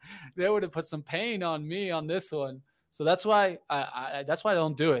 They would have put some pain on me on this one. So that's why I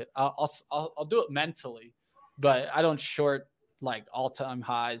don't do it. I'll do it mentally. But I don't short like all-time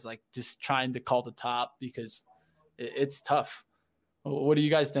highs, like just trying to call the top, because it's tough. What do you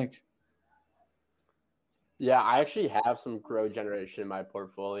guys think? Yeah, I actually have some Grow Generation in my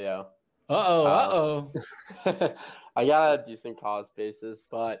portfolio. I got a decent cost basis,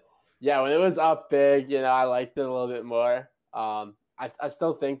 but yeah, when it was up big, you know, I liked it a little bit more. I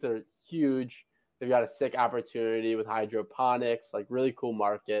still think they're huge. They've got a sick opportunity with hydroponics, like really cool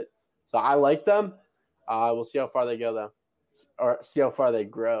market. So I like them. We'll see how far they go, though, or see how far they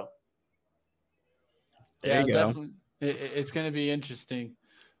grow. There you go. Definitely. It's going to be interesting.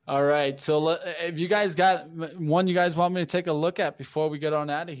 All right. So if you guys got one you guys want me to take a look at before we get on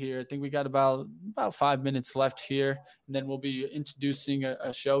out of here, I think we got about 5 minutes left here, and then we'll be introducing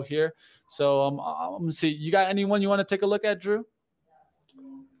a show here. So I'm going to see. You got anyone you want to take a look at, Drew?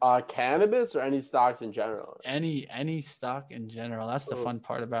 Cannabis or any stocks in general? Any stock in general. That's the fun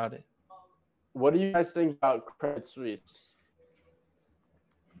part about it. What do you guys think about Credit Suisse?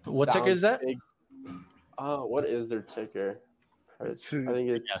 What ticker is that? What is their ticker? I think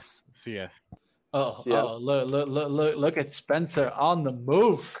it's CS. Look at Spencer on the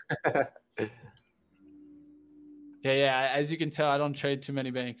move. Yeah. As you can tell, I don't trade too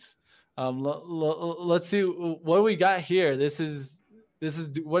many banks. Let's see what do we got here. This is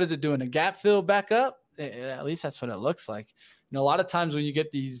what is it doing? A gap fill back up? At least that's what it looks like. You know, a lot of times when you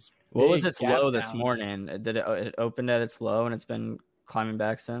get these, what was its low downs, this morning? Did it opened at its low and it's been climbing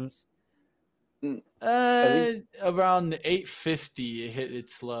back since? Around 850, it hit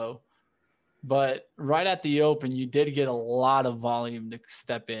its low, but right at the open, you did get a lot of volume to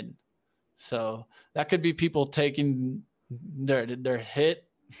step in. So that could be people taking their hit.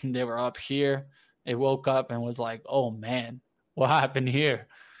 They were up here. They woke up and was like, "Oh man, what happened here?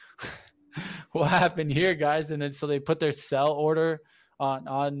 What happened here, guys?" And then so they put their sell order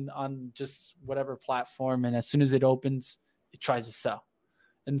on just whatever platform, and as soon as it opens, it tries to sell.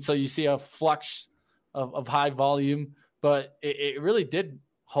 And so you see a flux of high volume, but it really did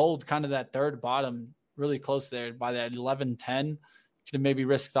hold kind of that third bottom really close there by that 1110. Could have maybe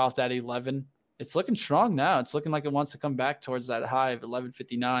risked off that 11. It's looking strong now. It's looking like it wants to come back towards that high of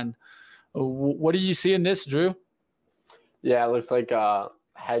 1159. What do you see in this, Drew? Yeah, it looks like a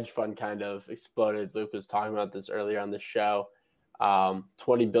hedge fund kind of exploded. Luke was talking about this earlier on the show.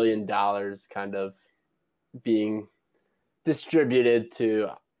 $20 billion kind of being distributed to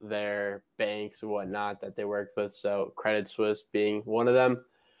their banks or whatnot that they work with. So Credit Suisse being one of them.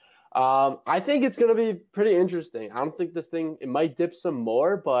 I think it's going to be pretty interesting. I don't think this thing, it might dip some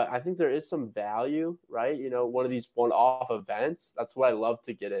more, but I think there is some value, right? You know, one of these one-off events. That's why I love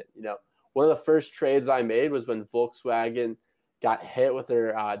to get it. You know, one of the first trades I made was when Volkswagen got hit with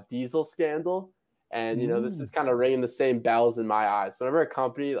their diesel scandal. And, you know, this is kind of ringing the same bells in my eyes. Whenever a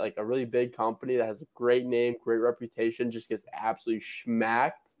company, like a really big company that has a great name, great reputation, just gets absolutely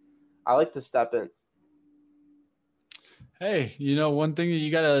schmacked, I like to step in. Hey, you know, one thing that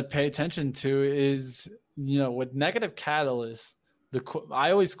you got to pay attention to is, you know, with negative catalysts,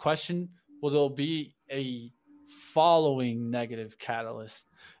 I always question, will there be a following negative catalyst?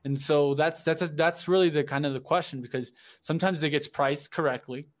 And so that's really the kind of the question, because sometimes it gets priced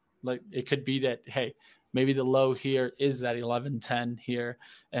correctly. Like it could be that, hey, maybe the low here is that 1110 here,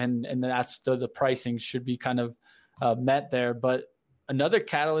 and that's the pricing should be kind of met there. But another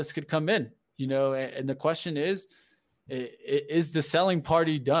catalyst could come in, you know, and the question is the selling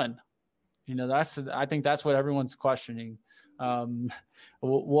party done? You know, I think that's what everyone's questioning.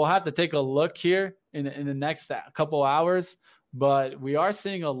 We'll have to take a look here in the next couple hours, but we are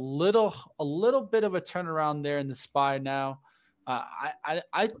seeing a little bit of a turnaround there in the SPY now.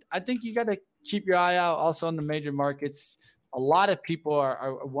 I think you got to keep your eye out also on the major markets. A lot of people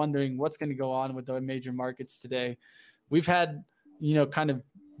are wondering what's going to go on with the major markets today. We've had, you know, kind of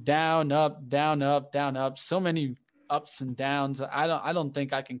down, up, down, up, down, up, so many ups and downs. I don't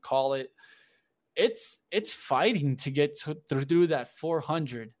think I can call it. It's fighting to get through that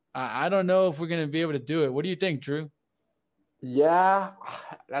 400. I don't know if we're going to be able to do it. What do you think, Drew? Yeah,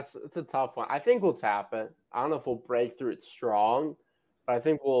 it's a tough one. I think we'll tap it. I don't know if we'll break through it strong, but I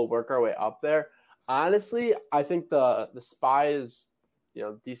think we'll work our way up there. Honestly, I think the SPY is, you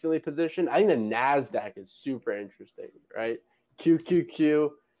know, decently positioned. I think the NASDAQ is super interesting, right? QQQ.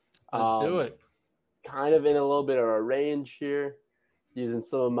 Let's do it. Kind of in a little bit of a range here, using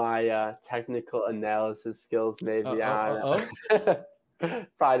some of my technical analysis skills maybe.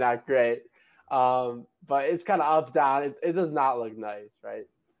 Probably not great. But it's kind of up, down. It does not look nice, right?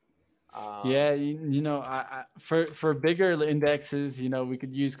 Yeah, you know, for bigger indexes, you know, we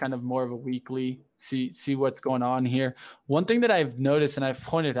could use kind of more of a weekly, see what's going on here. One thing that I've noticed and I've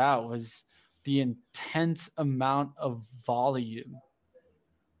pointed out was the intense amount of volume.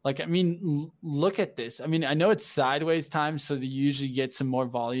 Like, I mean, look at this. I mean, I know it's sideways time, so they usually get some more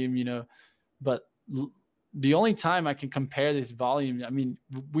volume, you know, but the only time I can compare this volume, I mean,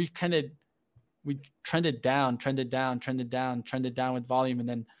 we trended down with volume, and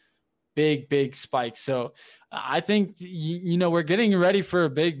then big spike. So I think, you know, we're getting ready for a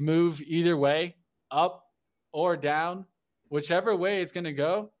big move either way, up or down, whichever way it's going to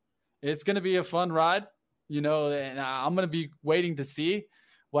go. It's going to be a fun ride, you know, and I'm going to be waiting to see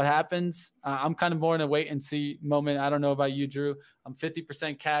what happens. I'm kind of more in a wait and see moment. I don't know about you, Drew. I'm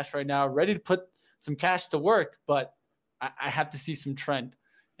 50% cash right now, ready to put some cash to work, but I have to see some trend.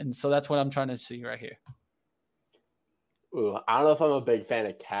 And so that's what I'm trying to see right here. Ooh, I don't know if I'm a big fan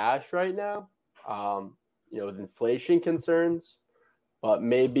of cash right now, you know, with inflation concerns, but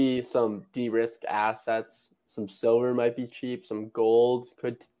maybe some de-risk assets, some silver might be cheap, some gold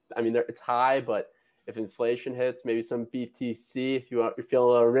could, I mean, it's high, but if inflation hits, maybe some BTC if you're feeling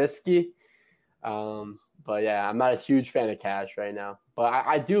a little risky. But yeah, I'm not a huge fan of cash right now. But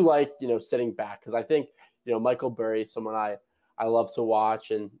I do like, sitting back because I think, Michael Burry, someone I love to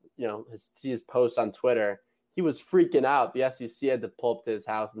watch, and, see his posts on Twitter. He was freaking out. The SEC had to pull up to his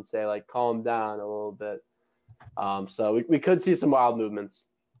house and say, like, calm down a little bit. So we could see some wild movements.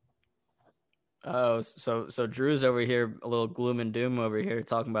 Oh, so Drew's over here, a little gloom and doom over here,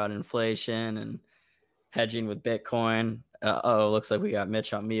 talking about inflation and hedging with Bitcoin. Looks like we got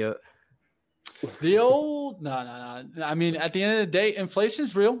Mitch on mute. The old no. I mean, at the end of the day,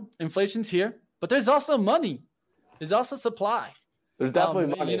 inflation's real. Inflation's here, but there's also money. There's also supply. There's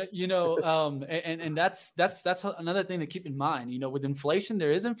definitely money. And that's another thing to keep in mind. With inflation,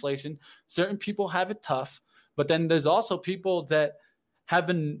 there is inflation. Certain people have it tough, but then there's also people that have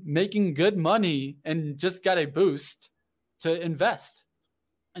been making good money and just got a boost to invest.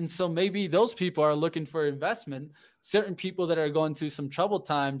 And so maybe those people are looking for investment. Certain people that are going through some troubled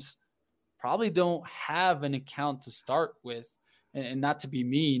times probably don't have an account to start with. And not to be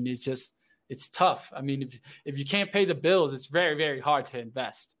mean, it's tough. I mean, if you can't pay the bills, it's very, very hard to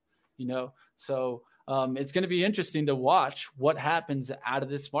invest, So it's going to be interesting to watch what happens out of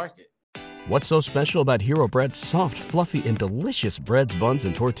this market. What's so special about Hero Bread's soft, fluffy, and delicious breads, buns,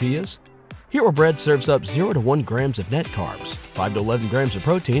 and tortillas? Hero Bread serves up 0 to 1 grams of net carbs, 5 to 11 grams of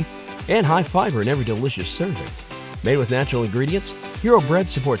protein, and high fiber in every delicious serving. Made with natural ingredients, Hero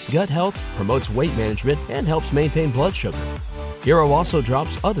Bread supports gut health, promotes weight management, and helps maintain blood sugar. Hero also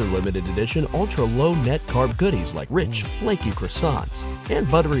drops other limited edition ultra-low net carb goodies like rich, flaky croissants and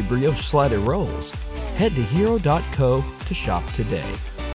buttery brioche slider rolls. Head to hero.co to shop today.